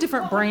a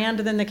different brand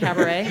than the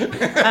Cabaret,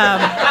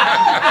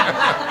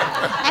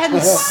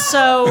 and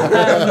so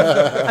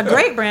a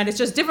great brand. It's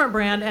just different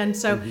brand. And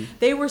so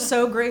they were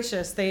so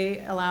gracious. They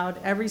allowed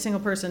every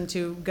single person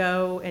to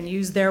go and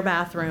use their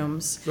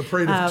bathrooms. The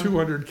parade of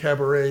 200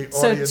 Cabaret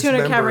audience members. So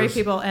 200 members. Cabaret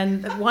people,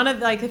 and one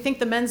of I think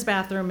the men's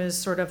bathroom is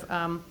sort of.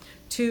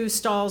 2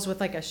 stalls with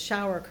like a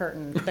shower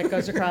curtain that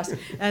goes across,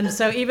 and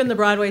so even the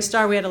Broadway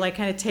star, we had to like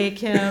kind of take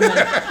him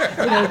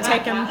and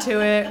take him to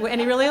it,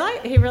 and he really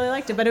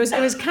liked it. But it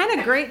was kind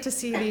of great to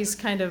see these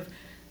kind of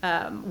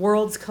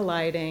worlds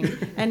colliding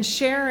and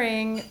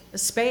sharing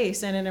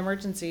space in an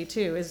emergency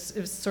too. It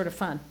was sort of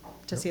fun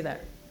to see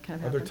that kind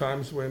of happen. Other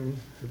times when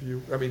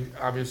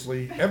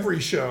obviously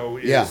every show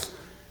is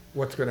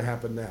what's going to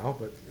happen now,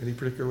 but any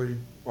particularly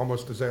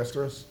almost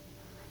disastrous?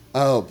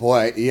 Oh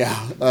boy, yeah.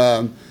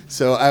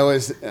 So I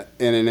was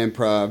in an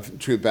improv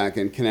troupe back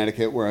in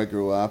Connecticut where I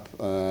grew up.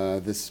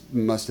 This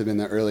must have been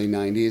the early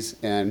 90s.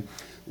 And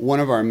one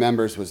of our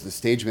members was the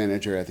stage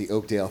manager at the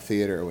Oakdale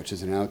Theater, which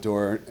is an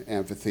outdoor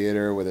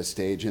amphitheater with a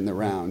stage in the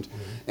round.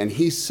 And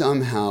he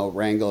somehow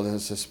wrangled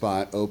us a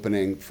spot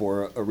opening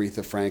for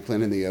Aretha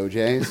Franklin and the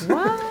OJs.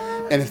 What?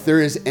 And if there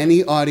is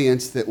any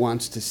audience that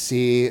wants to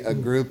see a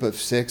group of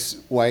 6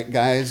 white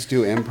guys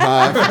do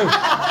improv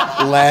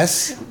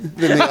less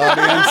than the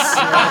audience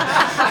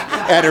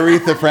at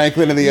Aretha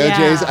Franklin and the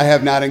OJs, I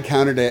have not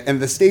encountered it. And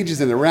the stage is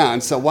in the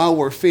round, so while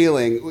we're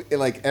feeling,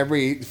 like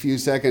every few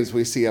seconds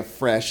we see a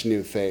fresh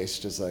new face,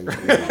 just like...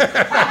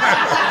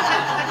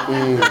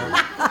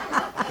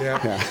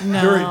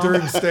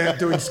 No.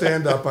 Doing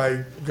stand-up,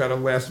 I got a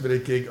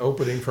last-minute gig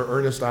opening for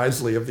Ernest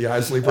Isley of the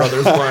Isley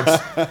Brothers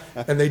once,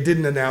 and they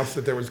didn't announce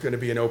that there was going to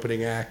be an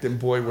opening act, and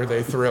boy, were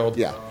they thrilled.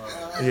 Yeah,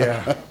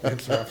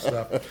 it's rough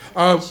stuff.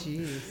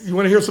 You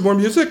want to hear some more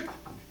music?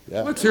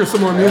 Yeah. Let's hear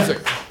some more music.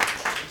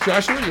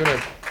 Joshua, you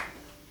want to?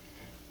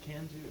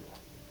 Can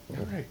do.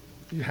 All right.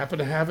 You happen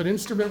to have an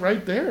instrument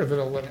right there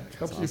that'll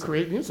help you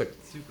create music.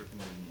 Super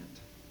convenient.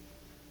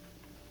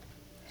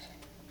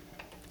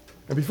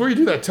 And before you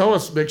do that,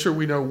 make sure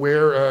we know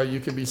where you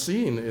can be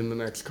seen in the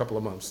next couple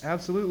of months.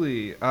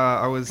 Absolutely.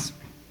 I was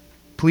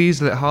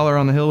pleased that Holler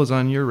on the Hill was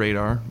on your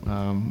radar.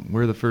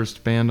 We're the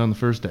first band on the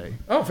first day.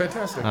 Oh,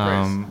 fantastic.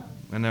 And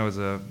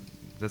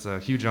that's a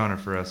huge honor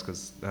for us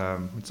because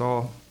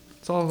all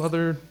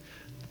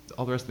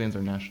the rest of the bands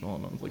are national,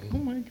 and I was like, oh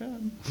my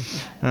God.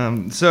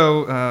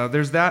 So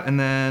there's that, and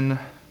then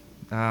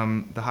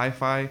the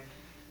Hi-Fi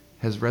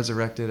has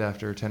resurrected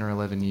after 10 or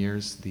 11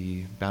 years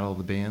the Battle of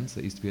the Bands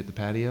that used to be at the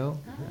patio.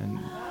 And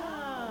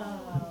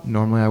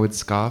normally I would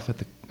scoff at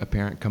the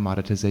apparent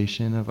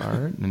commoditization of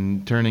art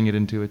and turning it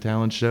into a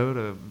talent show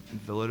to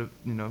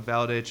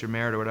validate your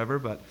merit or whatever.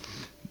 But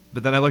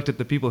then I looked at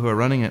the people who are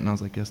running it, and I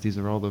was like, yes, these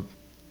are all the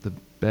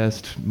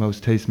best,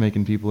 most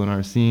taste-making people in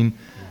our scene.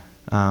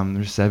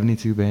 There's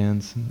 72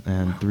 bands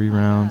and 3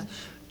 rounds.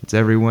 It's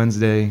every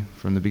Wednesday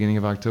from the beginning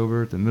of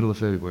October to the middle of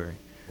February.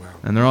 Wow.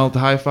 And they're all at the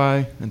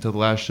Hi-Fi until the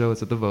last show.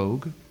 It's at the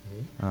Vogue.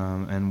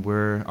 And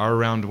our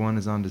round 1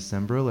 is on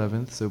December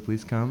 11th, so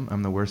please come.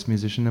 I'm the worst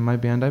musician in my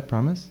band, I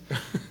promise.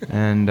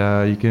 And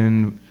you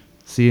can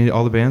see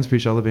all the bands,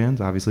 preach all the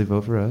bands. Obviously,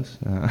 vote for us.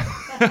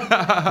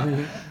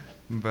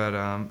 But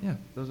yeah,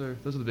 those are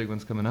the big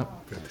ones coming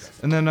up.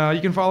 And then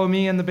you can follow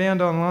me and the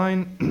band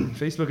online,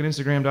 Facebook and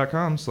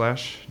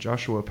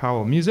Instagram.com/Joshua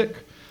Powell Music.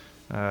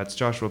 It's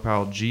Joshua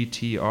Powell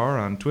GTR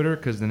on Twitter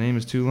because the name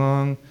is too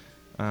long.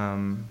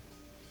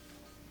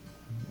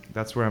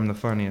 That's where I'm the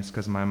funniest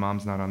because my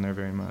mom's not on there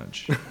very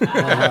much.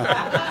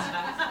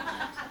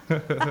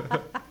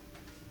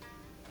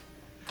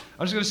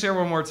 I'm just going to share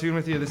one more tune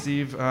with you this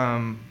eve.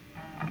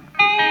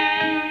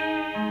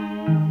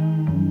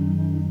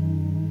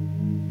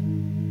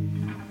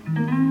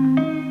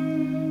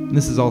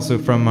 This is also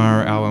from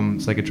our album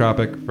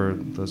Psychotropic, for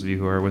those of you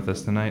who are with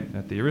us tonight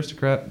at the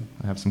Aristocrat.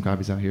 I have some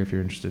copies out here if you're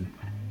interested.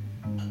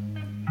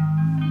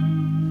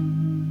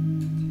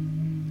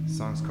 The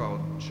song's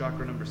called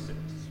Chakra Number 6.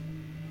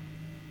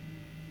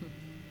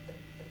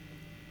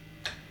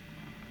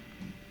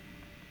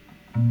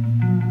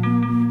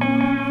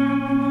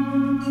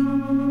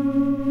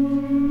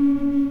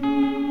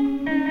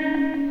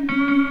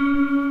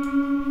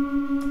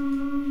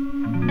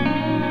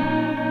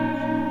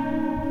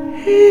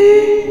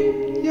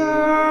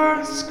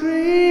 You're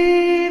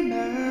screaming,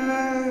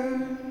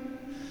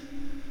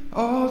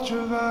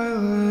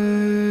 ultraviolet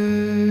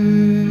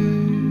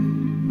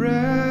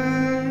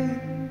red.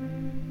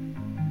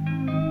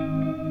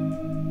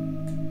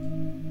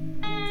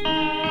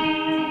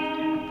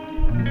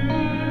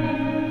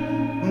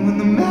 When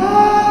the messenger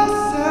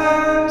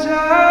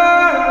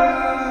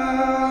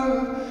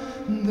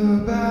of the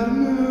bad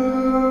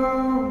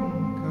moon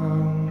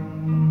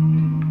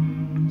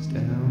comes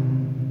down.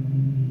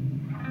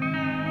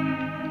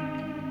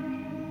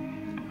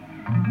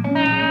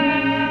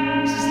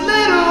 This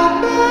little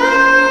bird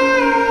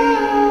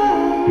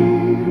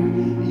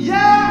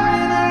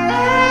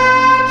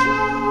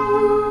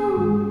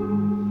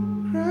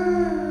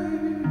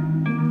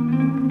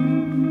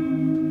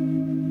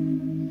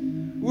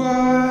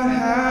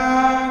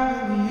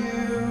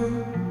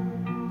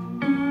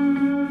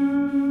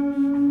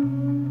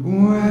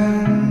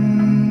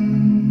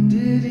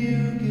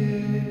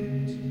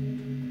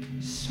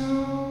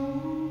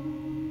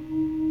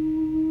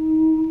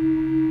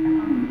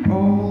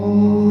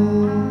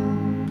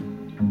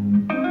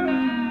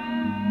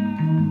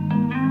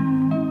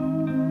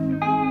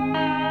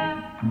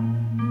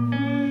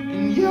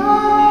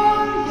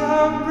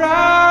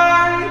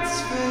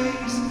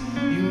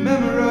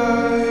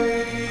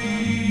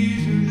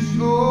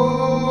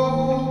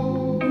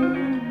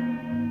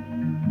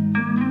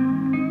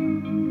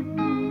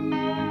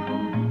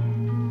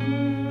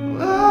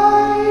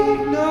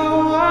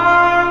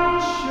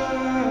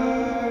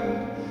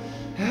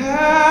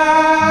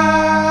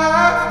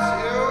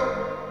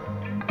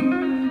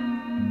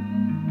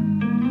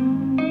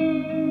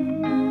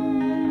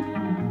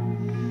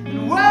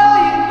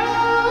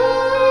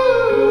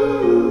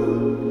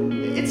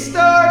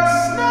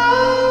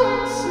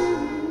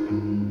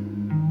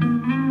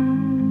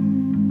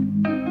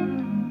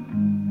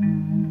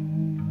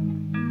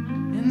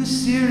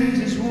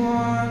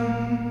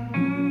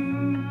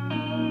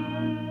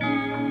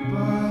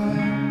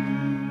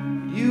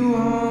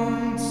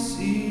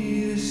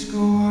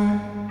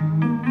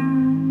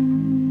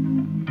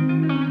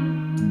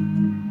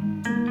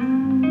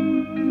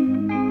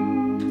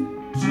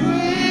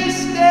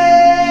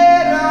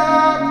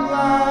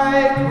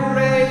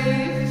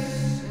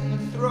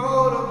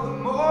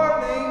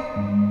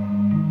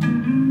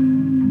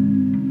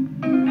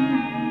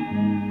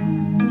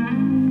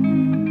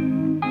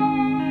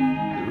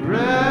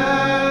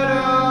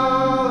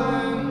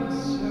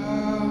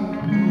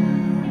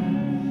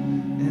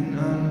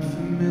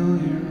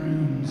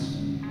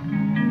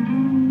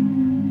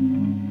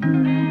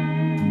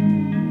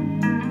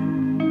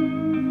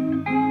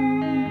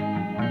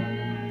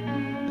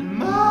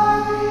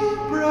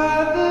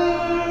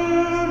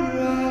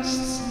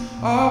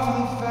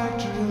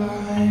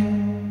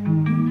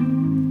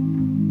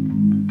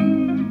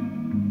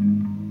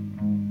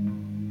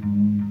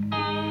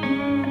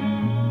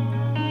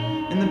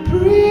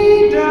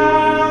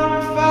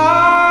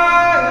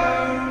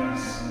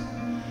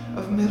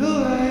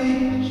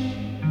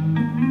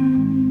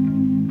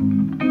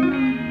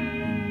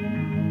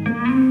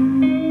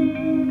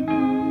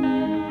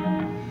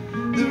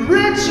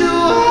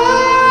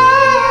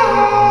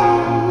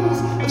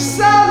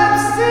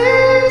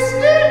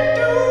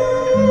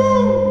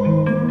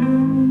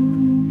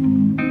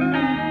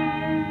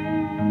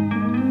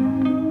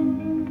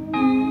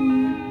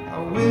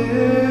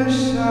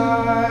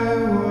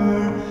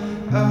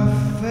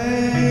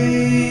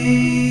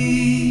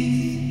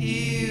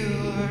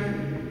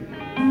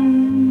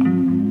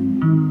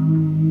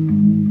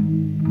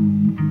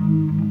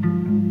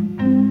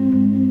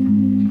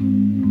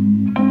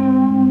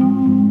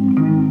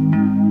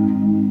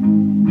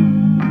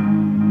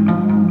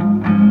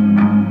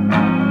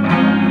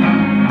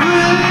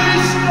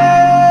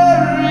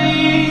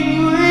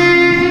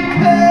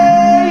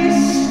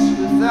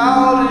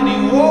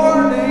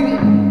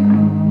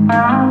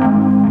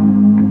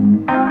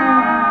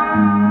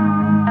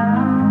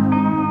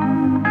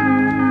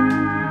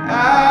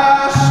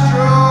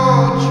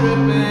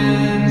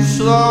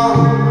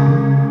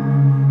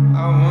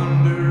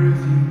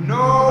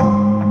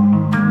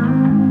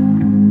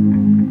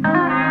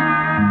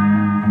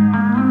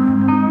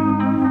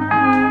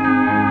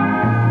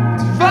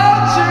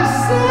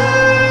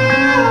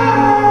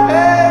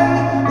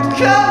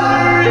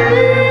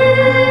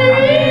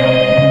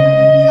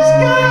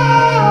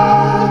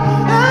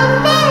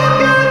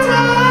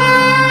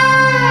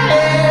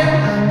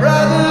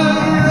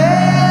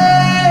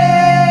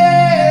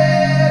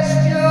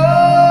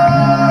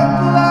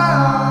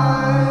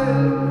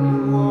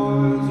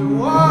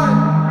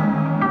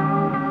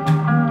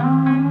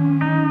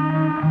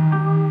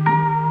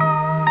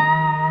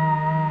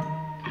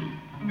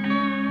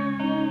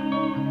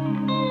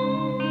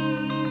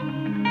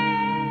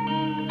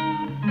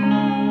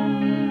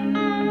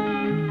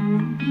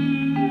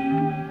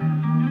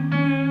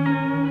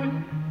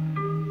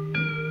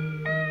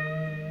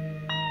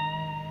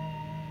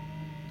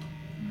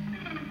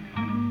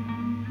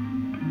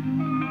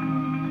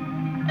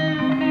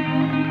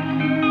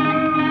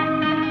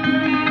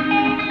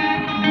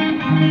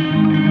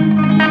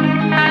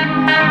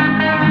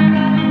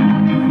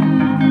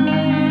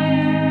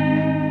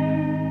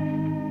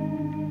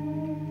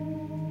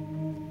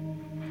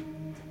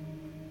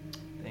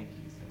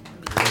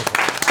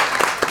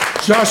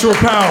Joshua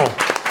Powell.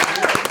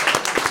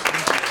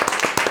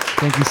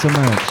 Thank you so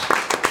much.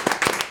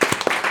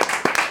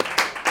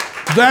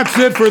 That's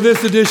it for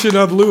this edition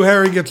of Lou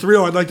Harry Gets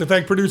Real. I'd like to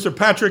thank producer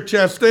Patrick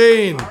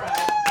Chastain,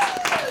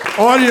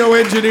 audio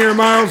engineer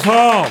Miles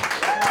Hall.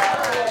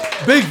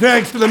 Big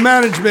thanks to the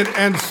management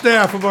and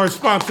staff of our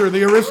sponsor,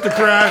 The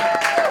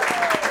Aristocrat.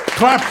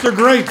 Claps are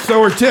great,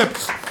 so are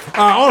tips.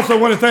 I also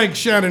want to thank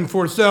Shannon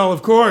Forsell,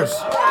 of course,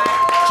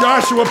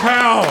 Joshua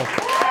Powell,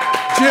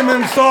 Jim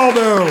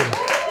Ansaldo.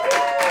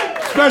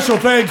 Special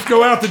thanks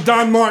go out to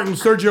Don Martin,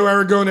 Sergio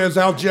Aragonés,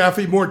 Al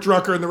Jaffe, Mort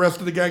Drucker, and the rest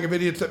of the gang of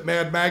idiots at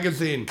Mad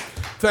Magazine.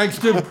 Thanks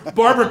to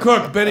Barbara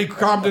Cook, Betty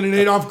Compton, and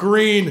Adolph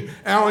Green,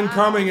 Alan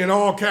Cumming, and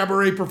all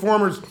cabaret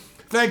performers.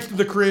 Thanks to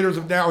the creators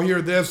of Now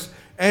Hear This,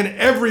 and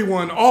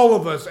everyone, all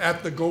of us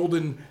at the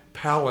Golden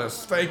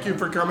Palace. Thank you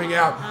for coming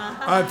out.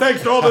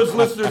 Thanks to all those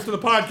listeners to the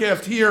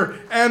podcast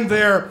here and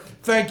there.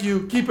 Thank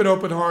you. Keep an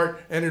open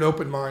heart and an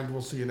open mind.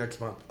 We'll see you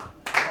next month.